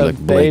get What's you up, like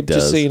Blake babe? does.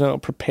 Just so you know,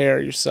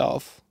 prepare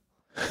yourself.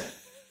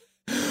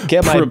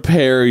 Get my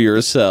Prepare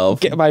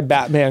yourself. get my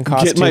Batman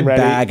costume Get my ready.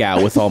 bag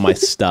out with all my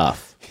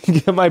stuff.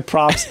 Get my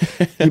props.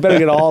 You better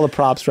get all the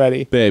props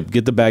ready. Babe,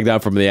 get the bag down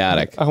from the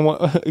attic. I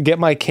want get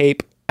my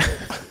cape.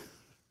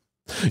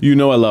 You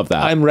know I love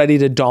that. I'm ready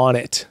to don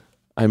it.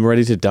 I'm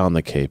ready to don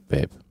the cape,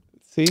 babe.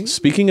 See?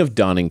 Speaking of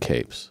donning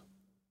capes,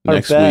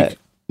 Our bet.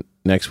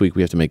 next week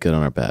we have to make good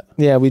on our bet.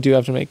 Yeah, we do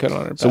have to make good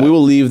on our bet. So we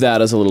will leave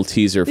that as a little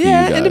teaser for you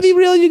yeah, guys. and to be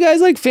real, you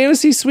guys, like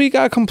Fantasy Suite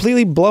got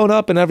completely blown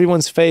up in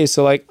everyone's face.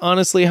 So, like,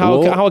 honestly,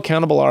 how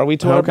accountable are we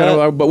to our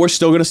bet? But we're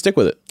still going to stick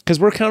with it. Because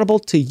we're accountable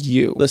to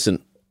you.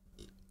 Listen,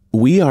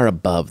 we are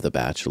above The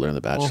Bachelor and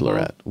The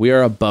Bachelorette. We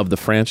are above the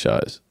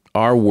franchise.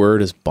 Our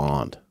word is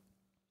bond.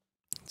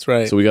 That's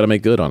right. So we got to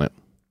make good on it.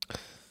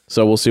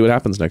 So we'll see what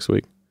happens next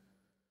week.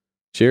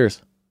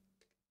 Cheers.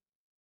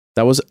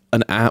 That was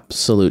an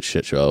absolute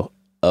shit show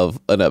of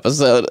an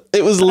episode.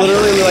 It was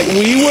literally like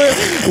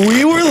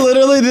we were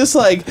literally just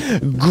like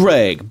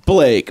Greg,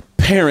 Blake,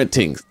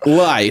 parenting,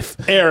 life,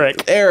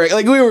 Eric.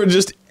 like we were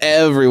just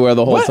everywhere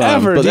the whole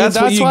time. Whatever, But dude, that's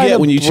what that's you why get the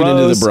when you tune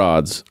into bros- the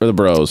broads or the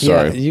bros.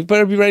 Yeah, Sorry, you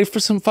better be ready for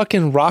some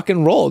fucking rock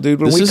and roll, dude.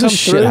 When this we is come a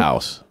shit through,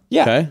 house.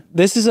 Yeah, Okay?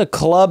 this is a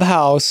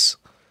clubhouse.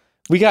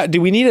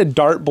 Do we need a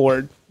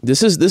dartboard?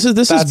 This is That's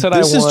what I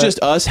want. just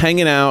us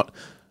hanging out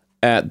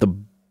at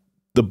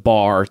the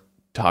bar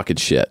talking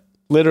shit.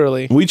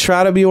 Literally. We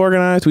try to be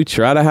organized. We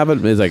try to have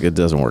it. It's like it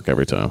doesn't work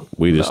every time.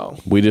 We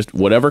just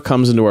whatever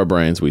comes into our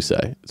brains, we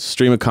say.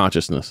 Stream of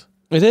consciousness.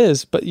 It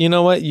is, but you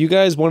know what? You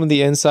guys wanted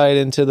the insight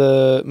into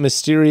the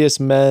mysterious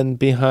men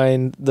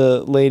behind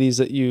the ladies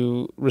that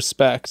you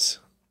respect.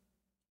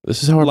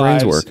 This is how our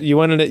lives. brains work. You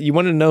wanted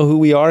to know who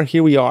we are.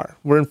 Here we are.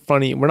 We're in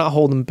front of you. We're not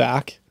holding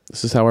back.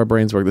 This is how our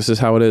brains work. This is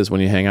how it is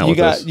when you hang out with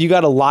us. You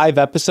got a live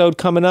episode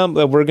coming up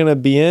that we're gonna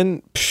be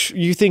in.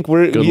 You think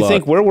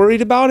we're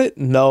worried about it?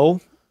 No.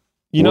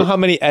 You know how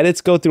many edits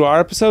go through our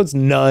episodes?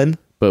 None.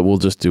 But we'll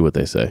just do what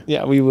they say.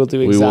 Yeah, we will do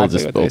will exactly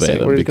just what they obey say.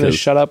 them We're just gonna because-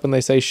 shut up when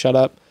they say shut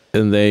up.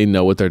 And they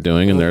know what they're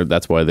doing, and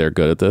that's why they're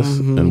good at this.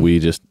 Mm-hmm. And we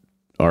just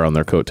are on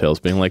their coattails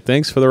being like,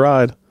 thanks for the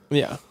ride.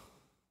 Yeah.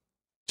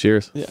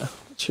 Cheers. Yeah.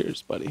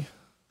 Cheers, buddy.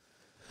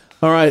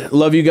 All right.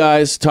 Love you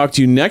guys. Talk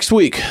to you next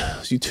week.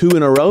 See you 2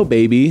 in a row,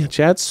 baby.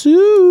 Chat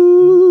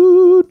soon.